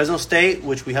got Fresno State,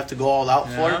 which we have to go all out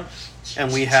for.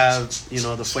 And we have,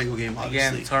 the Fuego game,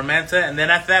 obviously. Again, Tormenta. And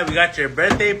then after that, we got your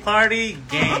birthday party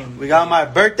game. We got my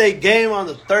birthday game on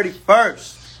the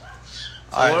 31st.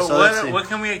 What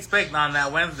can we expect on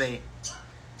that Wednesday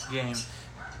game?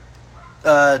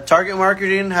 Target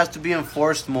marketing has to be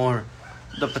enforced more.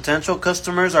 The potential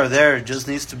customers are there. It just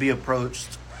needs to be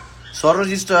approached. Soros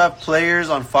used to have players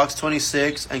on Fox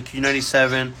 26 and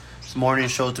Q97's morning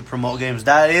show to promote games.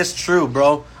 That is true,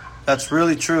 bro. That's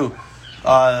really true.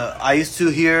 I used to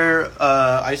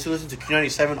listen to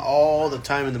Q97 all the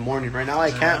time in the morning. Right now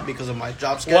I can't because of my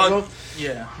job schedule.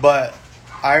 Yeah. But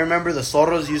I remember the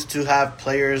Soros used to have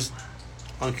players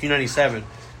on Q97.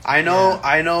 I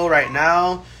know right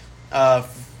now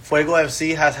Fuego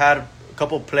FC has had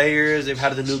couple players. They've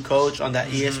had the new coach on that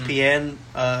ESPN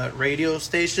radio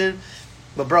station.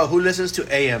 But bro, who listens to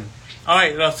AM? All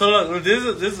right, so look, this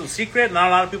is a secret. Not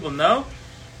a lot of people know.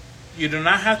 You do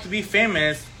not have to be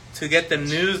famous to get the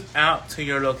news out to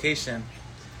your location.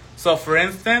 So, for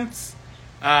instance,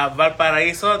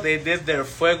 Valparaiso, they did their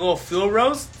Fuego fuel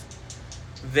roast.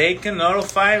 They can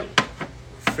notify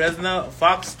Fresno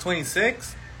Fox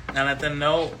 26 and let them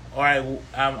know. All right,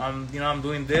 I'm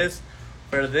doing this.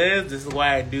 For this is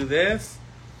why I do this,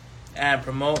 and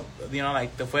promote,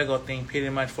 like the Fuego thing pretty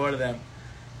much for them.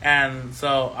 And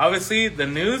so, obviously, the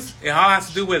news, it all has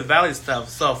to do with Valley stuff.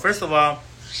 So, first of all,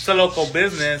 it's a local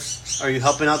business. Are you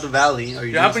helping out the Valley?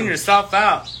 You're helping yourself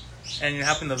out, and you're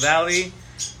helping the Valley,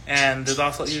 and there's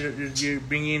also, you're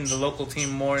bringing the local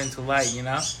team more into light,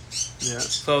 Yeah.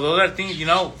 So, those are things,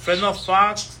 Fresno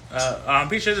Fox, I'm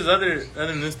pretty sure there's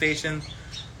other news stations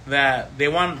that they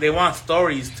want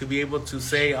stories to be able to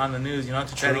say on the news, you know,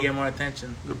 to try to get more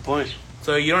attention. Good point.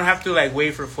 So you don't have to like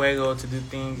wait for Fuego to do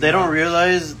things. They don't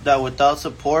realize that without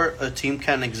support, a team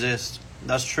can't exist.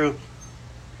 That's true.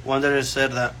 One that has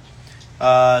said that.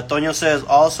 Toño says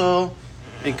also,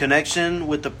 in connection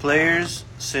with the players,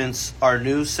 since our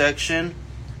new section,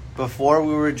 before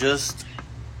we were just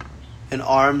in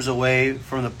arms away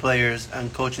from the players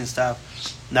and coaching staff.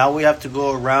 Now we have to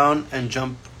go around and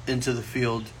jump into the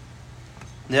field.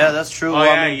 Yeah, that's true. Oh,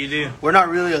 yeah, you do. We're not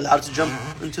really allowed to jump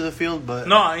into the field, but...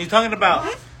 No, you're talking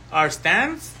about our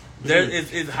stands? There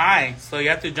is high, so you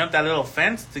have to jump that little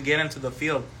fence to get into the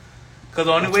field. Because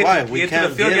the only way to get to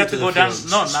the field, you have to go down...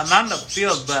 No, not in the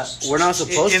field, but... We're not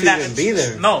supposed to even be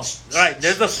there. No, right.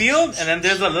 There's a field, and then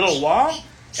there's a little wall,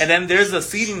 and then there's a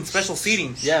seating, special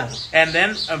seating. Yeah. And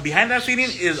then behind that seating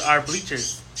is our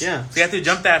bleachers. Yeah. So you have to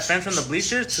jump that fence from the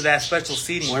bleachers to that special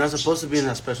seating. We're not supposed to be in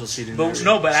that special seating But area.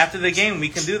 no, but after the game, we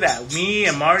can do that. Me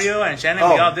and Mario and Shannon,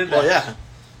 we all did that. Oh, yeah.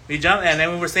 We jumped, and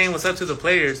then we were saying what's up to the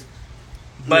players.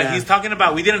 But Yeah. he's talking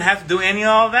about we didn't have to do any of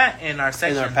all that in our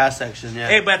section. In our past section, yeah.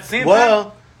 Hey, but at the same well,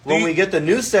 time... when we get the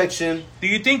new section... Do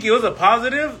you think it was a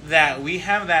positive that we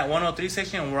have that 103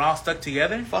 section and we're all stuck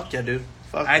together? Fuck yeah, dude.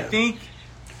 Fuck I yeah. think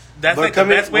that's But like the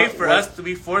best way for us to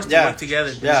be forced to work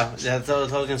together. Dude. Yeah, that's what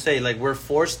I was gonna say. Like, we're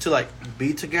forced to, like,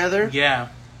 be together. Yeah.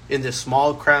 In this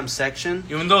small, cramped section.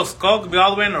 Even though Skull could be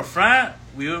all the way in the front,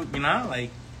 we, you know, like...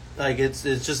 Like, it's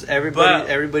just everybody's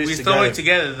together. We still work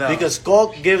together, though. Because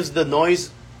Skulk gives the noise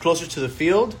closer to the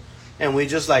field, and we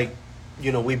just, like,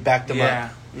 you know, we back them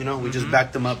up. You know, we just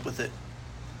back them up with it.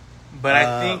 But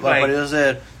I think, but it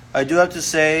said, I do have to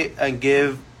say and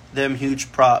give them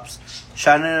huge props.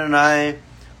 Shannon and I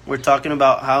were talking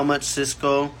about how much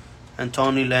Cisco and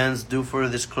Tony Lenz do for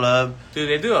this club. Dude,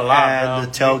 they do a lot, and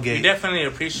the tailgate. We definitely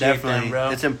appreciate them, bro.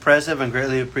 It's impressive and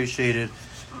greatly appreciated.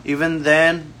 Even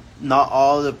then, not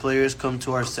all the players come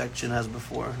to our section as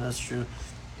before. That's true.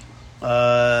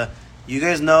 You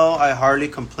guys know I hardly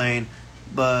complain,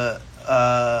 but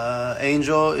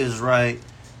Angel is right.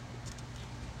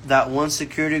 That one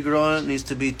security girl needs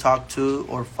to be talked to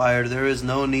or fired. There is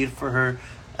no need for her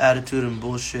attitude and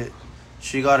bullshit.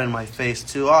 She got in my face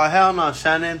too. Oh, hell no,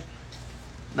 Shannon.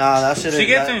 Nah, that shit. She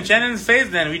gets in Shannon's face,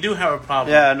 then we do have a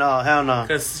problem. Yeah, no, hell no.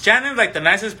 Because Shannon's like the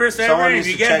nicest person ever. If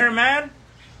you get her mad,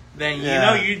 then you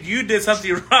know you did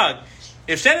something wrong.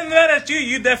 If Shannon's mad at you,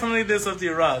 you definitely did something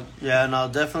wrong. We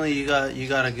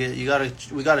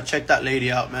gotta check that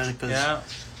lady out, man.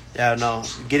 Yeah, no,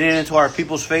 getting into our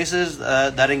people's faces,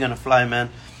 that ain't gonna fly, man.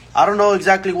 I don't know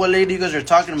exactly what lady you guys are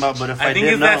talking about, but if I think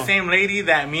did it's know, that same lady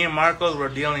that me and Marcos were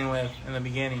dealing with in the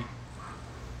beginning.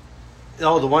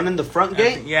 Oh, the one in the front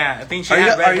gate? I think she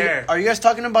had red hair. Are you guys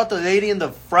talking about the lady in the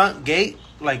front gate?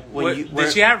 Like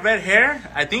did she have red hair?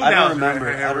 I think that was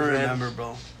her hair. I don't remember,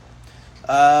 bro.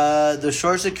 The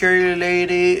short security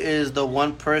lady is the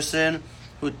one person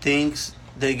who thinks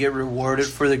they get rewarded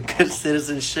for the good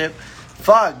citizenship.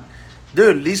 Fuck.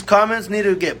 Dude, these comments need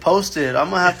to get posted.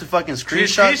 I'm going to have to fucking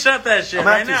screenshot that shit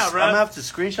right now, bro. I'm going to have to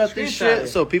screenshot this shit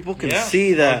so people can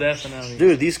see that. Definitely.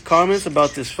 Dude, these comments about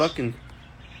this fucking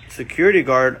security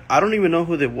guard, I don't even know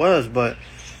who it was, but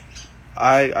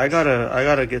I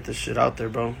gotta get this shit out there,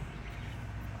 bro.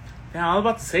 Yeah, I was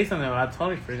about to say something, but I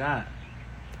totally forgot.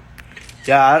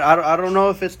 Yeah, I don't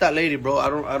know if it's that lady, bro.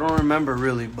 I don't remember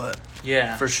really, but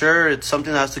yeah, for sure it's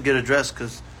something that has to get addressed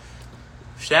because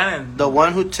Shannon, the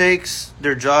one who takes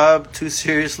their job too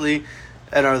seriously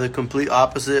and are the complete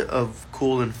opposite of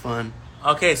cool and fun.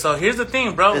 Okay, so here's the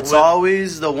thing, bro. It's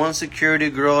always the one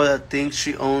security girl that thinks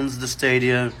she owns the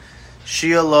stadium.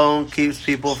 She alone keeps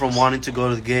people from wanting to go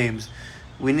to the games.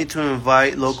 We need to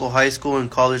invite local high school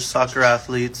and college soccer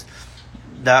athletes.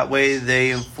 That way they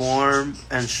inform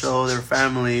and show their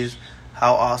families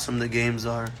how awesome the games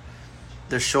are.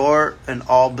 The short and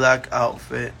all-black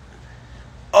outfit.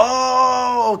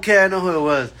 Oh, okay, I know who it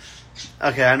was.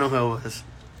 I think I know who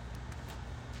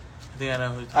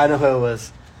I know who it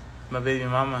was. My baby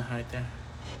mama right there.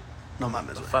 No, my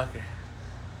the fucker.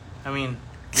 I mean,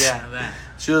 yeah, that.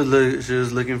 She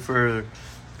was looking for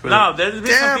no, there's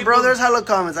been some people... bro, there's hella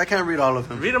comments. I can't read all of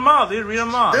them. Read them all, dude. Read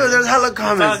them all. Dude, there's hella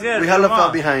comments. Good. We hella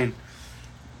fell behind.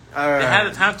 They had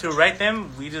the time to write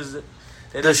them. We just...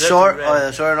 The short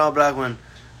and all black one.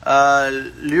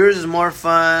 Lures is more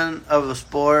fun of the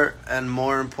sport and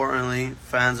more importantly,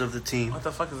 fans of the team. What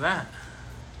the fuck is that?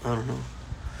 I don't know.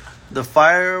 The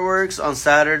fireworks on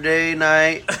Saturday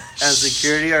night and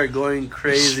security are going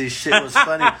crazy. Shit was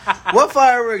funny. What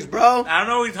fireworks, bro? I don't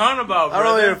know what you're talking about, bro.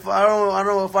 I don't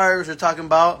know what fireworks you're talking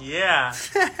about. Yeah.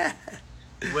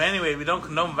 Well, anyway, we don't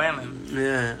condone violence.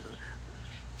 Yeah.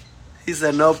 He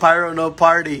said, no pyro, no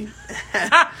party.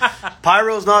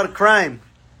 Pyro's not a crime.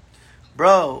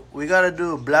 Bro, we got to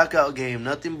do a blackout game.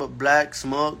 Nothing but black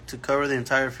smoke to cover the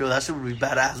entire field. That should be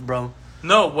badass, bro.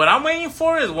 No, what I'm waiting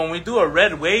for is when we do a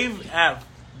red wave at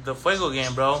the Fuego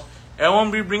game, bro.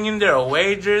 Everyone be bringing their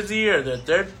away jersey or their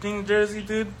 13 jersey,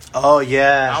 dude. Oh,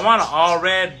 yeah. I want an all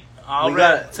red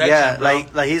section, yeah, bro.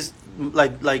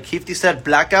 like Hefty said,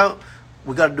 blackout.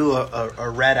 We got to do a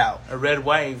red out. A red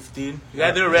wave, dude. You got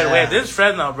to do a red wave. This is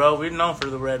Fresno, bro. We're known for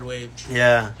the red wave.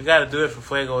 Yeah. We got to do it for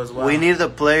Fuego as well. We need the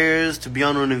players to be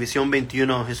on Univision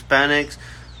 21. Hispanics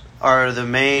are the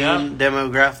main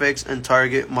demographics and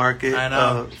target market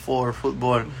for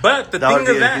football. But the that thing would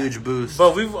be is a huge boost.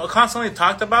 But we've constantly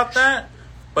talked about that.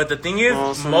 But the thing is,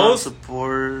 also most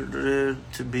supported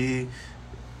to be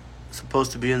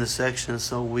supposed to be in the section,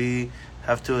 so we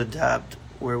have to adapt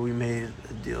where we made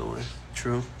a deal with.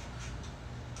 True.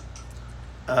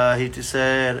 He just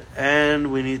said,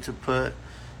 and we need to put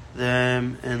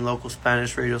them in local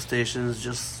Spanish radio stations,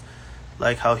 just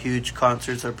like how huge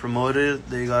concerts are promoted.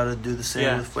 They gotta do the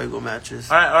same with Fuego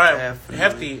matches. All right, Definitely.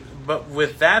 Hefty. But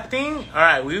with that thing, all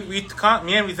right, me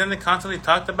and Vicente constantly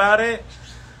talked about it.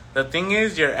 The thing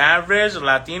is, your average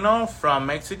Latino from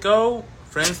Mexico,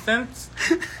 for instance,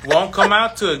 won't come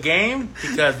out to a game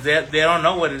because they don't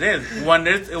know what it is. When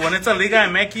it's a Liga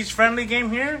MX friendly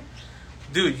game here,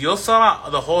 dude, you'll sell out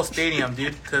the whole stadium,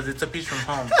 dude, because it's a piece from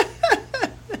home.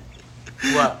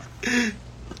 What?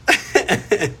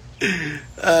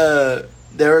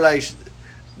 They were like,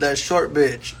 that short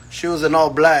bitch. She was in all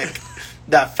black.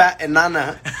 That fat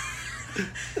enana.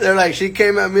 They're like, she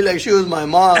came at me like she was my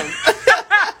mom.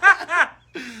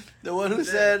 The one who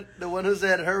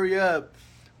said, hurry up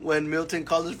when Milton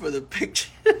called us for the picture.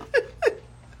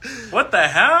 What the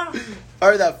hell?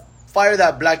 Or fire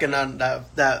that black enana,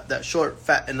 that short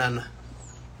fat enana.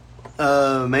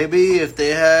 Maybe if they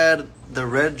had the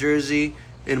red jersey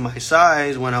in my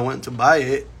size when I went to buy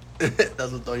it.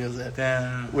 That's what Toño said.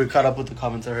 Damn. We're caught up with the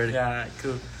comments already. Yeah, alright,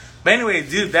 cool. But anyway,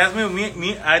 dude, that's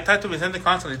me. I talk to Vicente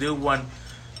constantly, dude.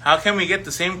 How can we get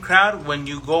the same crowd when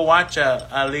you go watch a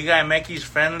Liga MX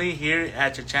friendly here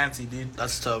at Chichansi, dude?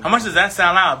 That's tough. How much does that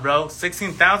sell out, bro?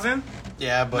 16,000?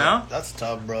 Yeah, but no? That's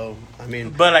tough, bro. I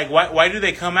mean, but like, why do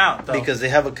they come out though? Because they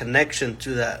have a connection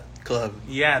to that club.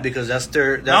 Yeah, because that's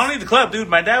their. Not only the club, dude.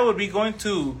 My dad would be going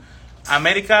to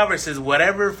America versus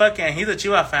whatever fucking. He's a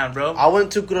Chivas fan, bro. I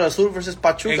went to Cruz Azul versus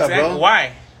Pachuca, bro.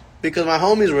 Why? Because my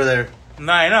homies were there.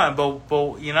 No, I know,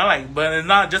 but you know, like, but it's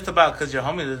not just about because your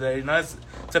homies are there. You know, it's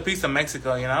a piece of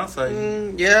Mexico, you know. So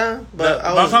yeah, but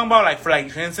I'm talking about like for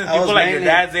instance, people like your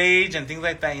dad's age and things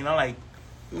like that. You know, like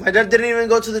my dad didn't even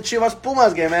go to the Chivas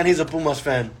Pumas game, man. He's a Pumas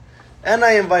fan, and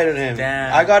I invited him.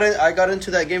 Damn. I got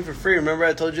into that game for free. Remember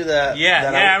I told you that?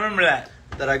 Yeah, I remember that.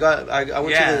 That I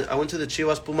went to the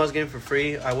Chivas Pumas game for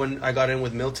free. I got in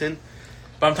with Milton.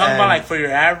 But I'm talking about like for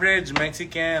your average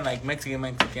Mexican, like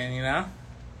Mexican, you know.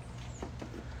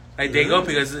 Like they go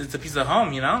because it's a piece of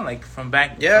home, you know, like from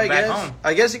back home.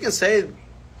 I guess you can say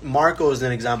Marco is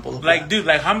an example of like, that. dude,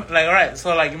 like all right,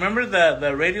 so like remember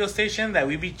the radio station that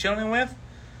we be chilling with,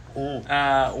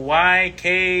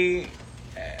 YK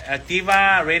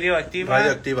Activa, Radio Activa.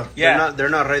 Radio Activa. Yeah, they're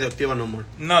not Radio Activa no more.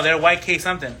 No, they're YK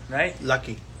something, right?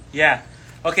 Lucky. Yeah.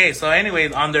 Okay, so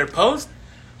anyway, on their post,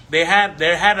 they had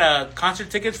a concert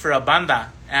tickets for a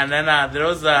banda, and then there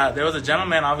was a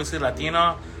gentleman, obviously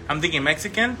Latino. I'm thinking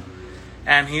Mexican,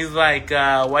 and he's like,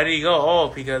 "Why do you go?" Oh,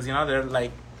 because you know they're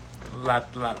like,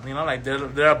 you know, like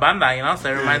they're a banda, you know,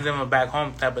 so it reminds them of back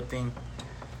home type of thing.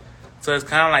 So it's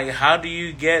kind of like, how do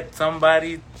you get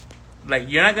somebody, like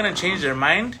you're not gonna change their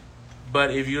mind,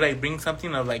 but if you like bring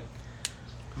something of like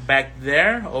back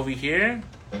there over here,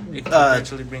 it could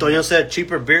eventually bring. Toño said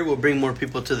cheaper beer will bring more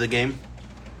people to the game.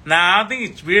 Nah, I don't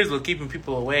think it's beers will keeping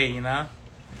people away, you know,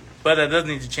 but that does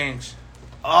need to change.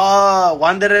 Oh,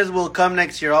 Wanderers will come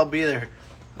next year. I'll be there.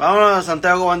 Vámonos,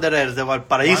 Santiago Wanderers de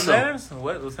Valparaíso. Wanderers?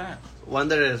 What was that?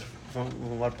 Wanderers from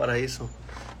Valparaíso.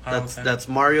 Oh, That's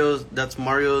Mario's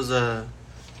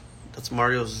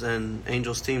and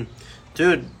Angel's team.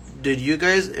 Dude, did you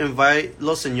guys invite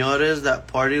Los Señores that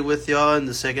partied with y'all in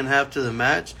the second half to the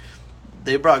match?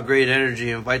 They brought great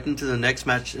energy. Invite them to the next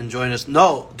match and join us.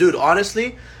 No, dude,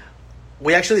 honestly,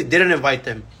 we actually didn't invite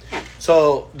them.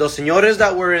 So, the señores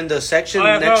that were in the section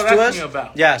next to us.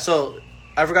 Yeah, so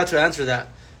I forgot to answer that.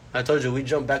 I told you we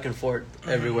jump back and forth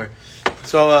everywhere.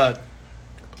 So,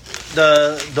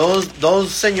 those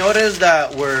señores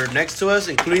that were next to us,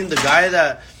 including the guy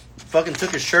that fucking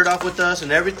took his shirt off with us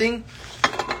and everything,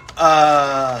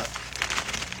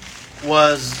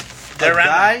 was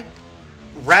a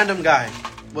random guy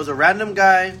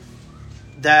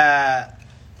that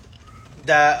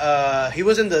he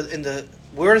was in the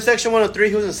we were in section 103,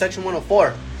 he was in section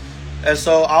 104. And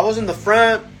so I was in the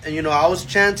front, and I was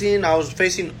chanting, I was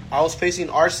facing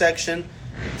our section,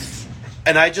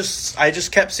 and I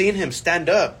just kept seeing him stand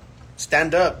up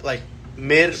like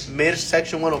mid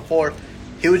section 104.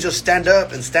 He would just stand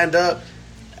up,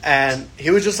 and he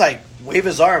would just like wave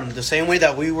his arm the same way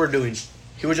that we were doing.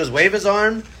 He would just wave his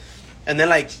arm, and then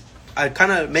like I'd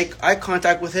kind of make eye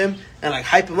contact with him and like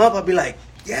hype him up. I'd be like,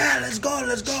 yeah, let's go,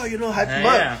 hype him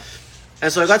up.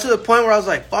 And so I got to the point where I was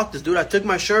like, fuck this dude. I took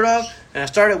my shirt off and I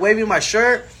started waving my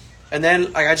shirt, and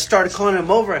then like I just started calling him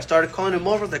over. I was like, come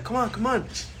on.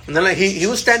 And then like he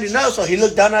was standing up, so he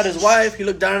looked down at his wife.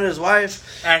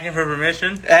 Asking for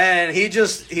permission. And he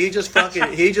just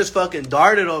fucking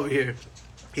darted over here.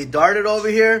 He darted over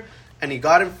here, and he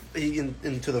got him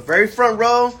into the very front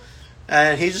row,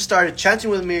 and he just started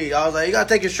chanting with me. I was like, you gotta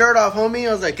take your shirt off, homie.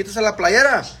 I was like, quítese la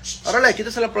playera. Órale,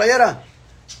 quítese la playera.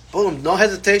 Boom, no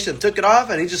hesitation. Took it off,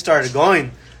 and he just started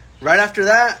going. Right after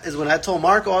that is when I told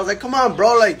Marco, I was like, come on,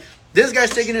 bro. Like, this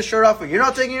guy's taking his shirt off, and you're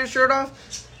not taking your shirt off?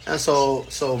 And so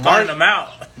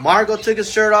Marco took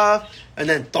his shirt off, and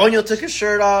then Toño took his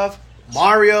shirt off.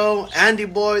 Mario, Andy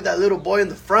boy, that little boy in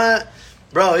the front.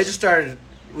 Bro, it just started.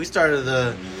 We started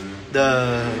the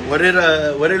what did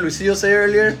Luisillo say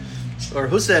earlier? Or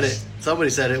who said it?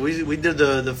 Somebody said it. We did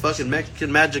the fucking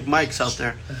Mexican Magic Mics out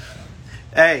there.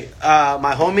 Hey,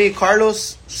 my homie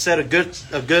Carlos said a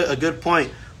good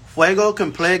point. Fuego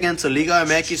can play against a Liga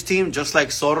MX team just like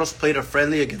Soros played a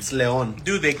friendly against León.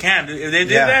 Dude, they can. If they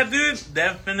did that, dude,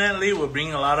 definitely would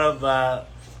bring a lot of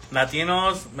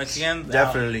Latinos, Mexicans.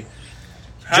 Definitely.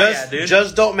 Dude.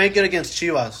 Just don't make it against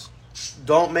Chivas.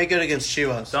 Don't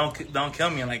kill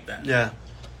me like that. Yeah.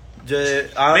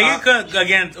 Make it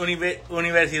against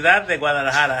Universidad de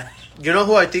Guadalajara. You know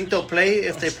who I think they'll play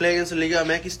if they play against the Liga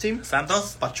MX team?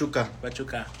 Santos? Pachuca.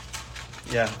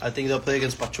 Yeah, I think they'll play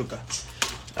against Pachuca.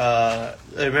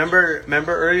 Remember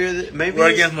earlier, maybe... Or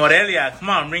against Morelia. Come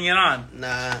on, bring it on.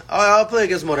 Nah. I'll play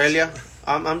against Morelia.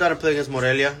 I'm down to play against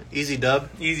Morelia. Easy dub.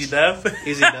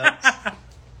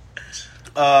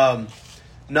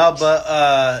 No,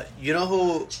 but you know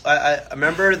who I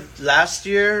remember last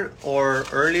year or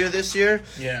earlier this year?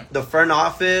 Yeah. The front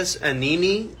office and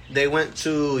Nini, they went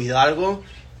to Hidalgo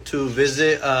to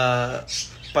visit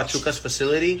Pachuca's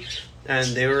facility,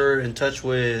 and they were in touch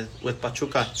with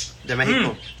Pachuca de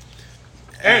Mexico.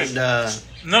 Hey, and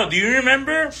no, do you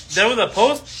remember there was a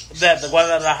post that the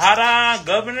Guadalajara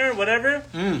governor, whatever,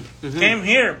 came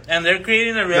here, and they're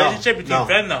creating a relationship between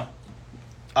Fresno.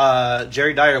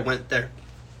 Jerry Dyer went there.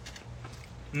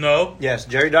 No. Yes,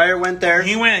 Jerry Dyer went there.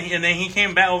 He went, and then he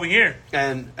came back over here.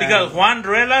 Because Juan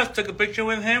Durelas took a picture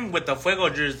with him with the Fuego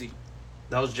jersey.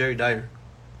 That was Jerry Dyer.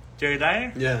 Jerry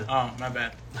Dyer? Yeah. Oh, my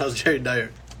bad. That was Jerry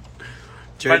Dyer.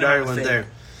 Jerry Dyer went there.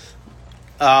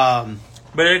 But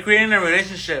they're creating a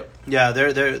relationship. Yeah,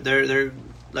 they're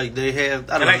like they have.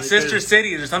 I don't know, like sister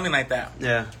cities or something like that.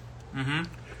 Yeah. Mm-hmm.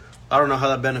 I don't know how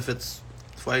that benefits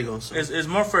Fuego. So. It's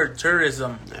more for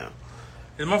tourism. Yeah.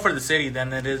 It's more for the city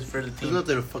than it is for the team. There's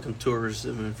nothing to fucking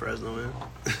tourism in Fresno, man.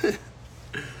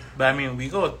 But I mean,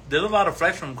 there's a lot of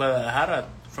flights from Guadalajara,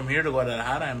 from here to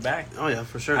Guadalajara and back. Oh yeah,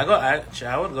 for sure. I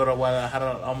would go to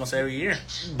Guadalajara almost every year.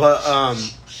 But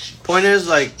point is,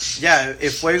 like, yeah,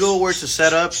 if Fuego were to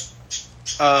set up,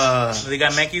 they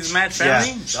got Mexi's match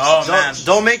family. Yeah. Oh man,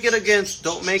 don't make it against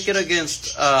America.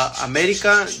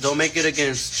 Don't make it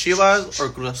against Chivas or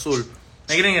Cruz Azul.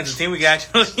 Make it against the team we can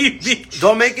actually beat.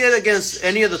 Don't make it against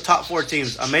any of the top 4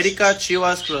 teams. America,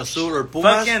 Chivas, Cruz Azul, or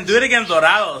Pumas. Fucking do it against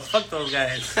Dorados. Fuck those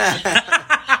guys.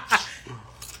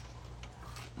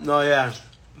 No, yeah.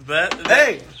 But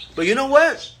you know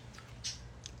what?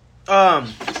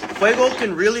 Fuego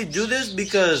can really do this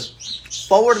because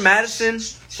Forward Madison,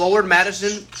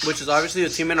 which is obviously a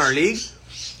team in our league,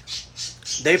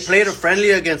 they played a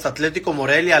friendly against Atletico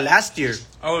Morelia last year.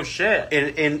 Oh shit!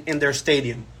 In their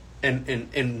stadium.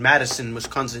 In Madison,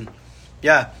 Wisconsin.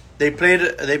 Yeah, they played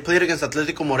against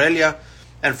Atletico Morelia,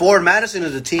 and Forward Madison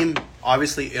is a team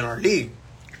obviously in our league.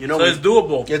 You know, so it's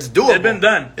doable. It's doable. It's been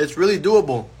done. It's really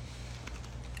doable.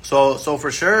 So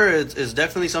for sure, it's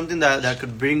definitely something that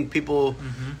could bring people's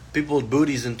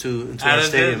booties into our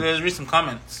stadium. Let's read some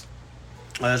comments.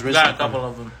 Let's read got a couple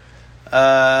of them.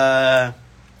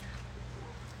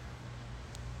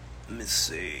 Let me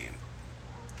see.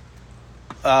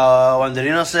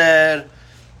 Wanderino said,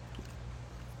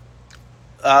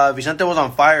 Vicente was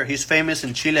on fire. He's famous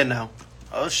in Chile now.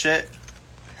 Oh, shit.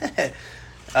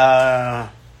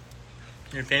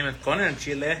 You're famous con in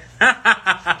Chile.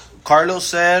 Carlos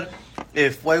said,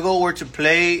 if Fuego were to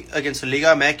play against the Liga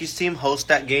MX team, host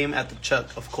that game at the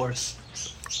Chuck, of course.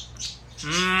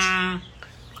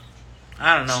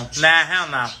 I don't know. Nah, hell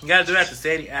no. You gotta do it at the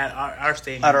stadium, at our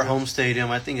stadium. At our home stadium.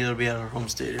 I think it'll be at our home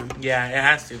stadium. Yeah, it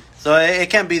has to. So it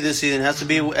can't be this season. It has to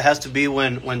be. It has to be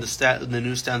when the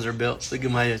new stands are built. Look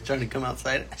at Maya trying to come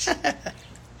outside.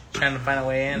 Trying to find a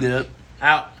way in. Yep.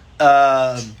 Out.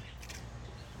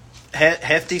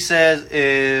 Hefty says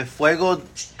if Fuego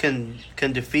can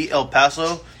defeat El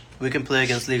Paso, we can play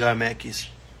against Liga MX.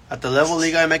 At the level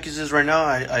Liga MX is right now,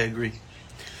 I agree.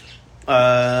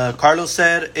 Carlos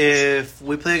said if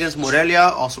we play against Morelia,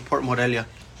 I'll support Morelia.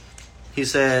 He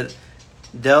said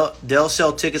they'll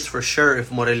sell tickets for sure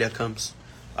if Morelia comes.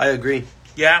 I agree.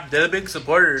 Yeah, they're the big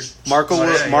supporters. Marco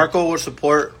will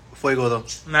support Fuego though.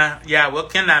 Nah, yeah, we'll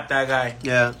kidnap that guy.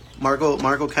 Yeah,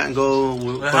 Marco can't go.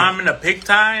 We'll have him in a pig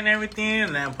tie and everything,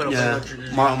 and then put a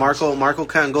Marco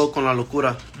can't go con la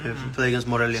locura if we play against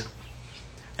Morelia.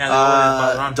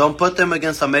 Yeah, don't put them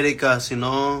against America, si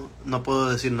no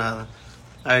puedo decir nada.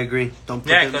 I agree. Don't put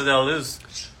them. because they'll lose.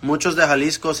 Muchos de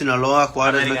Jalisco, Sinaloa,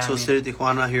 Juárez, Mexico City,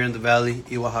 Tijuana, here in the Valley,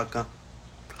 y Oaxaca.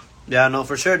 Yeah, no,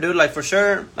 for sure, dude. Like, for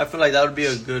sure, I feel like that would be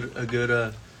a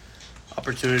good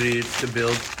opportunity to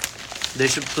build. They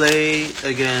should play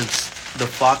against the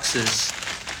Foxes.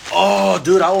 Oh,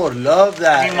 dude, I would love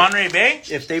that. You mean Monterey Bay?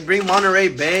 If they bring Monterey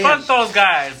Bay, fuck those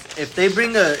guys. If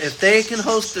they can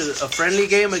host a friendly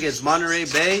game against Monterey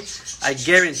Bay, I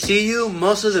guarantee you,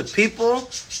 most of the people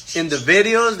in the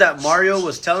videos that Mario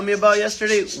was telling me about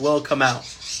yesterday will come out,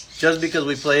 just because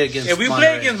we play against. If we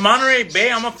play against Monterey Bay,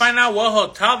 I'm gonna find out what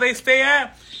hotel they stay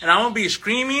at, and I'm gonna be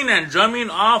screaming and drumming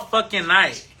all fucking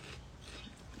night.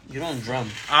 You don't drum.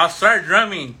 I'll start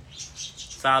drumming,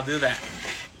 so I'll do that.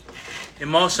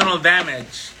 Emotional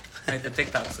damage, like the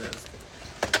TikTok says.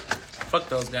 Fuck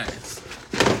those guys.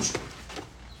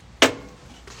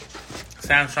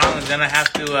 Sam Strong is gonna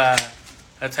have to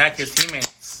attack his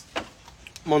teammates.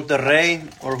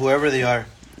 Monterrey or whoever they are.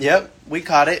 Yep, we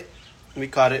caught it.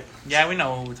 Yeah, we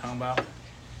know what we're talking about.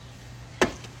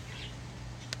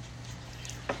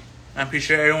 I'm pretty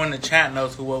sure everyone in the chat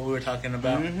knows what we were talking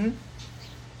about. Mm-hmm.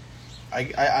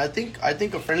 I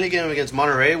think a friendly game against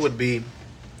Monterrey would be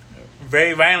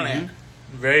very violent.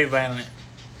 Mm-hmm. Very violent.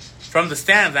 From the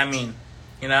stands, I mean.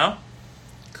 You know?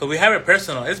 Because we have it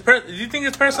personal. Do you think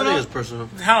it's personal? I think it's personal.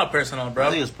 It's hella personal, bro. I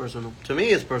think it's personal. To me,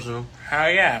 it's personal. Hell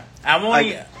yeah.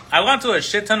 I went to a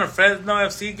shit ton of Fresno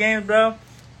FC games, bro.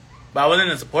 But I wasn't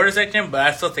in the supporter section, but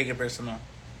I still take it personal.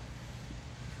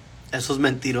 Esos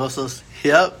mentirosos.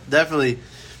 Yep, definitely.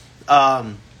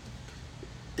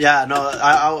 Yeah, no,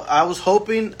 I was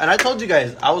hoping, and I told you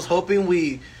guys, I was hoping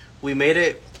we made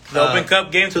it. The Open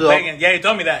Cup game to play against. Yeah, you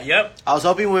told me that. Yep. I was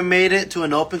hoping we made it to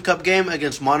an Open Cup game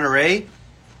against Monterrey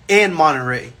in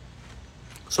Monterrey.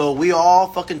 So we all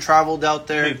fucking traveled out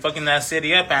there. We fucking that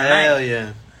city up at night. Hell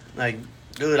yeah. Like,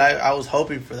 dude, I was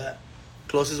hoping for that.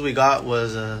 Closest we got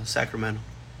was Sacramento.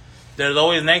 There's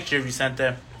always next year if you sent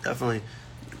there. Definitely.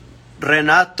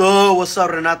 Renato, what's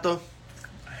up, Renato?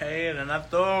 Hey,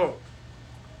 Renato.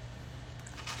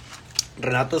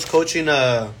 Renato's coaching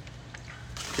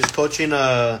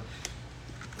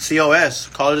COS,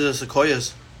 College of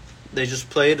Sequoias. They just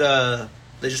played a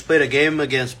game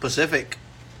against Pacific,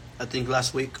 I think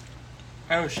last week.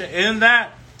 Oh shit! Isn't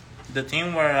that the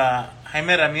team where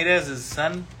Jaime Ramirez's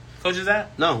son coaches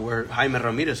at? No, where Jaime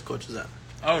Ramirez coaches at.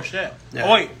 Oh shit! Yeah.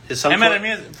 Oh wait, his son Jaime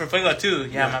Ramirez for Fuego too.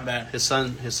 Yeah, my bad. His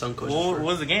son coaches. What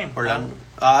was the game? Orlando.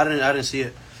 I didn't see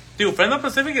it. Dude, Fresno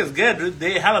Pacific is good, dude.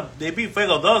 They beat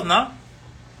Fuego 2, no?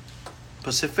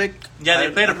 Pacific? Yeah,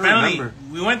 they played a friendly. Remember.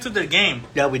 We went to their game.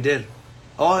 Yeah, we did.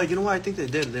 Oh, you know what? I think they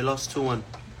did. They lost 2-1.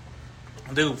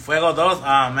 Dude, Fuego 2,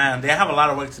 oh man, they have a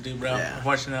lot of work to do, bro. Yeah.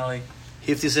 Unfortunately.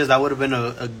 Hefty says that would have been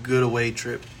a good away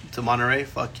trip to Monterey.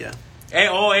 Fuck yeah.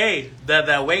 Hey,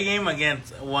 the away game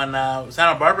against when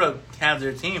Santa Barbara has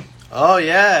their team. Oh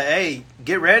yeah, hey,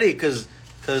 get ready because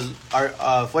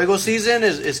our Fuego season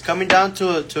is coming down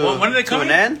to when are they coming?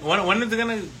 an end. When is it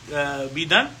gonna be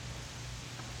done?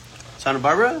 Santa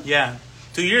Barbara? Yeah,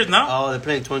 2 years now. Oh, they're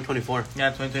playing 2024. Yeah,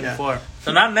 2024. Yeah.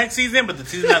 So not next season, but the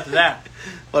season after that.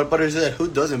 But is that who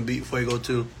doesn't beat Fuego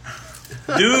too?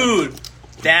 Dude,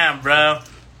 damn, bro.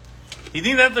 You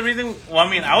think that's the reason? Well, I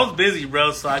mean, I was busy,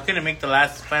 bro, so I couldn't make the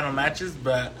last final matches,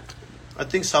 but I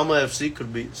think Selma FC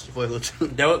could beat Fuego too.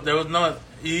 There was no.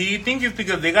 You think it's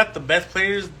because they got the best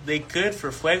players they could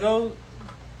for Fuego?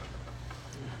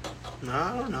 No,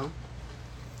 I don't know.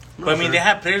 But I mean, they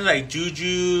had players like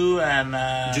Juju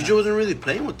and Juju wasn't really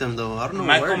playing with them though. I don't know.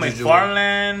 Michael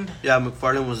McFarland. Yeah,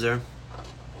 McFarland was there.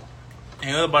 And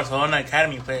he was a Barcelona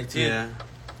academy player too. Yeah.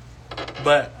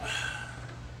 But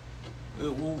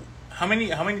How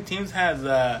many teams has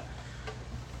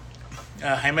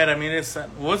Jaime Ramirez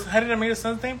son? How did Ramirez's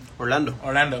son's name?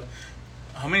 Orlando.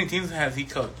 How many teams has he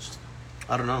coached?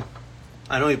 I don't know.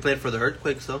 I know he played for the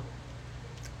Earthquakes though,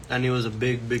 and he was a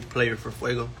big player for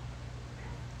Fuego.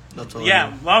 That's all.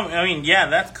 Yeah, well, I mean, yeah,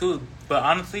 that's cool. But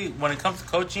honestly, when it comes to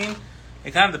coaching,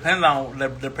 it kind of depends on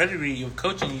the pedigree of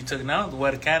coaching you took. Now,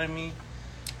 what academy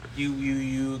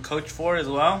you coach for as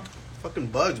well. Fucking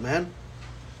bugs, man.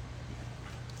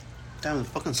 Damn, the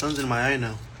fucking sun's in my eye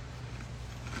now.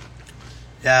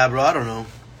 Yeah, bro, I don't know.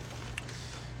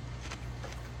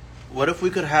 What if we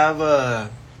could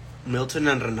have Milton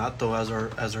and Renato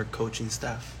as our coaching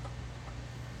staff?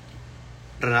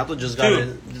 Renato just got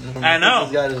it. I know.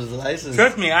 Just got his license.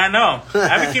 Trust me, I know.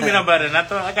 I've been keeping up with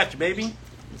Renato. I got you, baby.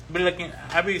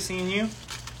 I've been seeing you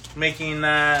making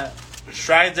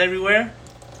strides everywhere.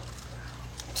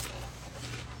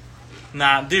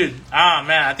 Nah, dude. Ah,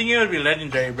 man. I think it would be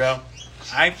legendary, bro.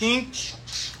 I think,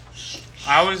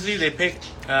 obviously, they picked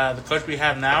the coach we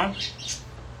have now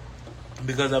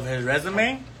because of his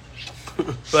resume.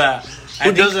 But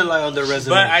Who doesn't lie on their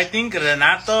resume? But I think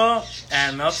Renato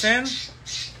and Milton,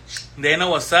 they know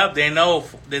what's up. They know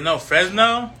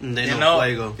Fresno. They know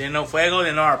Fuego. They know Fuego.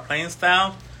 They know our playing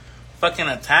style. Fucking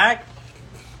attack.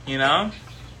 You know?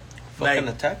 Fucking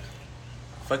attack?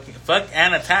 Fuck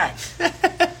and attack.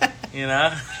 You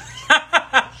know?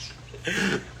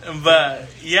 But,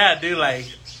 yeah, dude, like,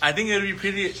 I think it would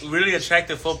be really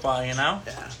attractive football, you know?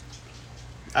 Yeah.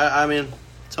 I mean,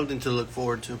 something to look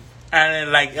forward to. And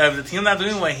then, like, if the team's not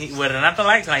doing what Renato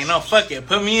likes, like, no, fuck it,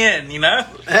 put me in, you know?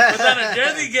 Put on a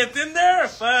jersey, gets in there,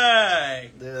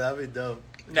 fuck. Dude, that'd be dope.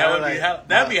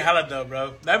 That'd be hella dope,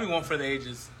 bro. That'd be one for the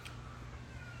ages.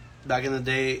 Back in the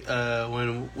day,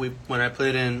 when I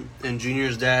played in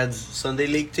Junior's dad's Sunday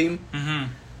League team,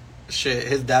 shit,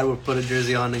 his dad would put a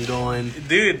jersey on and go in.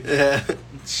 Dude,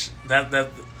 that's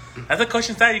a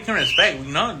coaching style you can respect,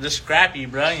 you know? Just scrappy,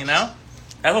 bro, you know?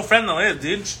 That's what Fresno is,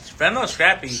 dude. Fresno's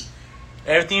scrappy.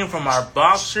 Everything from our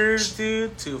boxers,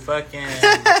 dude, to fucking...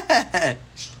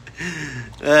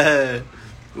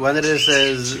 One of it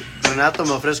says, Renato,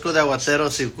 me ofrezco de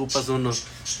aguatero si ocupas uno,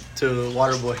 to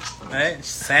Waterboy. Right?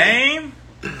 Same.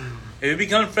 If you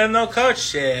become Fresno coach,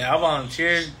 shit, I'll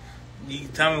volunteer. You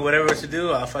tell me whatever to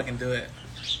do, I'll fucking do it.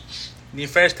 Need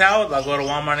fresh towels? I'll go to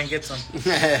Walmart and get some.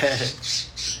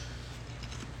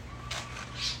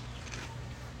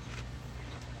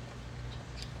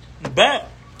 But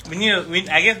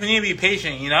I guess we need to be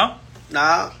patient, you know.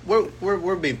 Nah,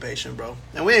 we're being patient, bro,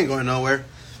 and we ain't going nowhere.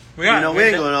 We ain't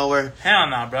going nowhere. Hell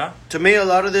no, bro. To me, a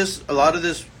lot of this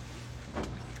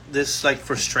like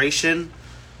frustration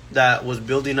that was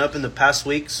building up in the past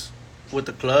weeks with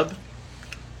the club.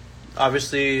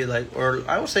 Obviously, like, or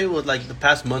I would say with like the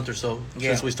past month or so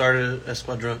since we started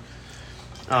Esquadron.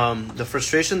 The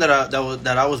frustration that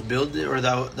I was building, or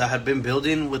that had been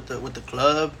building with the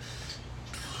club.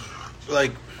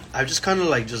 Like, I just kind of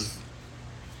like just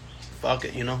fuck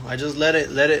it, you know. I just let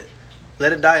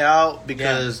it die out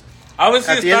because at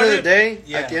the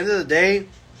end of the day,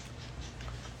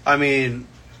 I mean,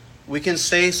 we can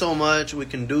say so much, we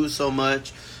can do so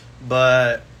much,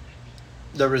 but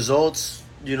the results,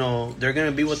 you know, they're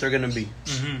gonna be what they're gonna be.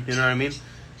 Mm-hmm. You know what I mean?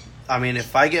 I mean,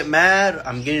 if I get mad,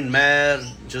 I'm getting mad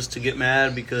just to get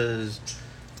mad because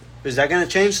is that gonna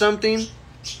change something?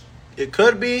 It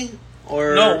could be.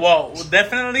 Or no, well,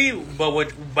 definitely,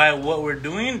 but by what we're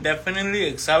doing, definitely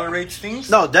accelerates things.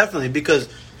 No, definitely, because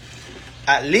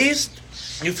at least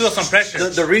you feel some pressure.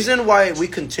 The reason why we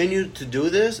continue to do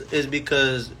this is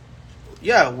because,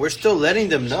 yeah, we're still letting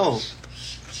them know,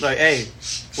 like, hey,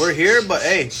 we're here, but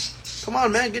hey, come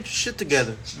on, man, get your shit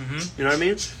together. Mm-hmm. You know what I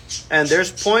mean? And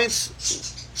there's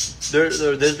points,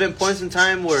 there's been points in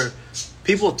time where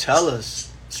people tell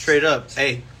us straight up,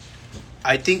 hey,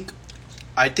 I think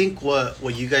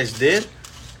what you guys did,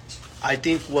 I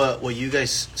think what you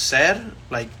guys said,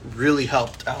 like, really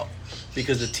helped out.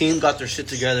 Because the team got their shit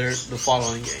together the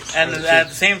following game. And at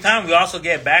the same time, we also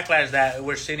get backlash that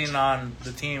we're sitting on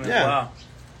the team as well.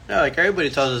 Yeah, like everybody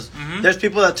tells us. Mm-hmm. There's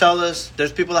people that tell us,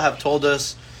 there's people that have told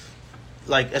us,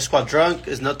 like, Esquadrunk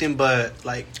is nothing but,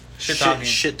 like,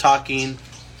 shit talking.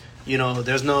 You know,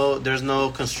 there's no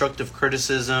constructive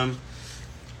criticism.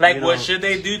 Like, you know, what should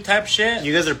they do type shit?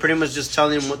 You guys are pretty much just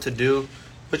telling them what to do,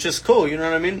 which is cool, you know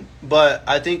what I mean? But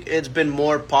I think it's been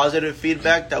more positive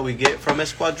feedback that we get from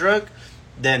Esquadrunk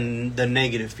than the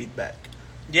negative feedback.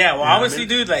 Yeah, well, obviously,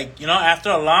 dude, like, you know, after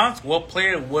a loss, what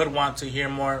player would want to hear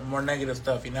more negative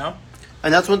stuff, you know?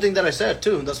 And that's one thing that I said,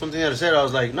 too. I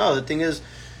was like, no, the thing is,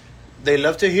 they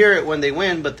love to hear it when they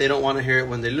win, but they don't want to hear it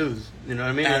when they lose. You know what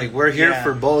I mean? And, like we're here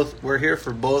for both. We're here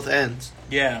for both ends.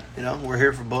 Yeah. You know, we're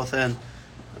here for both ends.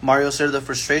 Mario said the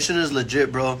frustration is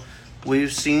legit, bro.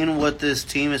 We've seen what this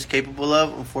team is capable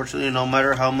of. Unfortunately, no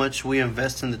matter how much we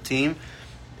invest in the team,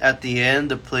 at the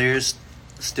end, the players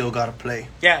still got to play.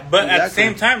 Yeah, but at the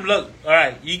same time, look, all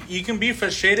right, you can be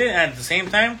frustrated, and at the same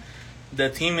time, the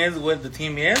team is what the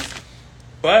team is.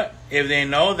 But if they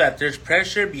know that there's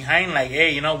pressure behind, like,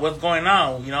 hey, you know, what's going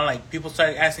on? You know, like, people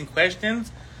start asking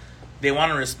questions, they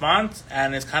want a response,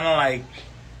 and it's kind of like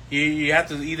you have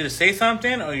to either say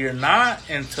something or you're not,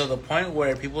 until the point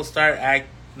where people start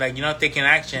taking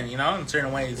action, you know, in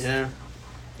certain ways. Yeah.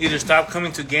 Either stop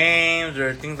coming to games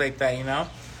or things like that, you know.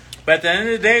 But at the end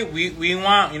of the day, we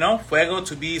want, you know, Fuego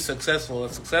to be successful. A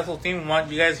successful team. We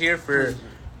want you guys here for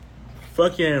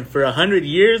 100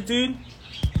 years, dude.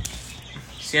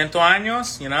 100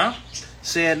 años, you know.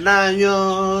 100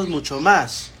 años, mucho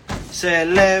más.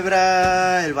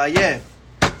 Celebra el Valle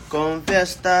con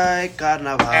fiesta y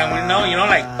carnaval. And we know, you know,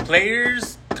 like,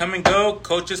 players come and go,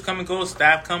 coaches come and go,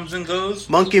 staff comes and goes.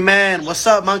 Monkey Man, what's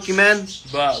up, Monkey Man?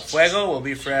 But Fuego will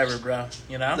be forever, bro.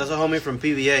 You know. That's a homie from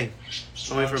PVA.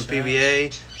 From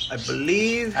PVA, I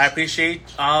believe. I appreciate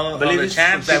all the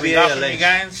chants that we got from you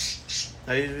guys.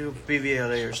 PVA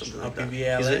LA or something like that.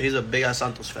 PVA LA. He's a big ass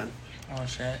Santos fan. Oh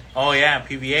shit! Oh yeah,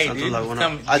 PVA, Santos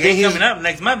dude. I think he's coming up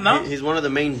next month, no? He's one of the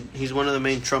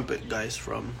main trumpet guys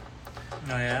from.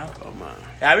 Oh yeah.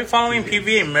 I've been following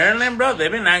PVA Maryland, bro.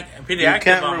 They've been pretty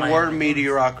active. You can't reward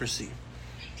mediocrity.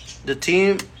 The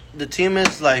team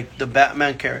is like the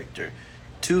Batman character.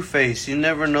 Two-Face. You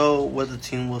never know when the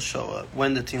team will show up.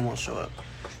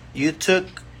 You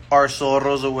took our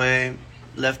Zorros away,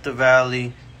 left the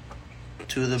valley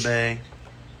to the bay,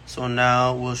 so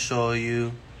now we'll show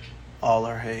you all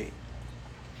our hate.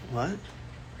 What?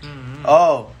 Mm-hmm.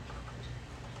 Oh,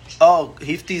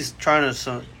 Hefty's trying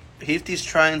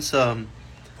some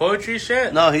poetry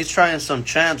shit. No, he's trying some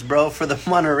chants, bro, for the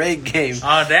Monterey game.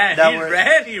 Oh, damn, he's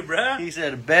ready, bro. He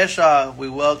said, "Besha, we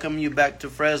welcome you back to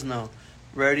Fresno.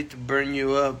 Ready to burn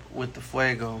you up with the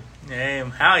Fuego."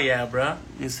 Damn, hell yeah, bro.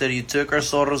 He said, "You took our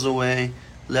Zorros away,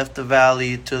 left the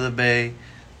valley to the bay,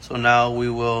 so now we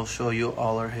will show you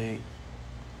all our hate.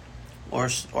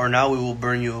 Or now we will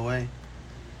burn you away."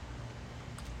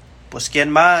 Pues, ¿quién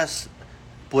más?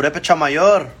 Purépecha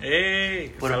Mayor.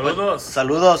 Hey, saludos.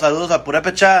 Saludos a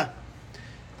Purépecha.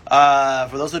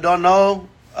 For those who don't know,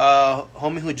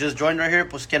 homie who just joined right here,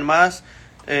 pues, ¿quién más?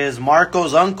 Is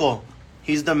Marco's uncle.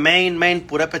 He's the main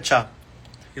Purépecha.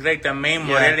 He's like the main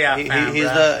Morelia fan.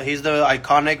 He's the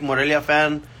iconic Morelia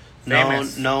fan,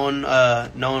 Famous.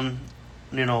 known,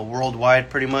 you know, worldwide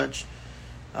pretty much.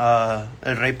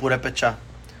 El Rey Purépecha,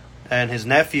 and his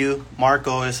nephew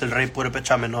Marco is el Rey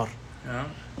Purépecha Menor. Yeah.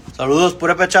 Saludos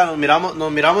Purépecha,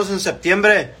 nos miramos en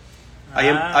septiembre,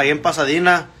 ahí en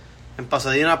Pasadena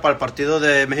para el partido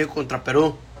de México contra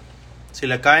Perú. Si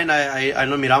le caen, ahí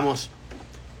nos miramos.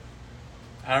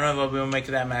 I don't know if we'll make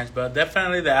that match, but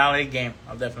definitely the LA game.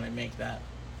 I'll definitely make that.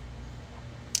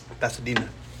 Pasadena.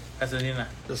 That's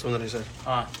That's the one that I said.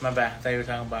 Oh, my bad. I thought you were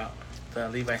talking about the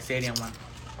Levi Stadium one.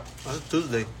 That's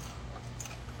Tuesday.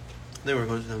 They were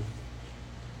going to them.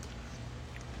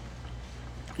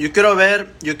 Yo quiero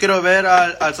ver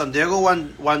al San Diego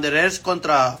Wanderers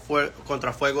contra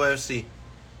Fuego FC.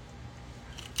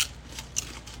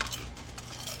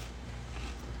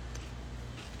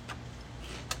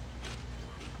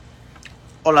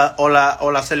 O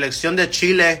la selección de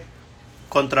Chile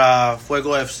contra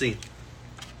Fuego FC.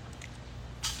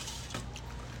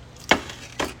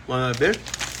 Want a beer?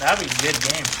 That'd be a good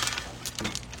game.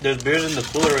 There's beers in the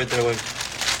cooler right there, güey.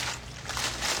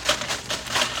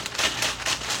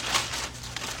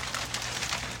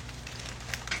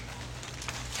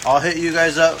 I'll hit you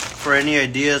guys up for any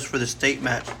ideas for the state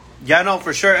match. Yeah, no,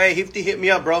 for sure. Hey, Hefty, hit me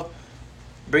up, bro.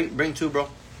 Bring two, bro.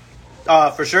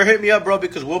 For sure, hit me up, bro,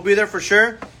 because we'll be there for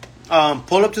sure.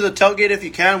 Pull up to the tailgate if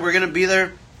you can. We're gonna be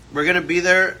there.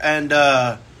 And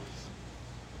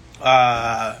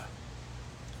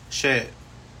shit.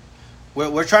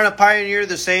 We're trying to pioneer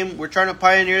the same. We're trying to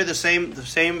pioneer the same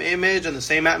image and the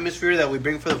same atmosphere that we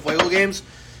bring for the Fuego games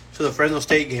to the Fresno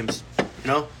State games. You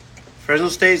know, Fresno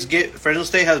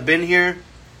State has been here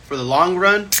for the long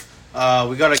run.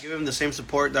 We gotta give them the same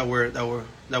support that we're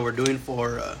doing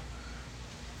for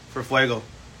Fuego.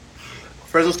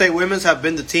 Fresno State women's have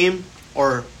been the team,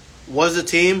 or was the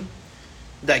team,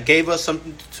 that gave us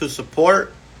something to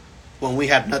support when we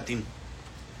had nothing.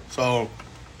 So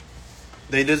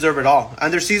they deserve it all.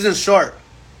 And their season's short.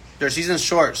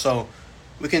 So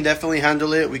we can definitely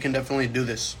handle it. We can definitely do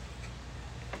this.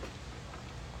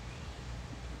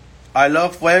 I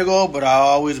love Fuego, but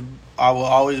I will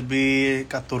always be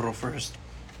Caturro first.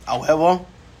 A huevo.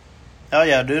 Hell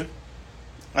yeah, dude.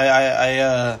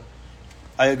 I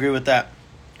agree with that.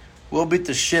 We'll beat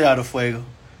the shit out of Fuego.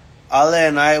 Ale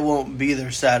and I won't be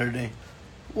there Saturday.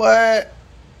 What?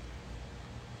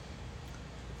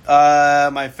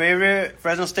 My favorite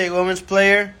Fresno State women's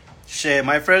player. Shit,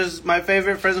 my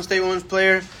favorite Fresno State women's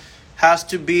player has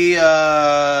to be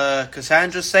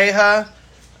Cassandra Ceja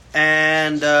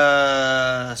and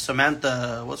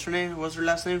Samantha. What's her name? What's her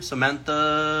last name?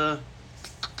 Samantha.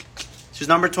 She's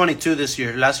number 22 this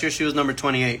year. Last year she was number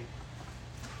 28.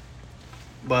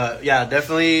 But yeah,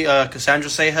 definitely Cassandra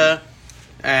Ceja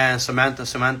and Samantha.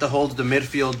 Samantha holds the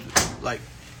midfield like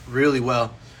really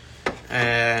well,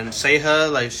 and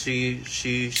Ceja like she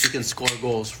can score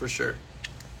goals for sure.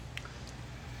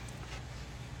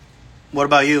 What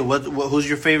about you? Who's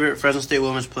your favorite Fresno State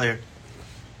women's player?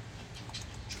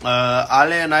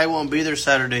 Ale and I won't be there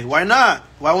Saturday. Why not?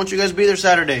 Why won't you guys be there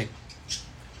Saturday?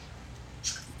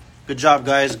 Good job,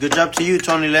 guys. Good job to you,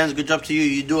 Tony Lenz. Good job to you.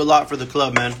 You do a lot for the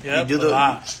club, man. Yep, you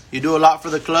do a lot for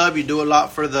the club. You do a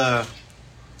lot for the...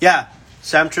 Yeah,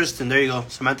 Sam Tristan. There you go.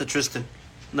 Samantha Tristan,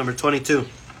 number 22.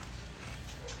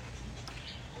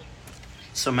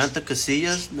 Samantha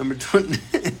Casillas, number 20.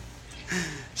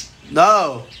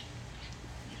 No.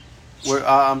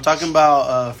 I'm talking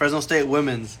about Fresno State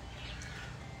women's.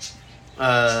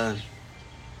 Yeah,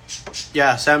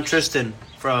 Sam Tristan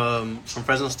from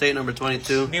Fresno State, number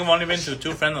 22. I've only been to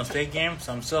 2 Fresno State games,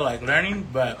 so I'm still like learning,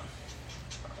 but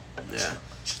yeah,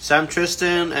 Sam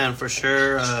Tristan and for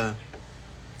sure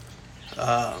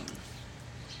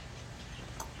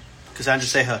Cassandra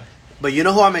Ceja. But you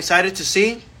know who I'm excited to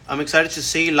see? I'm excited to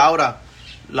see Laura.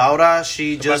 Laura,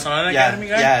 she the just Barcelona Academy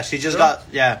guy? yeah, she just got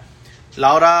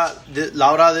Laura.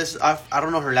 This I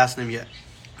don't know her last name yet,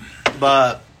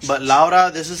 but Laura,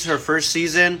 this is her first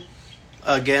season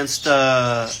against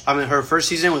her first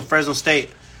season with Fresno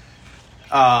State,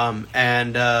 and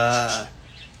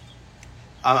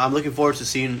I'm looking forward to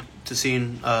seeing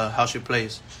how she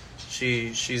plays.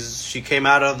 She came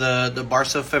out of the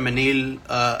Barca Femenil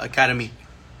Academy.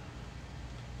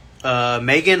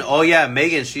 Megan,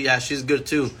 Megan, she's good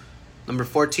too. Number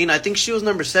 14, I think she was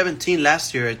number 17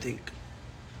 last year. I think,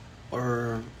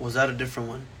 or was that a different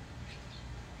one?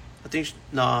 I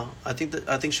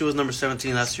think she was number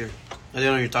 17 last year. I don't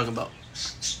know what you're talking about.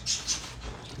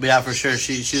 But yeah, for sure,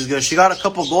 she's good. She got a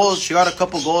couple goals. She got a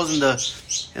couple goals in the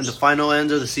final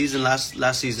end of the season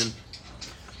last season.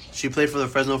 She played for the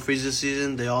Fresno Freeze this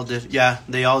season. They all did. Yeah,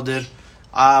 they all did.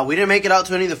 We didn't make it out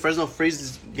to any of the Fresno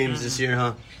Freeze games this year,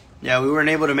 huh? Yeah, we weren't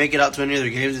able to make it out to any of their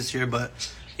games this year, but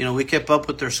we kept up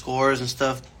with their scores and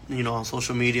stuff, on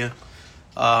social media.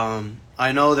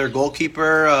 I know their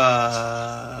goalkeeper,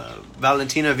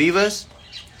 Valentina Vivas,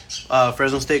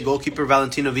 Fresno State goalkeeper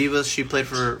Valentina Vivas. She played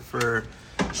for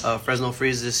Fresno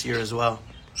Freeze this year as well.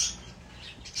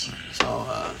 So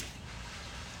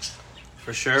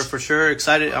for sure,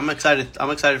 excited. I'm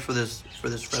excited for this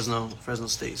Fresno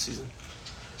State season.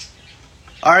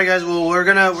 All right, guys. Well, we're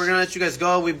gonna let you guys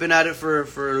go. We've been at it for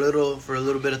a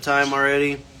little bit of time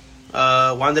already.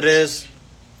 Wanderers,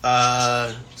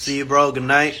 see you, bro. Good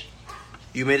night.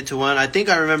 You made it to one. I think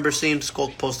I remember seeing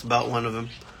Skulk post about one of them.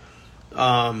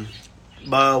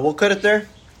 But we'll cut it there.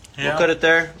 Yeah. We'll cut it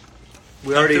there.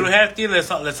 We come already through hefty.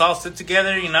 Let's all sit together,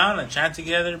 and chat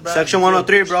together, bro. Section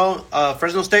 103, bro.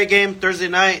 Fresno State game Thursday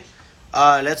night.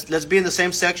 Let's be in the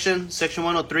same section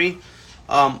 103.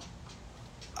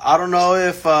 I don't know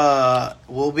if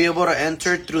we'll be able to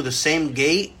enter through the same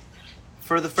gate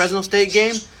for the Fresno State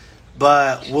game,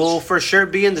 but we'll for sure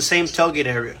be in the same tailgate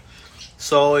area.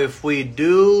 So if we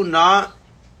do not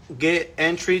get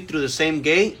entry through the same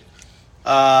gate,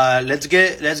 let's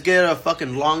get a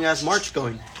fucking long ass march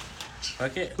going.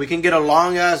 Fuck it. We can get a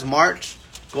long ass march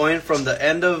going from the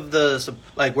end of the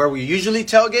where we usually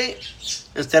tailgate.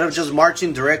 Instead of just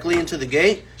marching directly into the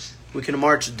gate, we can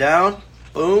march down,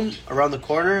 boom, around the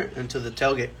corner into the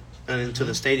tailgate and into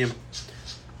the stadium.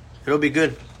 It'll be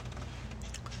good.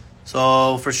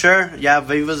 So for sure, yeah,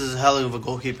 Vivas is a hell of a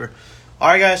goalkeeper. All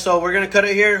right, guys, so we're going to cut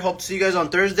it here. Hope to see you guys on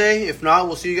Thursday. If not,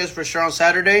 we'll see you guys for sure on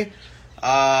Saturday.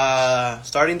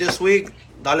 Starting this week,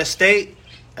 Dale State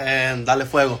and Dale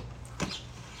Fuego.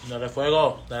 Dale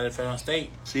Fuego. Dale Fresno State.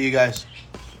 See you guys.